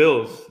right.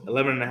 Bills,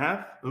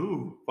 11.5.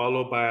 Ooh.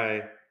 Followed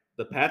by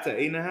the Pats at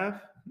 8.5.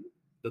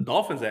 The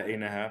Dolphins at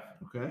 8.5.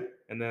 Okay.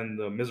 And then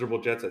the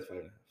miserable Jets at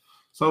 5.5.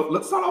 So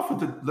let's start off with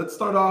the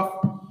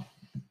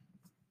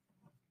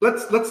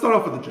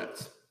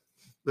Jets.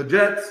 The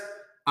Jets.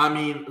 I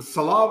mean,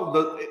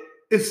 Salah.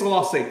 Is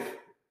Salah safe?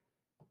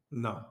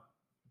 No.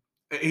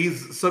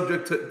 He's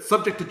subject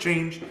to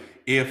change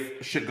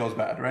if shit goes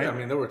bad, right? Yeah, I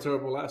mean, they were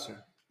terrible last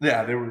year.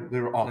 Yeah, they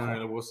were awful.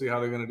 And we'll see how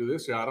they're going to do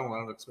this year. I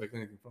don't expect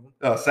anything from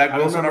them. Zach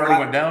Wilson already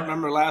went down.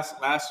 Remember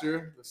last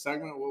year, the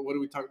segment. What did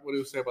we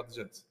say about the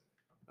Jets?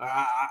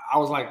 I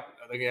was like,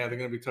 yeah, they're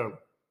going to be terrible.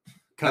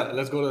 Cut.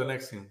 Let's go to the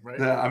next team, right?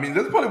 Yeah, I mean,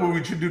 that's probably what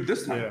we should do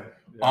this time. Yeah.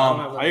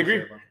 I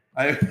agree.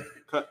 I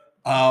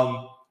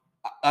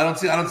don't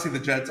see the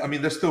Jets. I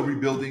mean, they're still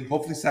rebuilding.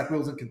 Hopefully, Zach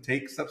Wilson can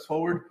take steps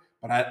forward,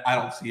 but I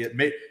don't see it.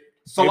 Maybe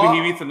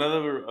he meets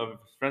another of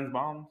his friend's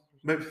moms.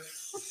 Maybe.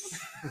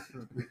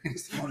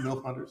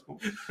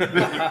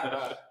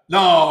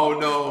 No,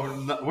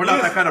 we're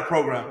not that kind of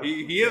program.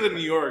 He is in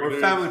New York. We're a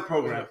family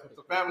program.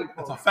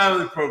 It's a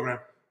family program.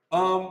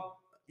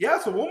 Yeah,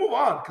 so we'll move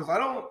on because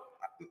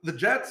the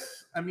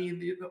Jets. I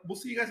mean, we'll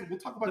see you guys. We'll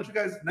talk about you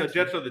guys next.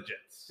 The Jets are the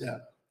Jets. Yeah,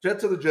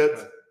 Jets are the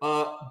Jets.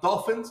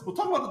 Dolphins. We'll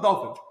talk about the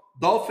Dolphins.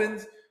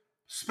 Dolphins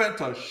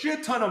spent a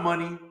shit ton of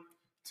money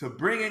to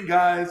bring in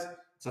guys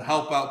to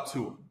help out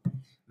Tua.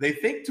 They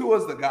think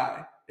Tua's the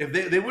guy. If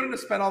they wouldn't have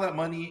spent all that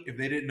money if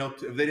they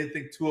didn't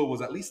think Tua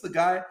was at least the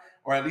guy,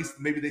 or at least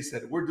maybe they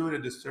said we're doing a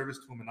disservice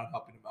to him and not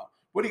helping him out.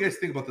 What do you guys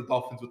think about the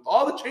Dolphins with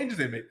all the changes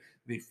they made?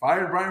 They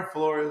fired Brian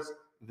Flores.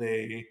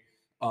 They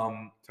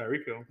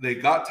Tyreek Hill. They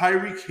got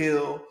Tyreek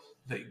Hill.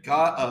 They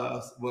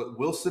got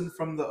Wilson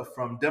from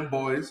Dem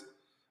Boys.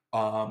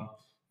 I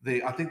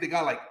think they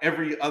got like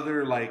every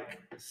other like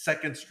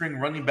second string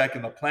running back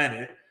in the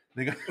planet.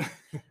 They got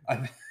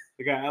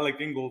they got Alec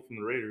Ingold from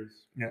the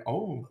Raiders. Yeah.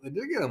 Oh, they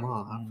did get him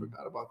on. I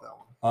forgot about that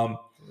one.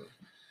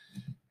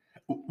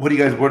 What do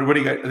you guys?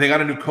 They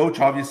got a new coach,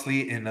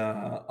 obviously, in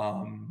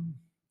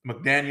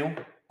McDaniel.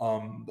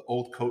 The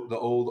old coach, the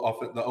old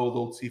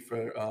OC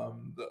for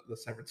the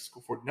San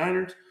Francisco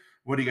 49ers.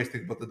 What do you guys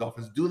think about the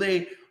Dolphins? Do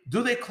they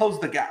close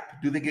the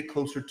gap? Do they get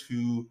closer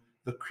to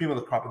the cream of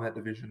the crop in that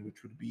division,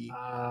 which would be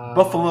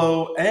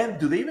Buffalo? And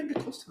do they even get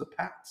close to the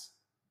Pats?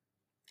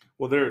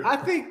 Well, I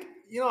think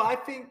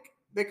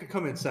they could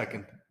come in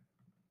second.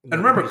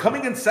 And remember,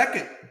 coming in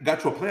second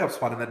got you a playoff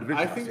spot in that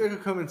division. I think they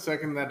could come in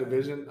second in that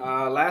division.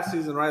 Last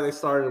season, right? They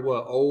started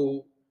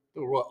Owen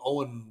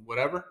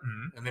whatever,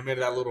 and they made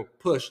that little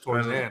push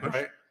towards the end,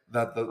 right?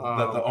 That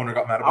the owner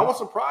got mad about. I was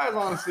surprised,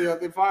 honestly,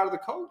 that they fired the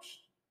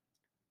coach.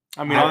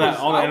 I mean, all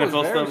the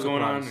NFL stuff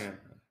going on. Yeah.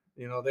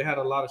 You know, they had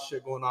a lot of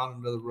shit going on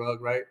under the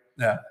rug, right?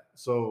 Yeah.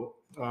 So,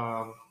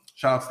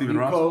 shout out Stephen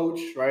Ross,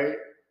 coach, right?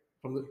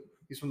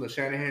 He's from the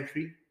Shanahan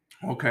tree.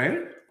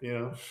 Okay. You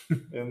know,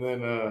 and then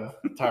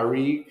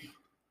Tyreek.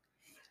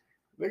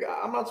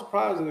 I'm not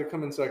surprised that they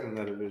come in second in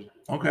that division.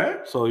 Okay.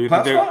 So you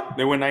think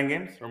they win 9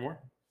 games or more?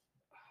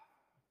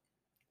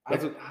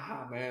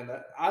 Man,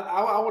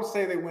 I would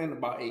say they win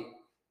about 8.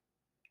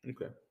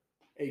 Okay.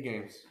 8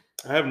 games.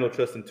 I have no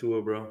trust in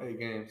Tua, bro. 8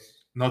 games.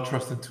 No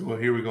trust in Tua.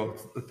 Here we go.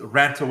 The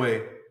rant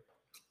away.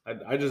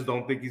 I just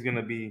don't think he's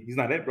gonna be. He's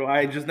not it, bro.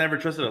 I just never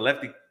trusted a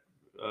lefty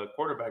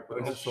quarterback,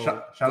 bro.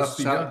 Shout out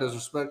Steve Young.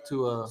 Disrespect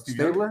to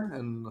Stabler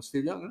and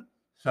Steve Young. Huh?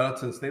 Shout out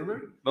to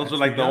Stabler. Those are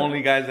like the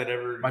only guys that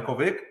ever. Michael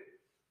Vick.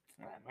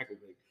 Michael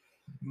Vick.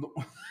 No.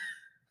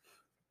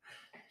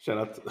 Shout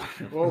out to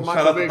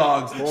shout out the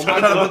dogs.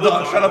 Shout out the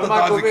dogs. Shout out the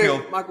dogs that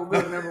killed. Michael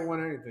Vick never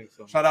won anything.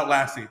 So shout out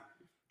Lassie.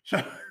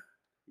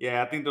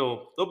 Yeah, I think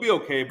they'll be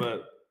okay,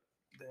 but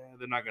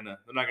they're not gonna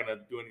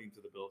do anything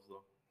to the Bills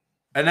though.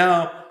 And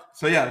now,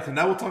 so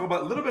now we'll talk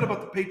about a little bit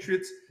about the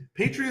Patriots.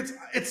 Patriots,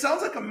 it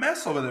sounds like a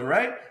mess over there,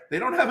 right? They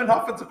don't have an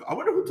offensive. I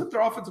wonder who took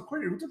their offensive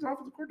coordinator. Who took their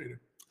offensive coordinator?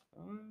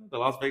 The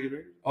Las Vegas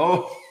Raiders.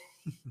 Oh,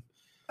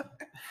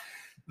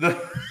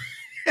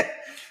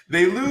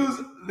 they lose.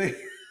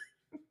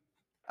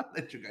 I'll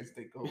let you guys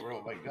take over.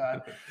 Oh my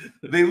God,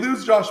 they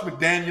lose Josh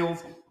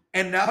McDaniels,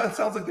 and now it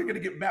sounds like they're going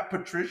to get Matt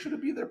Patricia to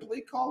be their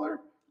play caller.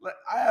 Like,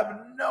 I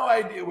have no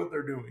idea what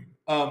they're doing.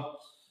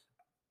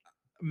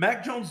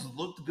 Mac Jones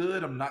looked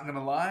good, I'm not going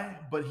to lie,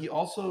 but he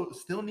also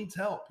still needs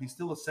help. He's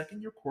still a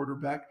second-year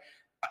quarterback.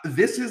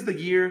 This is the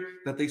year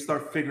that they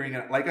start figuring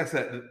out. Like I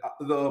said,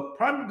 the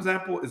prime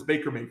example is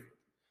Baker Mayfield.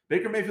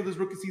 Baker Mayfield this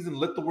rookie season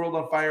lit the world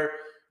on fire.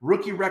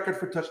 Rookie record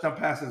for touchdown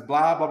passes,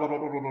 blah, blah, blah, blah,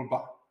 blah, blah, blah,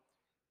 blah.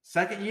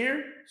 Second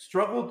year,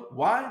 struggled.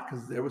 Why?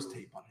 Because there was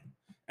tape on him.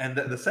 And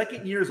the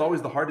second year is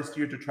always the hardest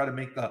year to try to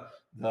make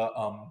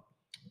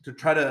to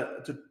try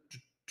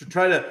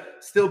to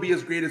still be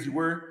as great as you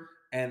were.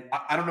 And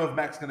I don't know if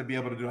Mac's going to be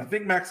able to do it. I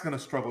think Mac's going to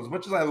struggle. As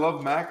much as I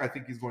love Mac, I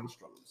think he's going to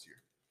struggle this year.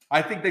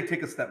 I think they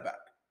take a step back.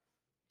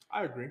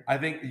 I agree. I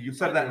think you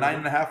said that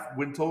 9.5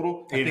 win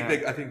total. I think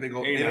they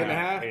go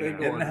 8.5.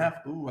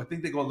 8.5. Ooh, I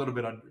think they go a little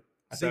bit under.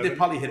 I think they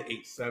probably hit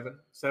 8. 7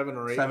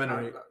 or 8. 7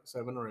 or 8.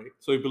 7 or 8.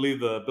 So you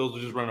believe the Bills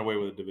will just run away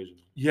with the division?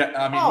 Yeah,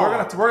 I mean we're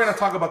gonna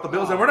talk about the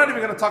Bills, and we're not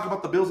even gonna talk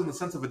about the Bills in the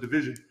sense of a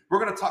division. We're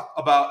gonna talk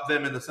about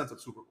them in the sense of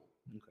Super Bowl.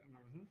 Okay.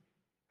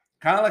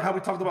 Kind of like how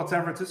we talked about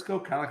San Francisco,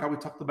 kind of like how we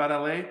talked about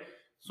LA.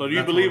 So do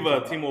you believe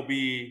a team will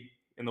be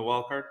in the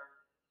wild card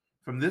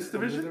from this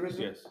division?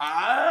 Yes.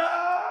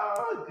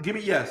 Give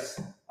me yes.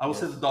 I will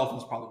say the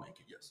Dolphins probably make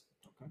it. Yes.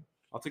 Okay.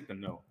 I'll take the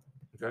no.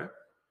 Okay.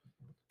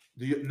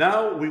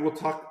 Now we will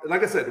talk.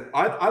 Like I said,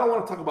 I don't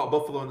want to talk about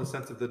Buffalo in the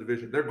sense of the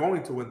division. They're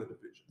going to win the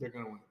division. They're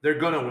going to win. They're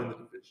going to win the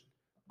division.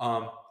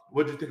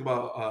 What do you think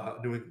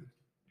about New England?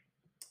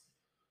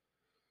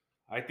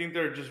 I think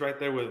they're just right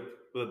there with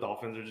the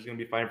Dolphins. They're just going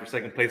to be fighting for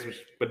second place,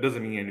 but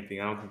doesn't mean anything.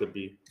 I don't think they'll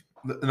be.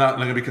 Not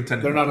going to be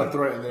contending. They're not a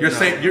threat.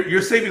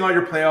 You're saving all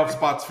your playoff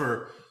spots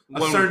for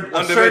a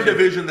certain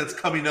division that's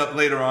coming up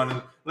later on in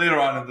the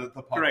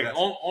podcast. Correct.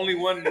 Only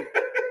one.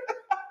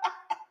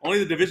 Only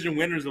the division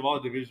winners of all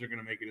divisions are going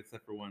to make it,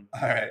 except for one.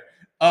 All right.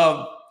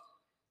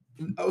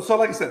 So,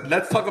 like I said,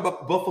 let's talk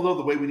about Buffalo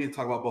the way we need to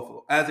talk about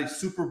Buffalo as a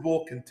Super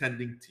Bowl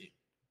contending team.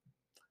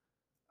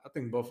 I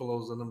think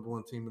Buffalo's the number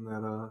one team in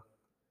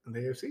the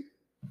AFC.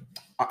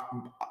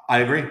 I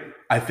agree.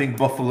 I think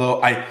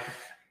Buffalo.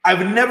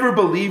 I've never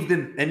believed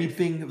in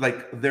anything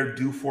like they're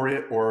due for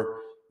it or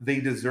they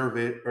deserve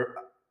it, or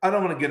I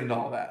don't want to get into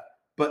all that,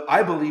 but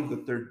I believe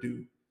that they're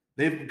due.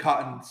 They've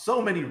gotten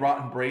so many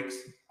rotten breaks.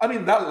 I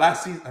mean, that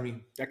last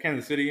season. That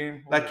Kansas City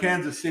game.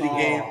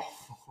 Game.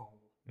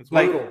 It's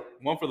like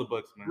one for the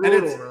Bucs,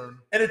 man.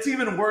 And it's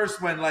even worse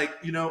when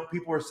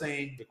people are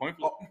saying the coin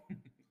flip.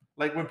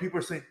 When people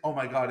are saying, "Oh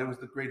my God, it was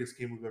the greatest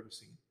game we've ever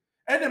seen,"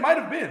 and it might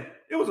have been.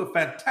 It was a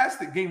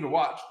fantastic game to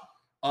watch.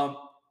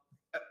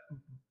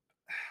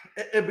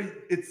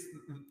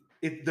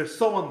 They're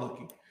so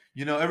unlucky.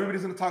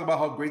 Everybody's going to talk about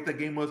how great that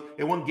game was.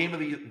 It won game of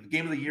the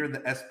year in the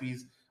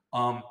ESPYs,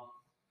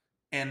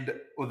 and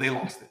they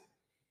lost it.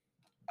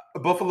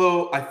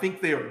 Buffalo, I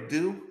think they are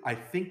due. I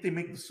think they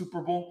make the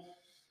Super Bowl.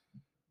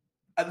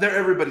 They're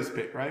everybody's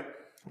pick, right?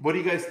 What do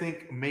you guys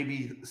think?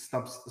 Maybe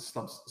stumps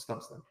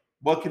them.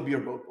 What could be a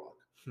roadblock?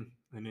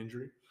 An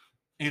injury.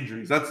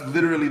 Injuries. That's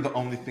literally the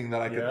only thing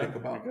that I could think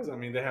about. Because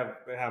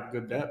they have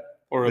good depth.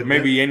 Or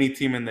maybe any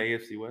team in the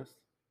AFC West.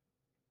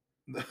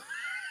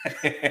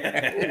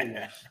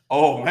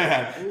 Oh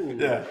man. Ooh.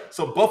 Yeah.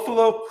 So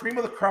Buffalo, cream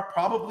of the crop,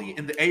 probably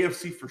in the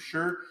AFC for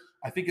sure.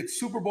 I think it's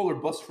Super Bowl or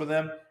bust for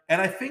them,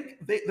 and I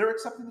think they're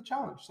accepting the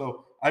challenge.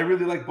 So I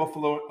really like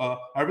Buffalo.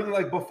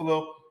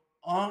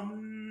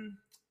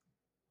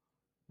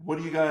 What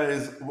do you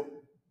guys?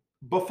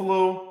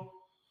 Buffalo.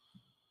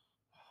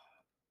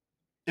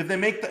 If they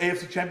make the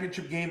AFC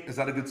Championship game, is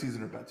that a good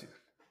season or a bad season?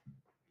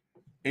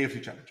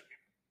 AFC Championship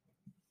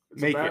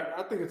game.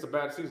 I think it's a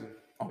bad season.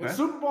 Okay. It's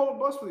Super Bowl or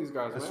bust for these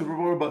guys, man. Super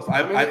Bowl or bust.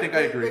 I think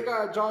I agree. They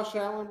got Josh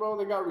Allen, bro.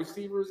 They got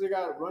receivers. They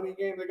got a running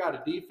game. They got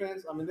a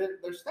defense. I mean,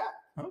 they're stacked.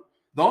 Huh?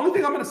 The only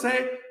thing I'm going to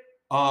say,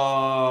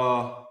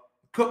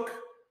 Cook,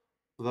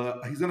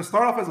 he's going to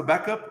start off as a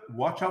backup.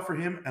 Watch out for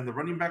him and the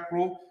running back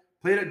role.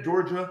 Played at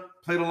Georgia.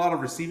 Played a lot of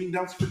receiving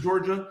downs for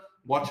Georgia.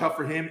 Watch out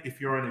for him if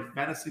you're in a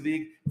fantasy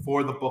league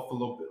for the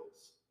Buffalo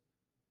Bills.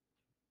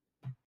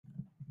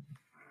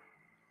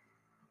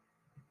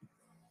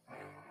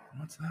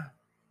 What's that?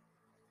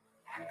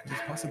 Could this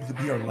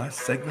possibly be our last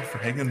segment for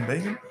Hanging and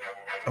Banging?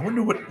 I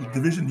wonder what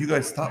division you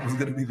guys thought was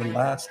going to be the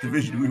last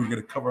division we were going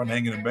to cover on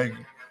Hanging and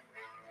Banging.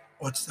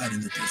 What's that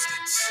in the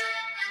distance?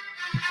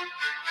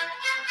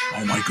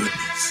 Oh my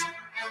goodness.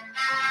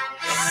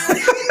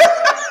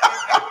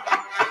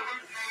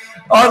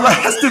 Our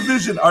last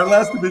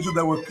division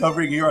that we're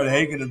covering here on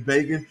Hanging and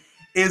Banging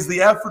is the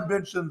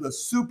aforementioned, the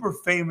super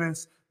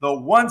famous, the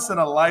once in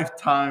a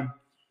lifetime,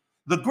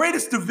 the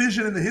greatest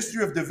division in the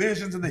history of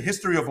divisions, in the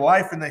history of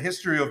life, in the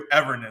history of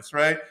everness,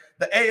 right?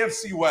 The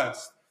AFC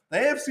West. The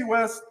AFC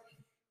West,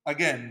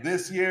 again,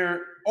 this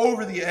year,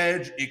 over the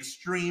edge,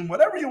 extreme,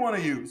 whatever you want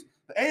to use.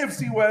 The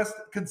AFC West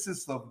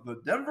consists of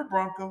the Denver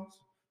Broncos,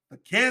 the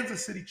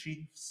Kansas City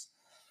Chiefs,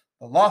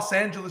 the Los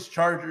Angeles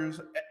Chargers,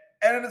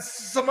 and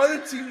it's some other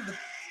team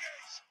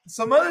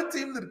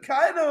that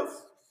kind of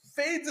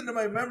fades into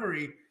my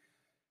memory.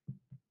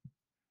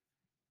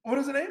 What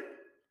is the name?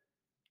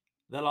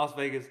 The Las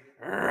Vegas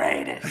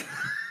Raiders.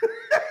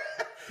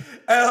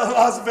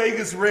 Las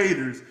Vegas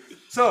Raiders.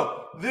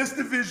 So this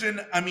division,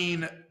 I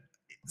mean,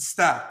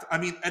 stacked. I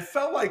mean, it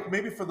felt like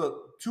maybe for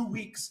 2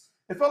 weeks,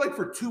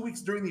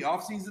 during the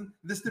offseason,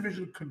 this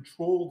division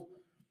controlled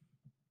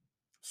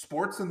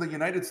sports in the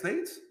United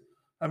States.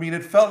 I mean,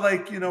 it felt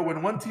like,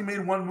 when one team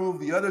made one move,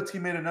 the other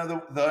team made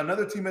another,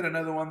 another team made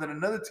another one, then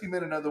another team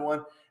made another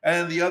one,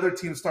 and the other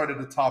team started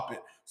to top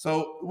it.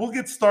 So we'll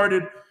get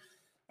started.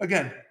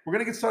 Again, we're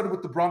going to get started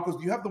with the Broncos.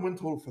 Do you have the win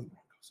total for the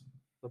Broncos?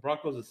 The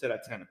Broncos is set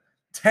at 10.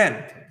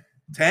 10.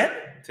 10?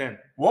 10.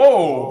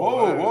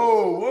 Whoa.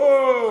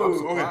 I'm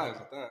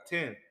surprised at that.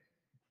 10.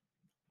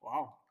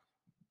 Wow.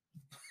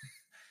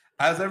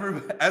 As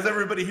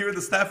everybody here,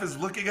 the staff is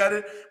looking at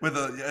it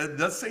it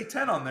does say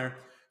 10 on there.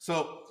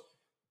 So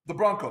the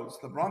Broncos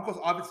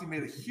obviously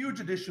made a huge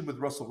addition with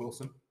Russell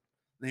Wilson.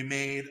 They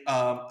made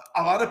a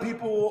lot of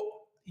people,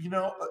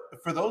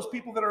 for those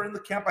people that are in the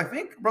camp, I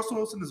think Russell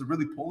Wilson is a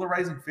really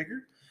polarizing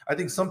figure. I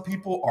think some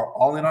people are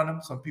all in on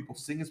him. Some people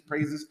sing his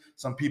praises.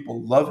 Some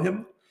people love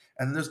him.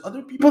 And there's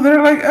other people that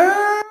are like,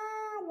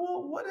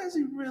 well, what has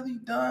he really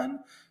done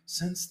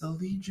since the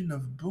Legion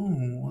of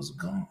Boom was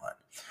gone?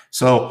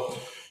 So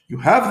you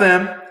have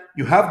them.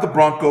 You have the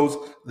Broncos.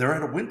 They're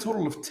at a win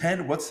total of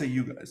 10. What say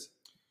you guys?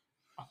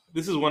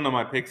 This is one of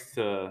my picks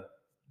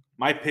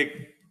my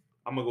pick.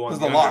 I'm going to go on.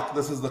 This is the lock.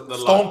 This is the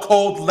stone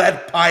cold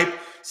lead pipe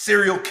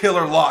serial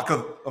killer lock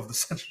of the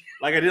century.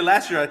 Like I did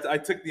last year, I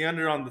took the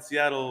under on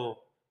the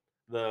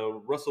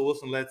Russell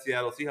Wilson-led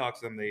Seattle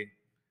Seahawks, and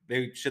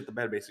they shit the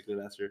bed basically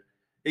last year.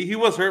 He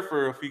was hurt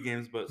for a few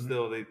games, but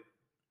still,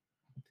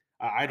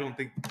 I don't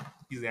think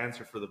he's the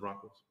answer for the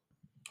Broncos.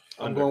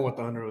 I'm going with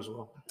the under as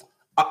well.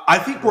 I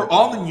think we're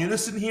all in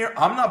unison here.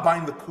 I'm not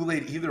buying the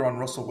Kool-Aid either on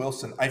Russell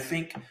Wilson. I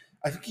think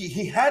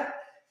he had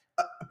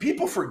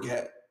people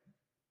forget.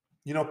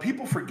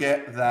 People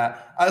forget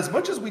that as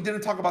much as we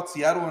didn't talk about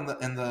Seattle in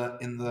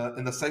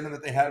the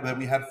segment that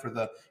we had for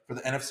the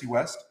NFC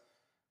West,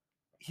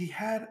 he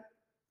had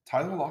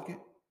Tyler Lockett,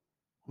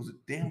 who's a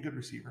damn good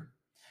receiver.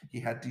 He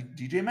had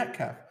DJ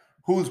Metcalf,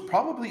 who is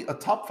probably a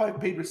top 5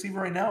 paid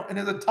receiver right now and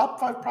is a top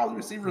 5 probably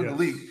receiver in the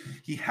league.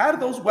 He had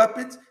those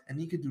weapons and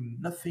he could do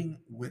nothing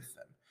with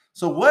them.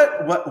 So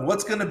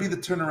what's going to be the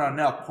turnaround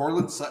now?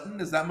 Cortland Sutton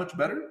is that much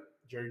better?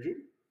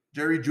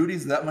 Jerry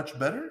Jeudy's that much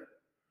better?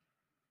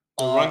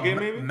 Run game,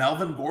 maybe?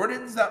 Melvin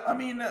Gordon's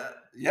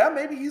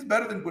maybe he's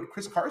better than what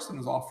Chris Carson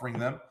is offering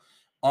them.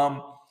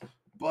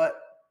 But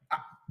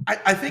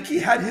I think he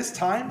had his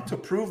time to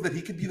prove that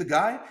he could be the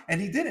guy,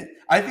 and he didn't.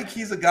 I think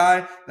he's a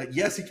guy that,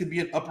 yes, he can be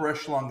an upper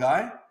echelon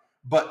guy,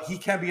 but he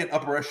can't be an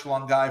upper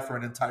echelon guy for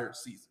an entire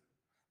season.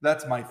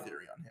 That's my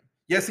theory on him.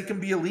 Yes, he can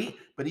be elite,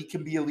 but he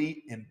can be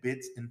elite in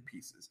bits and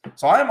pieces.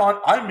 So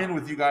I'm in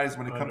with you guys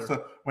when it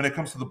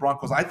comes to the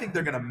Broncos. I think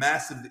they're going to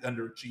massively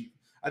underachieve.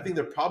 I think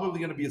they're probably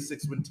going to be a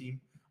 6-win team.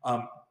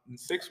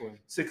 6 wins.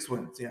 6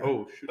 wins. Yeah.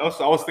 Oh, shoot.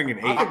 I was thinking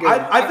 8.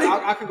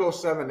 I could go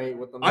 7-8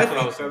 with them. I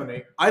think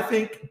 7-8. I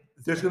think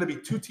there's going to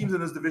be 2 teams in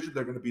this division.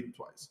 They're going to beat them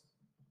twice.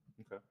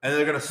 Okay. And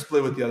they're going to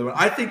split with the other one.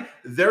 I think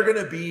they're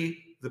going to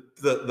be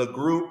the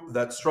group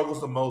that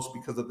struggles the most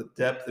because of the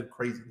depth and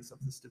craziness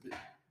of this division.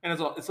 And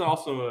it's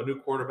also a new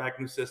quarterback,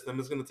 new system.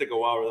 It's going to take a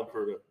while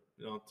for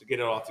them to get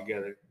it all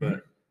together.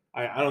 But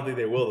I don't think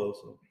they will though.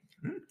 So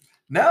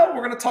now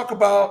we're gonna talk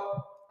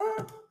about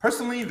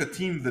personally the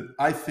team that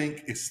I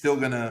think is still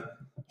gonna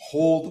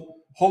hold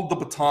the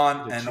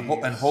baton and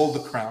hold the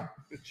crown.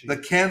 The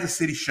Kansas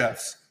City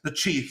Chiefs, the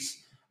Chiefs.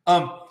 They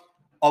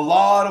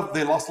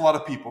lost a lot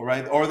of people,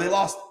 right? Or they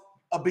lost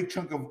a big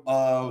chunk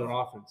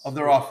of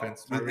their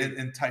offense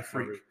in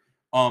Tyreek.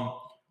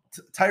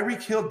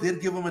 Tyreek Hill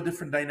did give them a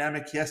different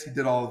dynamic. Yes, he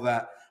did all of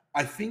that.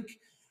 I think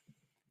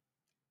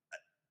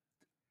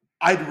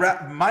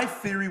my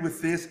theory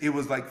with this, it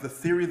was like the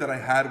theory that I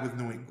had with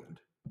New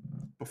England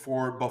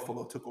before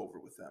Buffalo took over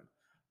with them.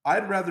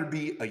 I'd rather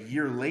be a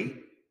year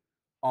late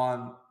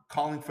on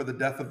calling for the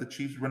death of the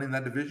Chiefs running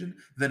that division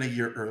than a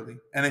year early.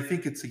 And I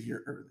think it's a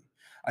year early.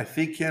 I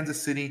think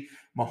Kansas City,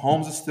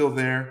 Mahomes is still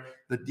there.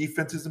 The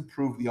defense is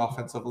improved. The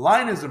offensive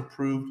line is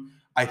improved.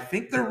 I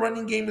think their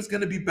running game is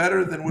going to be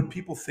better than what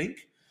people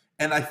think.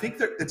 And I think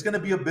it's going to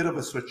be a bit of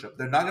a switch up.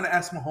 They're not going to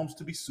ask Mahomes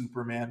to be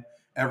Superman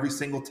every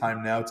single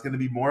time now. It's going to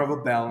be more of a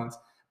balance.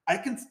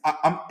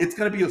 It's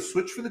going to be a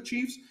switch for the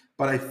Chiefs,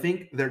 but I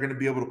think they're going to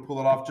be able to pull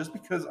it off just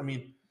because, I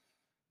mean,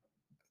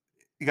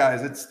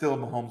 guys, it's still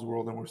Mahomes'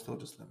 world and we're still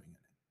just living in it.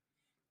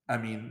 I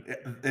mean,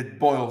 it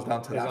boils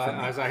down to that.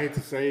 As I hate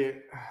to say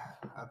it,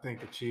 I think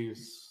the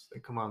Chiefs, they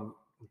come on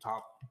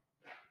top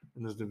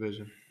in this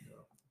division.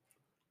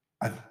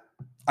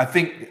 I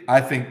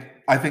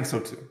think so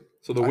too.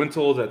 So the win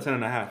total is at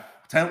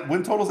 10.5.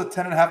 Win totals at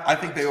 10.5. I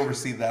think they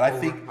oversee that.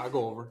 I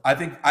go over. I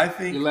think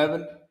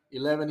 11,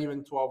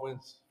 even 12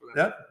 wins.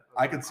 Yeah,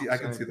 I can see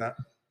that.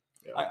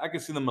 Yeah. I can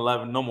see them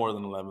 11, no more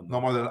than 11. No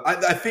more than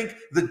I think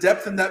the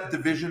depth in that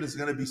division is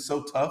going to be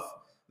so tough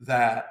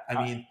that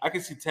I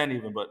can see 10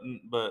 even,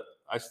 but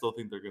I still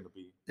think they're going to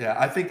be. Yeah,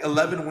 I think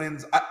 11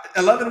 wins.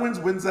 11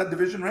 wins that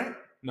division, right?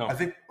 No, I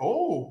think.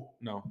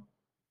 No.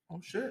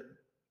 Oh shit.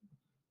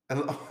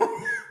 No.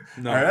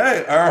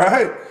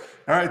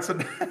 All right. So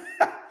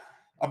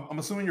I'm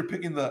assuming you're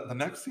picking the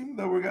next team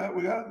that we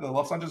got the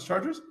Los Angeles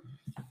Chargers.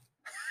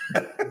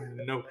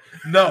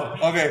 No.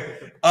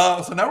 Okay.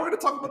 So now we're going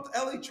to talk about the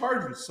LA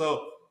Chargers.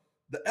 So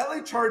the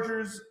LA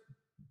Chargers,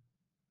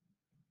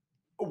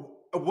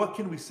 what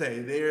can we say?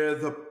 They're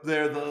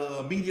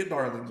the media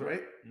darlings,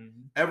 right?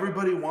 Mm-hmm.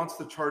 Everybody wants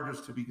the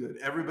Chargers to be good.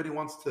 Everybody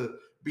wants to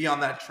be on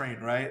that train,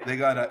 right? They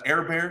got an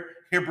Air Bear,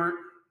 Herbert.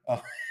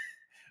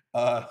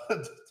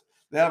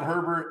 They have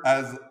Herbert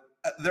as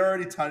they're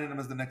already touting him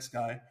as the next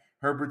guy.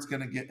 Herbert's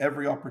going to get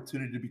every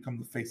opportunity to become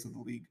the face of the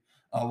league,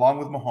 along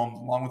with Mahomes,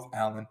 along with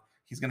Allen.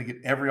 He's going to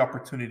get every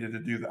opportunity to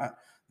do that.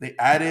 They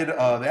added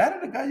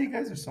a guy you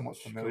guys are somewhat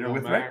familiar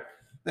with, right?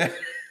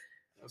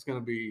 That's going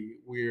to be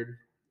weird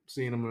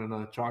seeing him in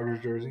a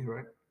Chargers jersey,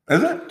 right?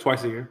 Is it?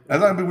 Twice a year.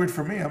 That's not going to be weird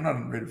for me. I'm not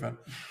a Raider fan.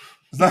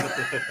 It's not.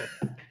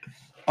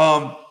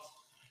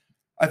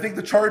 I think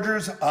the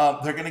Chargers,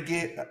 they're going to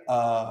get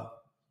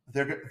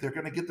they're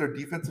going to get their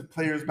defensive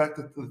players back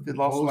to the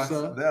lost last.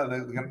 Yeah,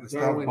 they're going to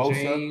start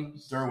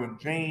Derwin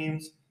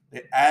James.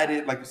 They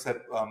added, like you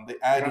said, they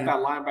added that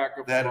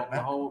linebacker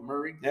from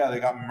Murray. Yeah, they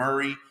got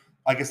Murray.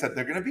 Like I said,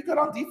 they're going to be good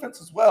on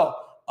defense as well.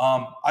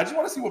 I just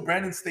want to see what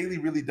Brandon Staley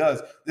really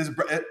does.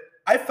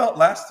 I felt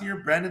last year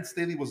Brandon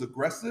Staley was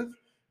aggressive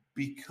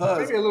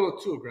because maybe a little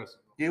too aggressive.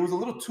 It was a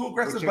little too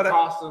aggressive, but it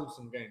cost him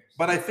some games.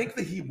 But I think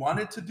that he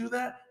wanted to do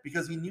that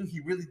because he knew he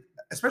really,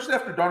 especially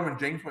after Derwin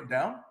James went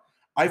down,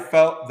 I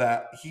felt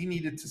that he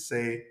needed to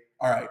say,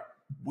 all right,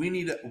 we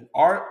need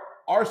our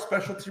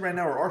specialty right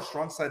now, or our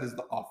strong side is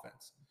the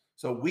offense.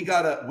 So we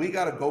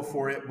gotta go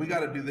for it. We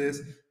gotta do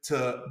this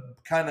to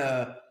kind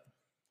of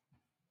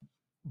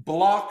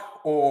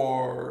block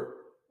or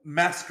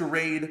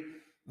masquerade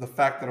the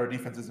fact that our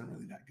defense isn't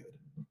really that good.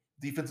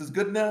 Defense is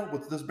good now.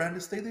 What does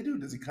Brandon Staley do?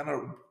 Does he kind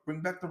of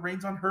bring back the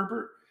reins on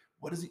Herbert?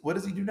 What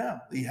does he do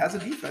now? He has a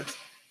defense.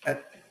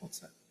 What's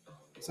that?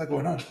 What's that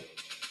going on?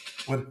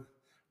 What?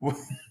 Well,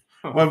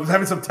 I was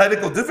having some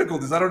technical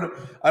difficulties. I don't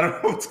know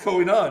what's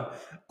going on.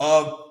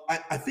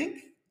 I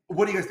think.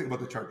 What do you guys think about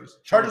the Chargers?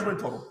 Chargers win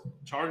total.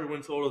 Chargers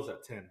win total is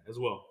at 10 as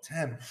well.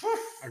 10.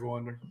 I go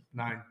under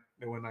 9.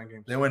 They win 9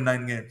 games. They win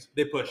 9 games.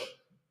 They push.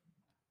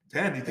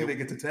 10. Do you think they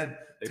get to 10?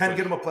 10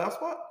 get them a playoff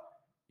spot?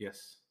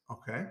 Yes.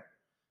 Okay.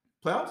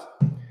 Playoffs?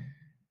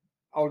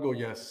 I would go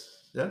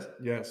yes. Yes.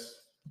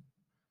 Yes.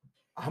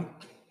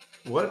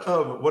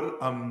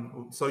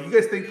 So you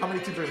guys think how many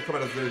teams are going to come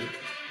out of the division?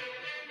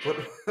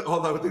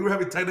 Hold on, I think we're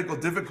having technical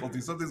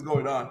difficulties. Something's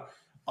going on.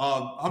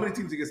 How many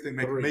teams do you guys think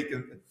make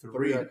it?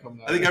 3. I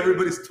think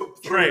everybody's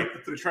Trey.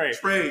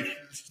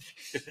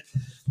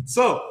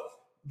 So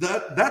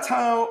that's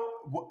how.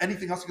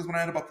 Anything else you guys want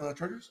to add about the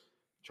Chargers?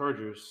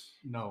 Chargers.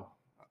 No,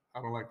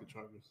 I don't like the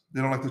Chargers. They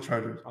don't like the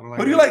Chargers. I don't like.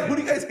 Who do you like? Who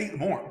do you guys hate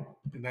more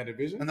in that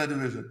division?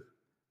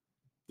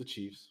 The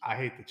Chiefs. I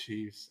hate the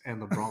Chiefs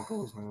and the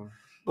Broncos, man.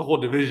 The whole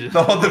division. You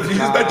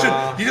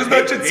just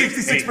mentioned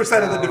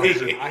 66% of the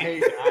division. I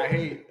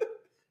hate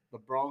the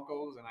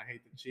Broncos and I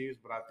hate the Chiefs,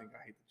 but I think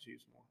I hate the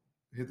Chiefs more.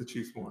 Hate the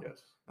Chiefs more.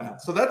 Yes.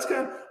 So that's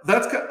kind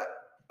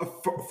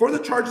of for the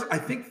Chargers. I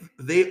think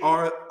they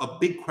are a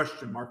big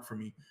question mark for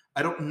me.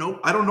 I don't know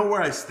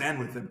where I stand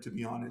with them, to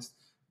be honest.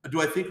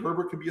 Do I think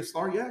Herbert can be a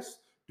star? Yes.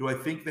 Do I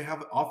think they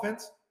have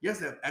offense? Yes,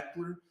 they have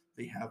Eckler.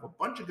 They have a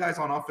bunch of guys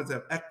on offense. They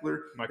have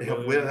Eckler. They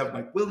have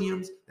Mike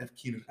Williams. They have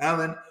Keenan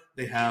Allen.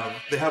 They have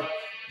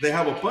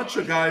a bunch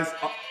of guys.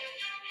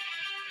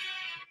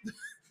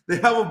 They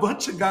have a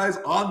bunch of guys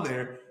on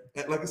there.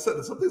 And like I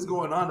said, something's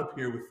going on up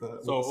here with.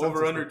 So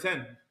over under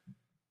 10.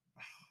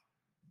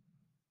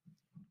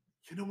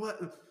 You know what?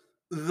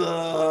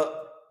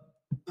 The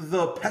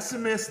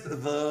pessimist,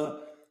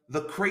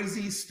 the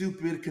crazy,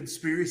 stupid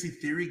conspiracy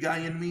theory guy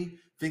in me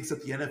thinks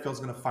that the NFL is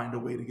going to find a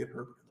way to get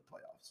Herbert in the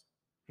playoffs.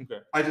 Okay.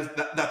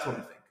 That's what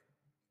I think.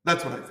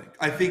 That's what I think.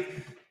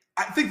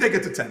 I think they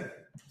get to 10.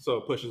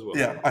 So push as well.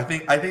 Yeah, I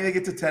think they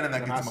get to 10, and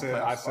that gets them a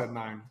playoff. I said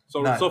 9.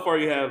 So far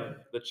you have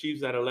the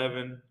Chiefs at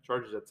 11,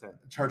 Chargers at 10.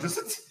 Chargers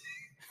at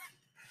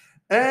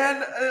 10.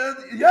 And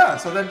yeah,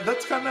 so then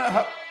that's kind of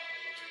how.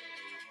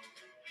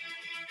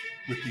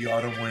 With the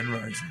autumn wind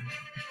rising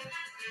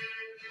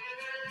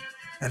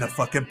and a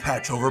fucking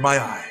patch over my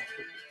eye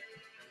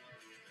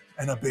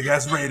and a big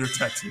ass Raider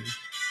tattoo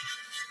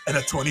and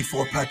a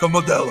 24-pack of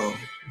Modelo,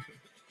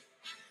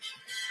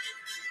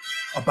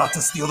 about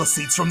to steal the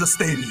seats from the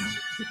stadium,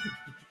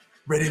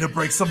 ready to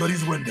break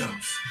somebody's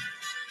windows.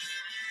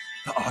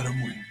 The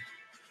autumn wind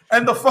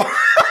and the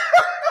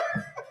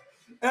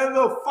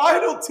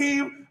final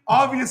team.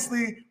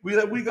 Obviously,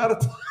 we got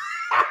to.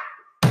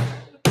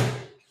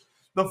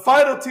 The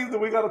final team that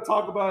we got to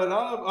talk about, and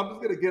I'm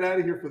just going to get out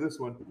of here for this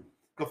one.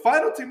 The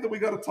final team that we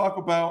got to talk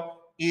about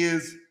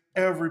is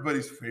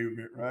everybody's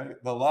favorite, right?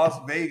 The Las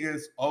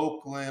Vegas,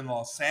 Oakland,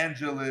 Los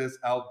Angeles,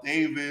 Al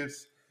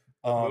Davis,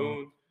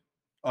 the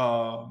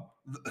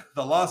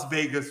Las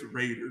Vegas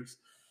Raiders.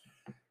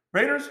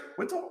 Raiders,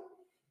 win total?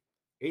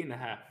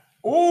 8.5.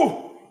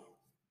 Oh,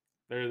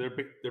 they're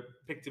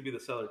picked to be the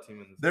seller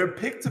team. They're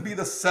picked to be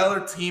the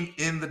seller team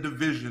in the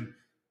division.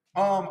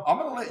 I'm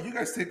gonna let you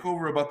guys take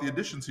over about the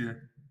additions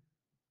here.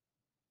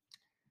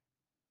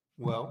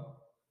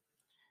 Well,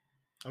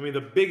 I mean,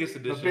 the biggest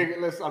addition.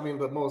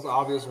 The most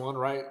obvious one,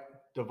 right?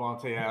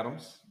 Devontae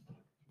Adams.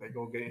 They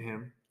go get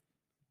him.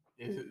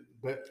 Is it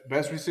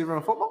best receiver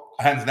in football?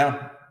 Hands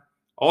down.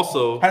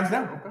 Also, hands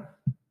down. Okay.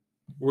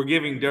 We're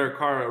giving Derek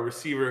Carr a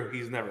receiver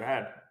he's never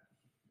had.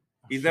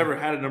 He's never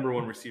had a number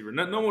one receiver.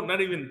 Not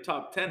even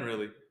top 10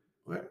 really,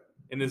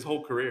 in his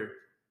whole career.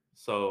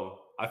 So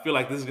I feel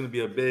like this is going to be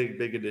a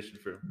big addition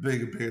for him.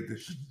 Big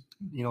addition.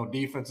 You know,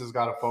 defense has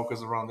got to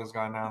focus around this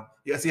guy now.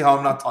 Yeah, see how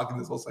I'm not talking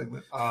this whole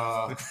segment.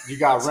 You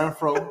got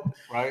Renfro,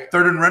 right?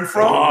 Third and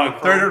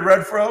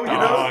Renfro. You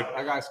know,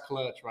 that guy's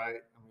clutch,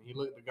 right? I mean,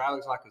 the guy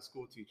looks like a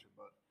school teacher,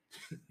 but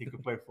he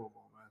could play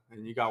football, man.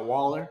 And you got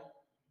Waller,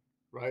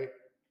 right?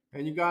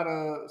 And you got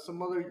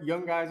some other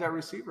young guys at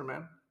receiver,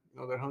 man. You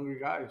know, they're hungry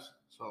guys.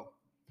 So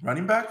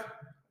running back,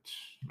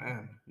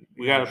 man.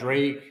 We got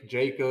Drake,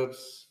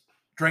 Jacobs.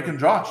 Drake and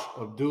Josh.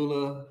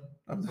 Abdullah,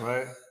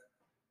 right?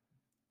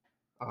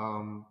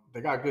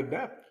 They got good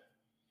depth.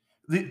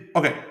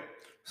 Okay,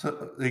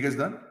 so are you guys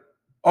done?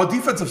 Oh,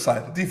 defensive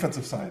side.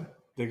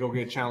 They go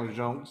get Chandler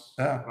Jones.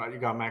 Yeah. Right. You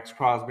got Max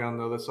Crosby on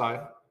the other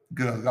side.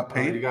 Good. Got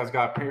paid. You guys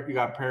got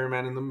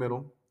Perryman in the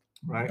middle,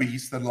 right?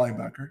 Beast and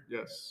linebacker.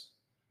 Yes.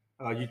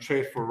 You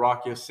trade for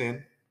Rocky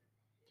Sin,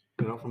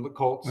 from the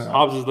Colts. Yeah.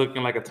 Hobbs is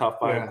looking like a top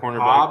 5 cornerback.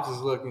 Hobbs is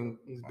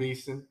he's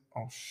beasting.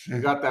 Oh shit.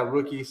 You got that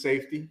rookie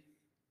safety.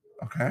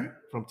 Okay.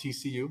 From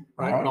TCU,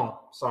 right? Uh-huh. No,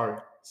 sorry.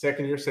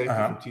 Second year safety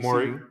from TCU.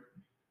 Maury.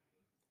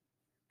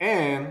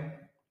 And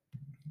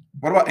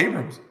what about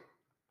Abrams?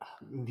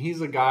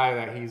 He's a guy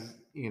that he's,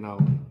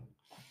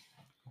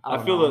 I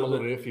feel a little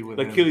iffy with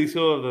the Achilles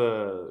heel of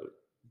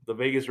the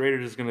Vegas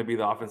Raiders is going to be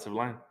the offensive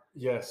line.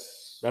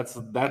 Yes. That's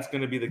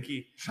going to be the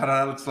key. Shout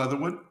out Alex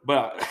Leatherwood.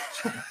 But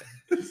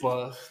look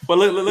what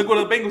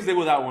the Bengals did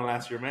with that one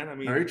last year, man. I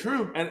mean, very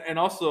true. And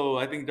also,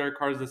 I think Derek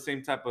Carr is the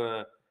same type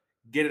of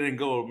get it and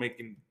go,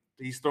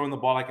 he's throwing the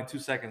ball like in 2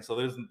 seconds.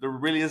 So there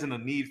really isn't a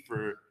need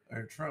for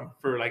like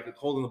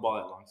holding the ball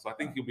that long. So I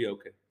think you'll be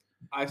okay.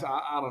 I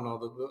don't know.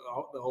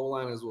 The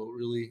O-line is what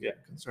really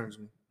concerns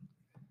me.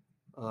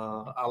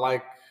 I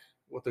like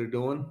what they're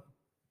doing,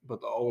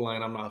 but the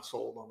O-line, I'm not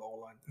sold on the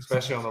O-line,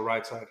 especially on the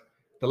right side.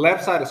 The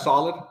left side is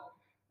solid,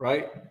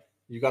 right?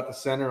 You got the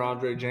center,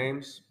 Andre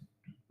James.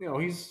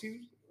 He's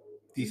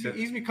decent.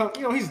 He's become,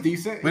 he's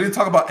decent. We didn't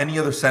talk about any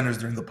other centers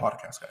during the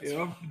podcast, guys.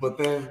 But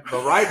then the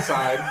right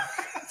side,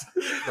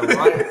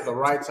 the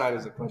right side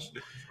is a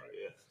question. Right?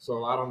 Yeah.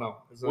 So I don't know.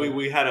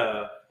 We had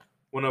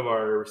one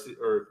retired.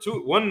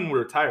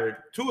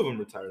 2 of them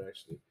retired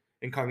actually.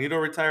 Incognito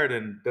retired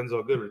and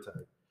Denzel Good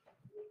retired.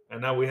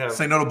 And now we have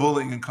say no to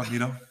bullying,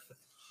 Incognito.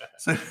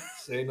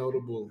 say no to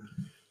bullying.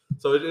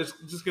 So it's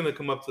just gonna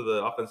come up to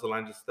the offensive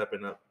line just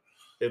stepping up.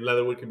 If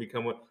Leatherwood can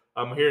become what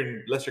I'm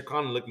hearing, Lester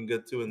Connor looking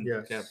good too in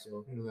camp.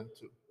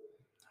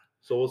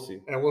 So we'll see.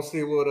 And we'll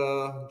see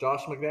what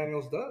Josh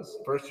McDaniels does.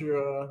 First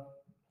year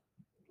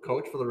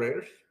coach for the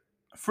Raiders.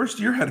 First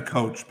year head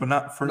coach, but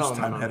not first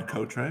time head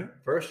coach, right?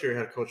 First year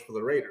head coach for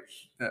the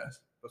Raiders. Yes.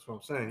 That's what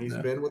I'm saying. He's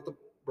been with the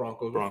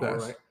Broncos before,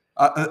 right?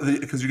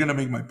 Because you're gonna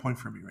make my point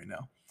for me right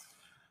now.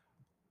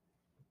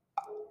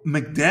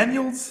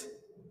 McDaniels,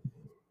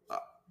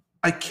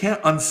 I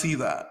can't unsee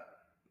that.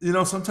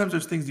 Sometimes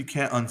there's things you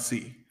can't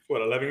unsee.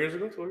 What, 11 years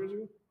ago? 12 years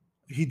ago?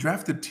 He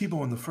drafted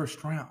Tebow in the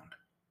first round.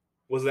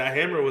 Was that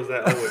him or was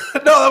that Owen?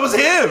 No, that was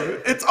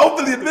him. It's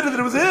openly admitted that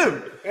it was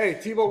him. Hey,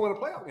 Tebow won a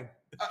playoff game.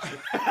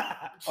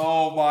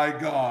 Oh my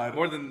God.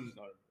 More than.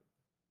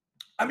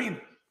 I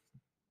mean,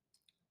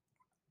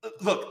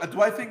 look,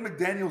 do I think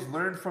McDaniels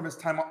learned from his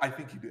time? I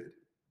think he did.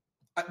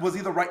 Was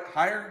he the right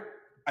hire?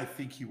 I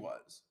think he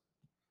was.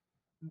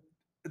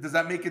 Does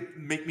that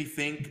make me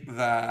think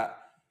that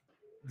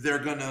they're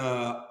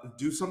gonna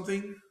do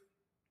something?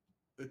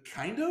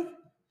 Kind of.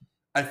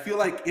 I feel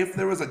like if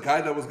there was a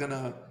guy that was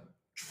gonna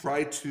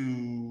try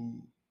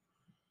to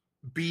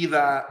be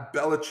that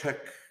Belichick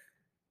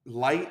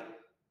light,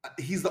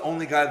 he's the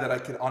only guy that I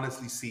could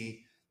honestly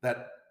see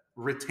that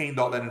retained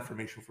all that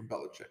information from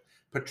Belichick.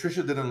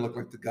 Patricia didn't look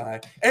like the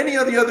guy. Any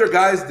of the other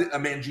guys,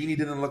 Mangini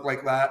didn't look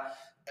like that.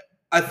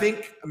 I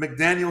think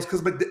McDaniels,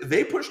 because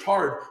they pushed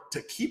hard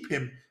to keep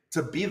him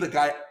to be the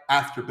guy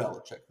after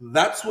Belichick.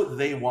 That's what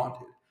they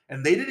wanted.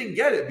 And they didn't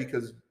get it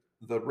because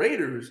the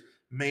Raiders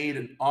made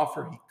an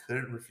offer he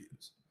couldn't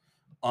refuse.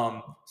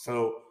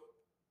 So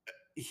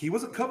he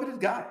was a coveted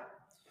guy.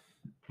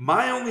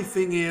 My only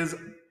thing is,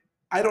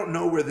 I don't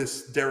know where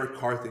this Derek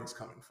Carr thing's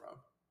coming from.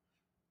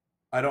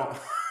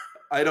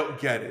 I don't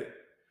get it.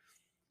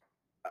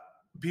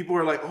 People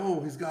are like,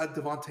 oh, he's got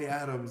Davante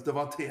Adams.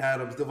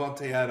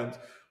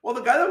 Well,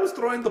 the guy that was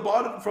throwing the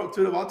ball to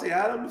Davante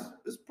Adams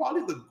is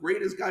probably the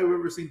greatest guy we've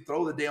ever seen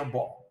throw the damn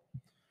ball.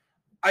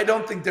 I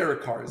don't think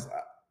Derek Carr is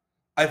that.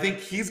 I think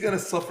he's going to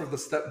suffer the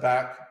step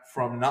back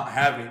from not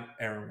having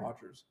Aaron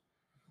Rodgers.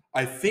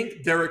 I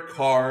think Derek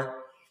Carr,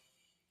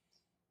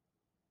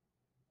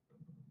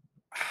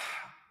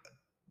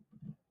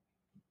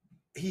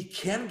 he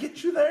can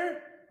get you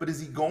there, but is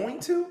he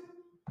going to?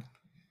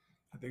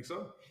 I think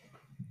so.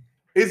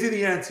 Is he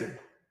the answer?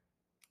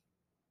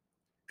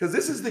 Because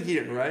this is the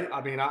year, right?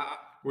 I mean,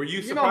 were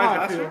you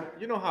surprised last year?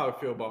 You know how I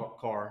feel about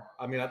Carr.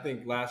 I mean, I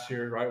think last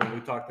year, right, when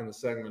we talked in the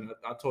segment,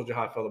 I told you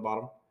how I felt about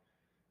him.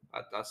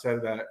 I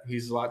said that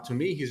he's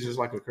just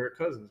like a Kirk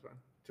Cousins, man,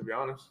 to be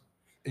honest.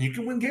 And you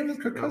can win games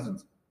with Kirk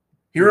Cousins.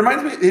 He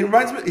reminds me,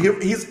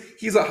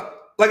 he's a,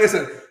 like I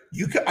said,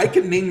 I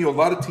can name you a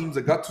lot of teams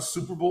that got to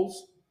Super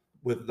Bowls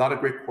with not a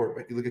great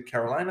quarterback. You look at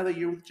Carolina that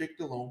year with Jake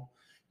Delhomme.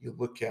 You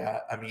look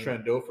at,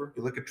 Trent Dilfer.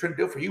 You look at Trent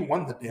Dilfer. He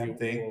won the damn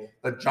thing.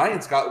 The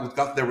Giants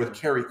got there with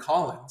Kerry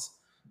Collins.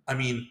 I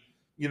mean,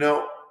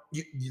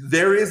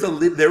 there is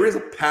a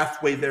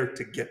pathway there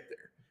to get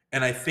there,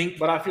 and I think.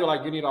 But I feel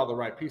like you need all the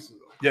right pieces,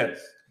 though. Yes.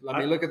 I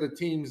mean, look at the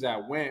teams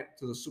that went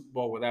to the Super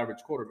Bowl with average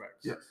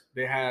quarterbacks. Yes.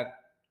 They had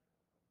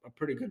a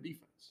pretty good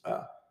defense.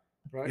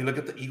 Right. You look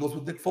at the Eagles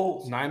with Nick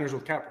Foles. Niners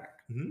with Kaepernick.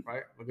 Mm-hmm.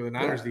 Right. Look at the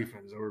Niners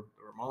defense. They were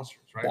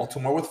monsters. Right.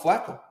 Baltimore with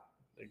Flacco.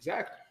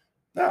 Exactly.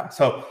 Yeah.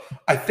 So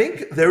I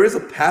think there is a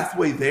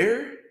pathway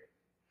there.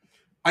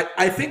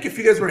 I think if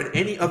you guys were in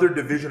any other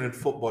division in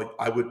football,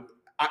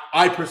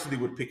 I personally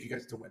would pick you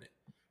guys to win it.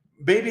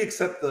 Maybe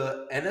except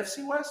the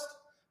NFC West,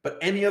 but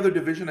any other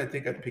division, I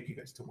think I'd pick you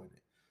guys to win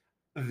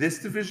it. This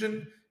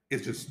division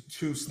is just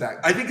too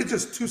stacked. I think it's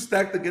just too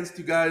stacked against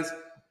you guys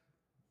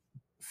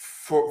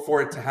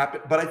for it to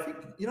happen. But I think,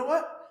 you know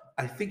what?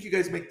 I think you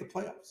guys make the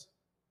playoffs.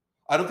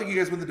 I don't think you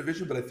guys win the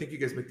division, but I think you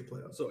guys make the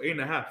playoffs. So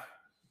 8.5.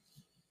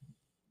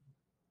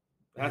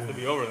 It has to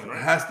be over then, right?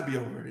 It has to be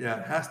over.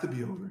 Yeah, it has to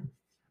be over.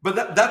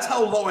 But that's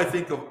how low I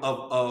think of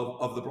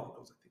the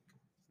Broncos, I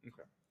think.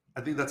 Okay.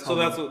 I think that's how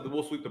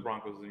we'll sweep the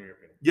Broncos in your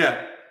opinion.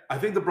 Yeah. I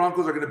think the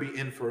Broncos are going to be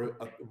in for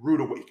a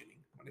rude awakening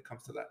when it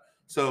comes to that.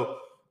 So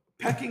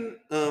packing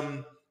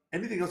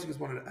anything else you guys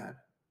wanted to add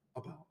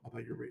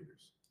about your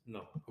Raiders?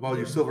 No. About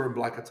your silver and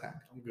black attack?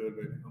 I'm good,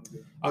 baby. I'm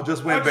good. I'll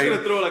just win,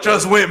 baby.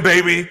 Just win,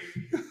 baby.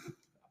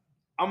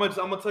 I'm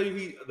gonna tell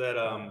you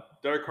that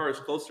Derek Carr is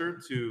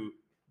closer to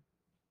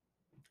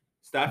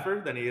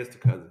Stafford than he is to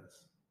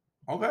Cousins.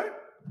 Okay.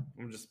 I'm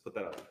gonna just put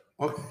that out.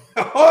 Okay.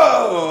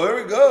 Oh, there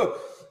we go.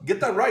 Get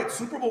that right.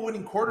 Super Bowl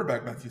winning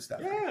quarterback, Matthew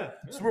Stafford. Yeah.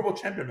 Super Bowl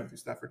champion, Matthew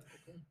Stafford.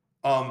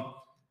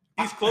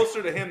 He's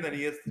closer to him than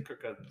he is to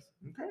Kirk Cousins.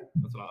 Okay.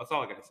 That's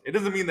all I gotta say. It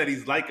doesn't mean that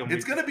he's like him.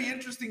 It's gonna be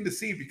interesting to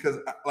see because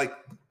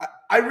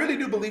I really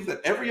do believe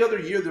that every other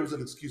year there was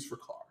an excuse for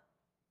Carr.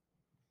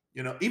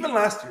 Even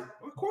last year.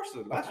 Of course.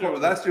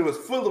 Last year was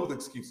full of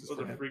excuses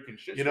for him. Freaking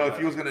shit. If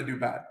he was gonna do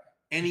bad.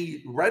 And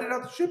he righted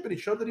out the ship and he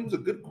showed that he was a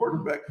good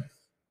quarterback.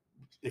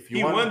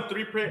 He won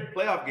 3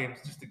 playoff games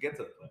just to get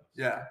to the playoffs.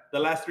 Yeah. The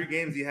last 3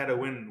 games he had to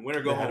win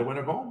or go home. Had to win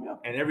or go home, yeah.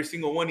 And every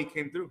single one he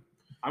came through.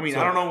 I mean,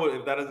 I don't know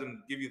if that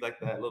doesn't give you like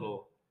that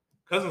little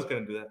Cousins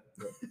couldn't do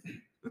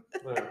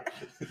that.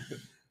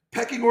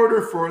 Pecking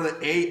order for the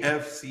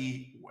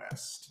AFC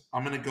West.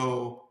 I'm gonna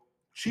go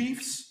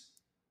Chiefs,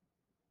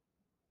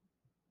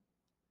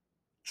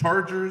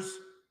 Chargers,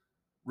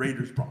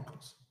 Raiders,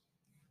 Broncos.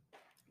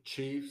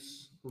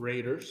 Chiefs,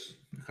 Raiders.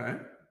 Okay.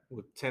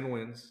 With 10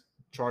 wins.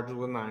 Chargers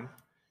with 9.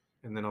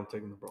 And then I'm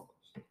taking the Broncos.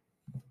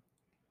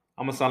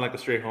 I'm gonna sound like a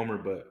straight homer,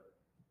 but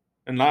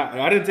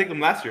I didn't take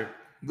them last year.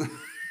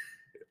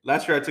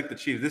 Last year I took the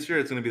Chiefs. This year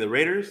it's going to be the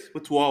Raiders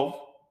with 12.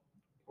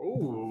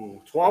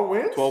 Ooh, 12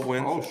 wins? 12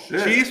 wins. Oh,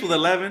 shit. Chiefs with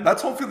 11.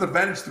 That's home field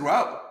advantage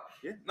throughout.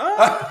 Yeah. No.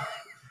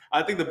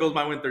 I think the Bills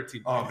might win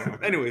 13. Oh, okay.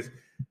 Anyways,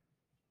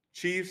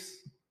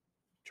 Chiefs,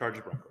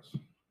 Chargers, Broncos.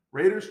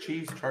 Raiders,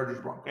 Chiefs, Chargers,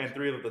 Broncos. And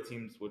 3 of the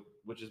teams,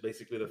 which is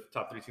basically the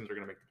top 3 teams, are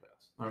going to make the playoffs.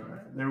 All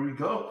right, there we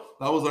go.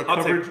 That was our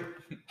coverage.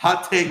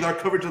 Hot take. Our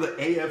coverage of the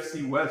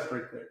AFC West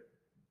right there.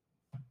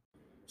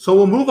 So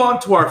we'll move on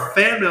to our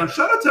fan mail.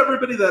 Shout out to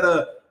everybody that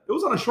it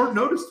was on a short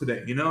notice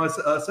today. You know, I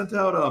sent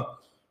out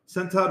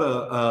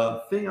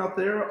a thing out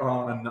there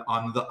on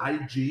the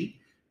IG,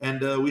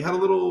 and we had a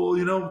little,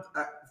 you know,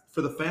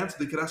 for the fans,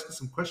 so they could ask us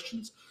some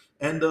questions,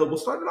 and we'll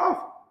start it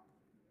off.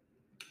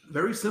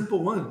 Very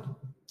simple one.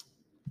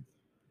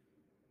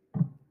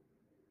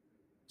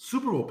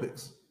 Super Bowl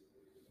picks.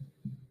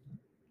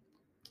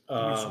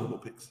 Super Bowl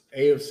picks.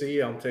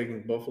 AFC, I'm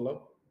taking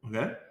Buffalo.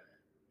 Okay.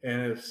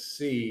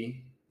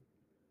 NFC,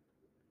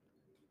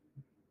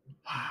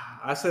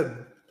 I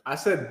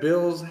said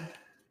Bills,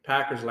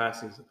 Packers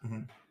last season,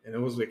 and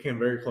it came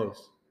very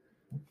close.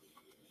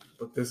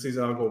 But this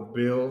season I'll go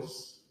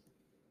Bills,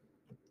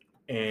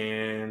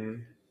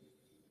 and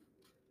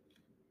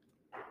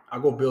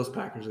I'll go Bills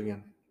Packers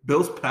again.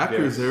 Bills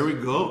Packers. Yes. There we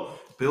go.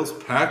 Bills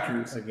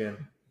Packers Again.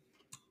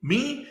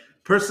 Me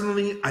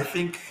personally, I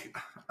think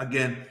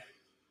again,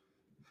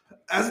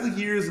 as the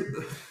years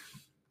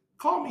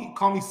call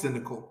me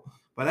cynical,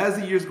 but as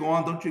the years go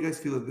on, don't you guys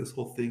feel that this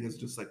whole thing is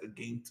just like a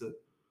game to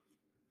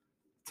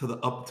the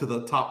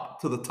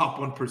top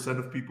 1%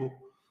 of people,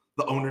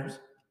 the owners?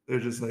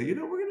 They're just like, you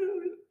know, we're gonna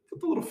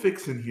put the little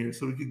fix in here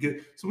so we can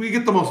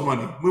get the most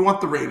money. We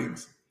want the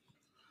ratings.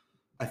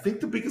 I think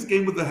the biggest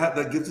game with the hat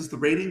that gives us the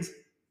ratings,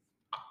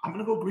 I'm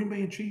gonna go Green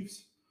Bay and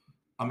Chiefs.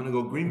 I'm gonna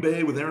go Green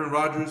Bay with Aaron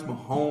Rodgers,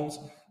 Mahomes,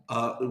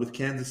 with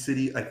Kansas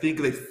City. I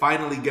think they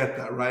finally get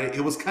that right.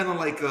 It was kind of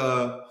like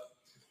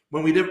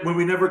when we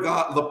never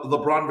got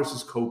LeBron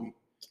versus Kobe.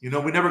 You know,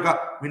 we never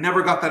got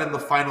that in the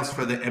finals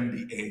for the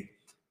NBA.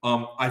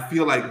 I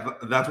feel like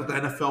that's what the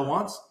NFL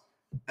wants,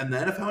 and the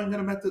NFL ain't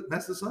gonna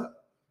mess this up.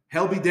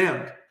 Hell be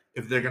damned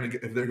if they're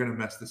gonna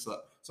mess this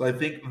up. So I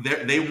think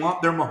they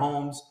want their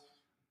Mahomes,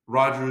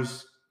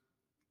 Rodgers.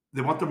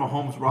 They want their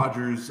Mahomes,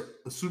 Rodgers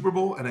Super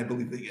Bowl, and I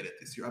believe they get it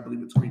this year. I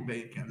believe it's Green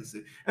Bay and Kansas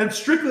City, and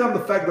strictly on the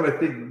fact that I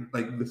think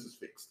like this is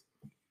fixed.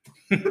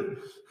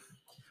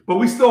 But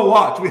we still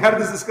watch. We had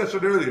this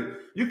discussion earlier.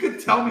 You can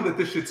tell me that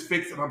this shit's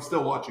fixed, and I'm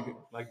still watching it.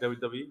 Like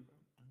WWE.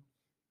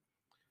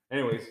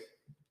 Anyways,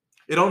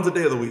 it owns a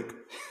day of the week.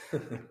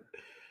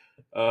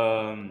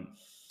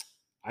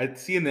 I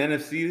see in the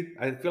NFC,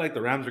 I feel like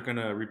the Rams are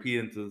gonna repeat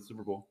into the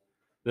Super Bowl.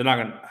 They're not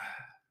gonna.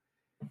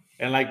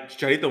 And like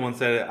Chicharito once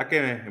said, hay que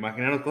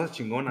imaginar cosas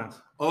chingonas.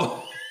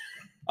 Oh,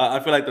 I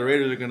feel like the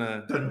Raiders are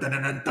gonna. It's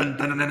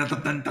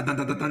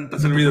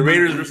gonna be the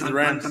Raiders versus the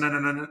Rams.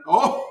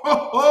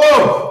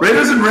 Oh,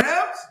 Raiders and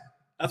Rams.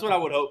 That's what I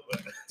would hope.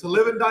 To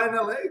live and die in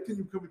LA, can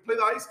we play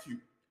the Ice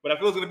Cube? But I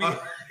feel it's gonna be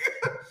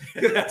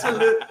to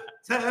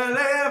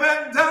live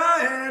and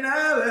die in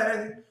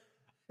LA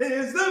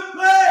is the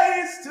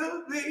place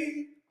to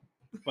be.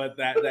 But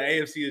the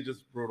AFC is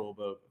just brutal,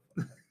 but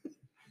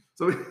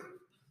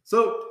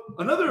So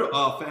another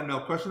fan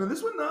mail question, and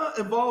this one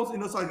involves,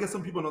 so I guess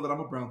some people know that I'm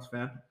a Browns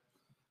fan.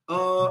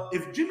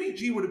 If Jimmy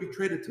G were to be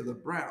traded to the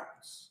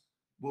Browns,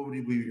 what would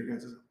be your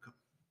guys' outcome?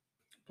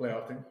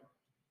 Playoff team.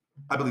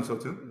 I believe so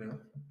too.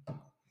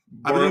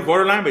 Yeah.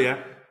 Borderline, but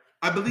yeah.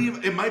 I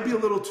believe it might be a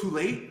little too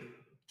late,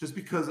 just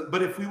because.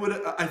 But if we would,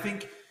 I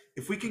think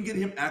if we can get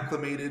him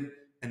acclimated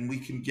and we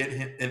can get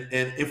him, and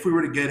if we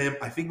were to get him,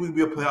 I think we'd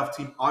be a playoff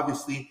team.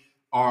 Obviously,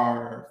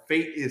 our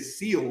fate is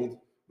sealed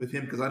with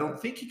him because I don't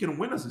think he can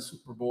win us a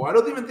Super Bowl. I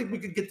don't even think we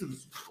could get to the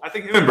Super Bowl. I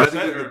think him and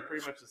Brissett are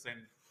pretty much the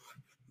same.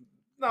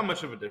 Not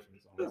much of a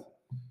difference.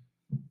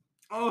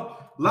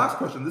 Last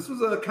question. This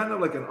was a kind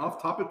of like an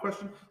off-topic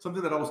question,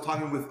 something that I was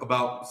talking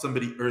about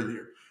somebody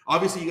earlier.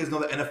 Obviously, you guys know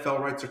the NFL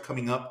rights are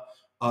coming up.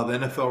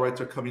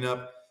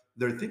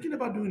 They're thinking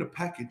about doing a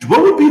package.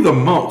 What would be the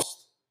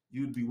most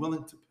you would be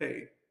willing to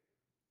pay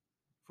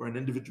for an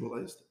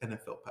individualized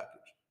NFL package?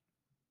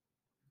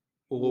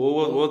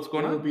 What's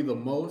going on? What would be the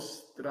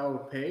most that I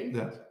would pay?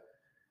 Yeah.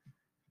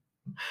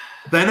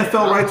 The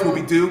NFL rights will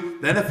be due.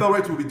 The NFL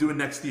rights will be due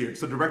next year.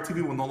 So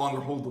DirecTV will no longer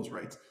hold those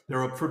rights.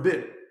 They're up for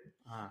bid.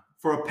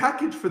 For a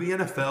package for the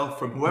NFL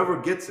from whoever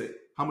gets it,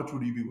 how much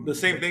would you be willing The to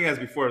same pay? thing as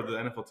before, the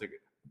NFL ticket.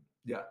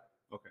 Yeah.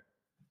 Okay.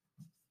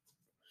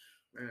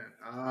 Man,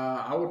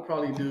 I would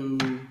probably do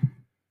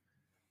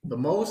the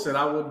most that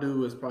I would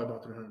do is probably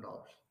about $300.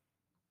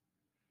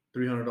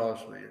 $300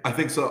 for the year. I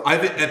think so.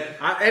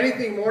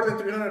 Anything more than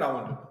 $300, I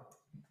won't do.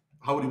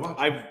 How would you watch?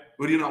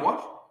 Would you not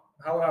watch?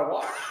 How would I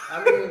watch?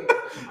 I mean,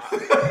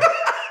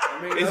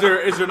 Is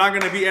there not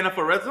going to be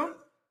NFL Red Zone?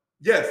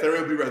 Yes, there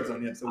will be Red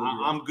Zone. Yes,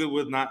 I'm good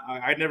with not.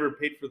 I never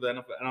paid for the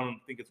NFL. I don't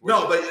think it's worth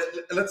no, but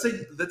let's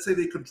say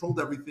they controlled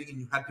everything and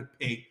you had to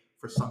pay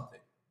for something.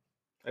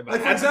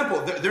 Like for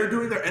example, they're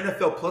doing their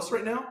NFL Plus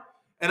right now,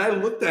 and I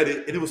looked at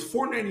it and it was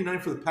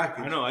 $4.99 for the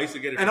package. I know. I used to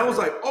get it, and I was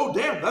like, oh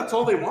damn, that's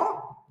all they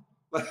want.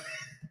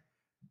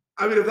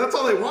 I mean, if that's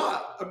all they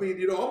want, I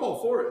mean, I'm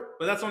all for it.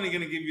 But that's only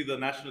going to give you the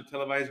national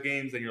televised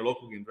games and your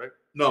local games, right?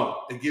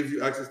 No, it gives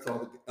you access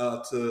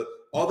to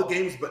all the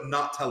games, but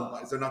not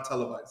televised. They're not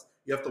televised.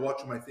 You have to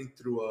watch them, I think,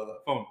 through a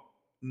phone.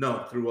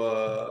 No, through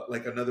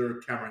like another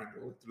camera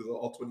angle, through the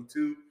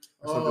All-22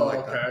 or something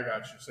like that. Okay, I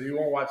got you. So you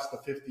won't watch the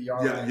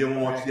 50-yard. Yeah, you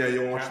won't watch. Yeah,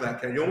 you won't watch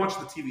that. You won't watch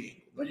the TV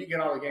angle. But you get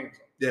all the games.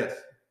 Yes.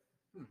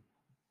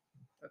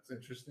 That's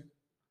interesting.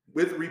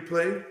 With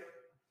replay,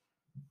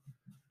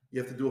 you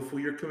have to do a full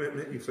year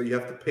commitment, so you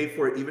have to pay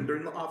for it even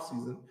during the off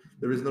season.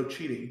 There is no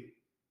cheating.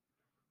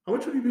 How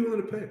much would you be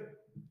willing to pay?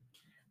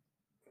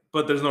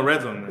 But there's no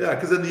red zone there. Yeah,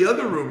 because then the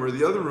other rumor is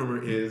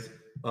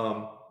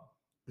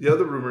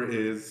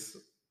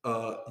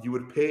you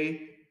would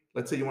pay.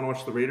 Let's say you want to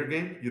watch the Raider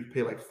game, you'd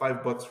pay like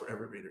 $5 for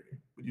every Raider game.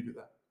 Would you do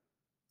that?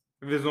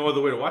 If there's no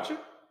other way to watch it?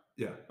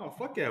 Yeah. Oh,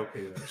 fuck yeah,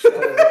 okay. Then.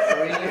 I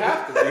mean, you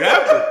have to. You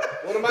have to.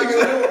 What am I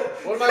gonna do?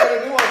 What am I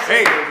gonna do on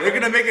Sunday? Hey, they're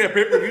gonna make it a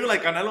pay-per-view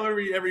like Canelo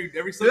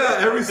every Sunday. Yeah,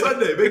 every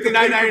Sunday.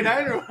 $59.99.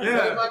 Yeah. What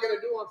am I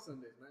gonna do on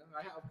Sundays, man?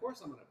 Of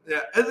course I'm gonna.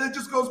 Yeah, and it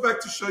just goes back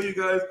to show you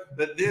guys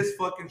that this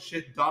fucking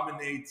shit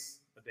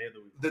dominates the day of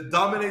the week. That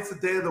dominates the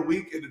day of the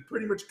week, and it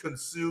pretty much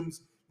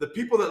consumes the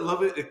people that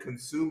love it. It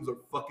consumes their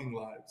fucking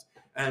lives.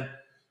 And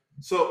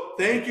so,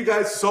 thank you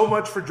guys so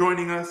much for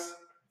joining us.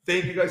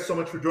 Thank you guys so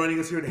much for joining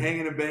us here at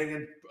Hanging and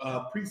Banging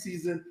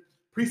preseason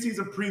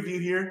preview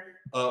here,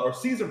 or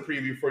season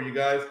preview for you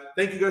guys.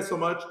 Thank you guys so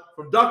much.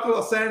 From Dr.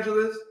 Los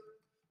Angeles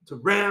to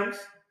Rams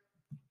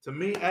to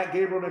me at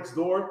Gabriel Next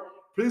Door.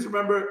 Please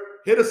remember,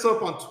 hit us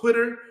up on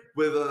Twitter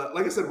with,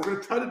 like I said, we're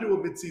going to try to do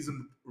a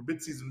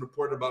mid-season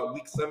report about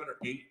week 7 or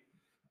 8,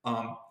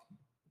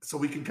 so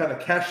we can kind of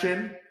cash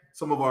in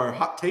some of our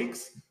hot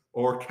takes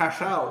or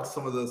cash out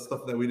some of the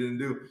stuff that we didn't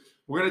do.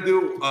 We're going to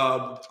do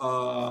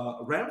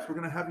Rams. We're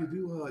going to have you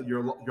do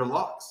your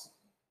locks.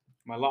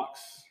 My locks.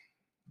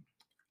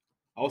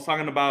 I was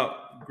talking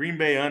about Green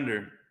Bay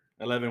under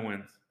 11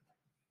 wins.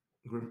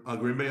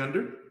 Green Bay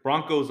under?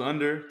 Broncos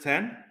under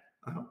 10.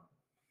 Uh-huh.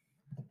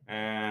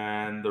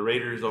 And the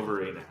Raiders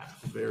over 8.5.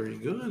 Very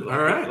good.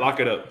 All right. Lock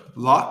it up.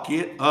 Lock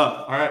it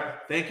up. All right.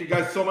 Thank you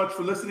guys so much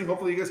for listening.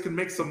 Hopefully you guys can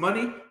make some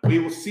money. We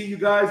will see you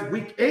guys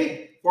week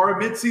 8 for our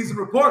mid-season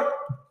report.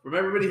 From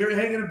everybody here at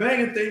Hanging and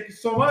Banging, thank you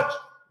so much.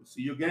 We'll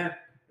see you again.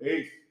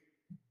 Peace.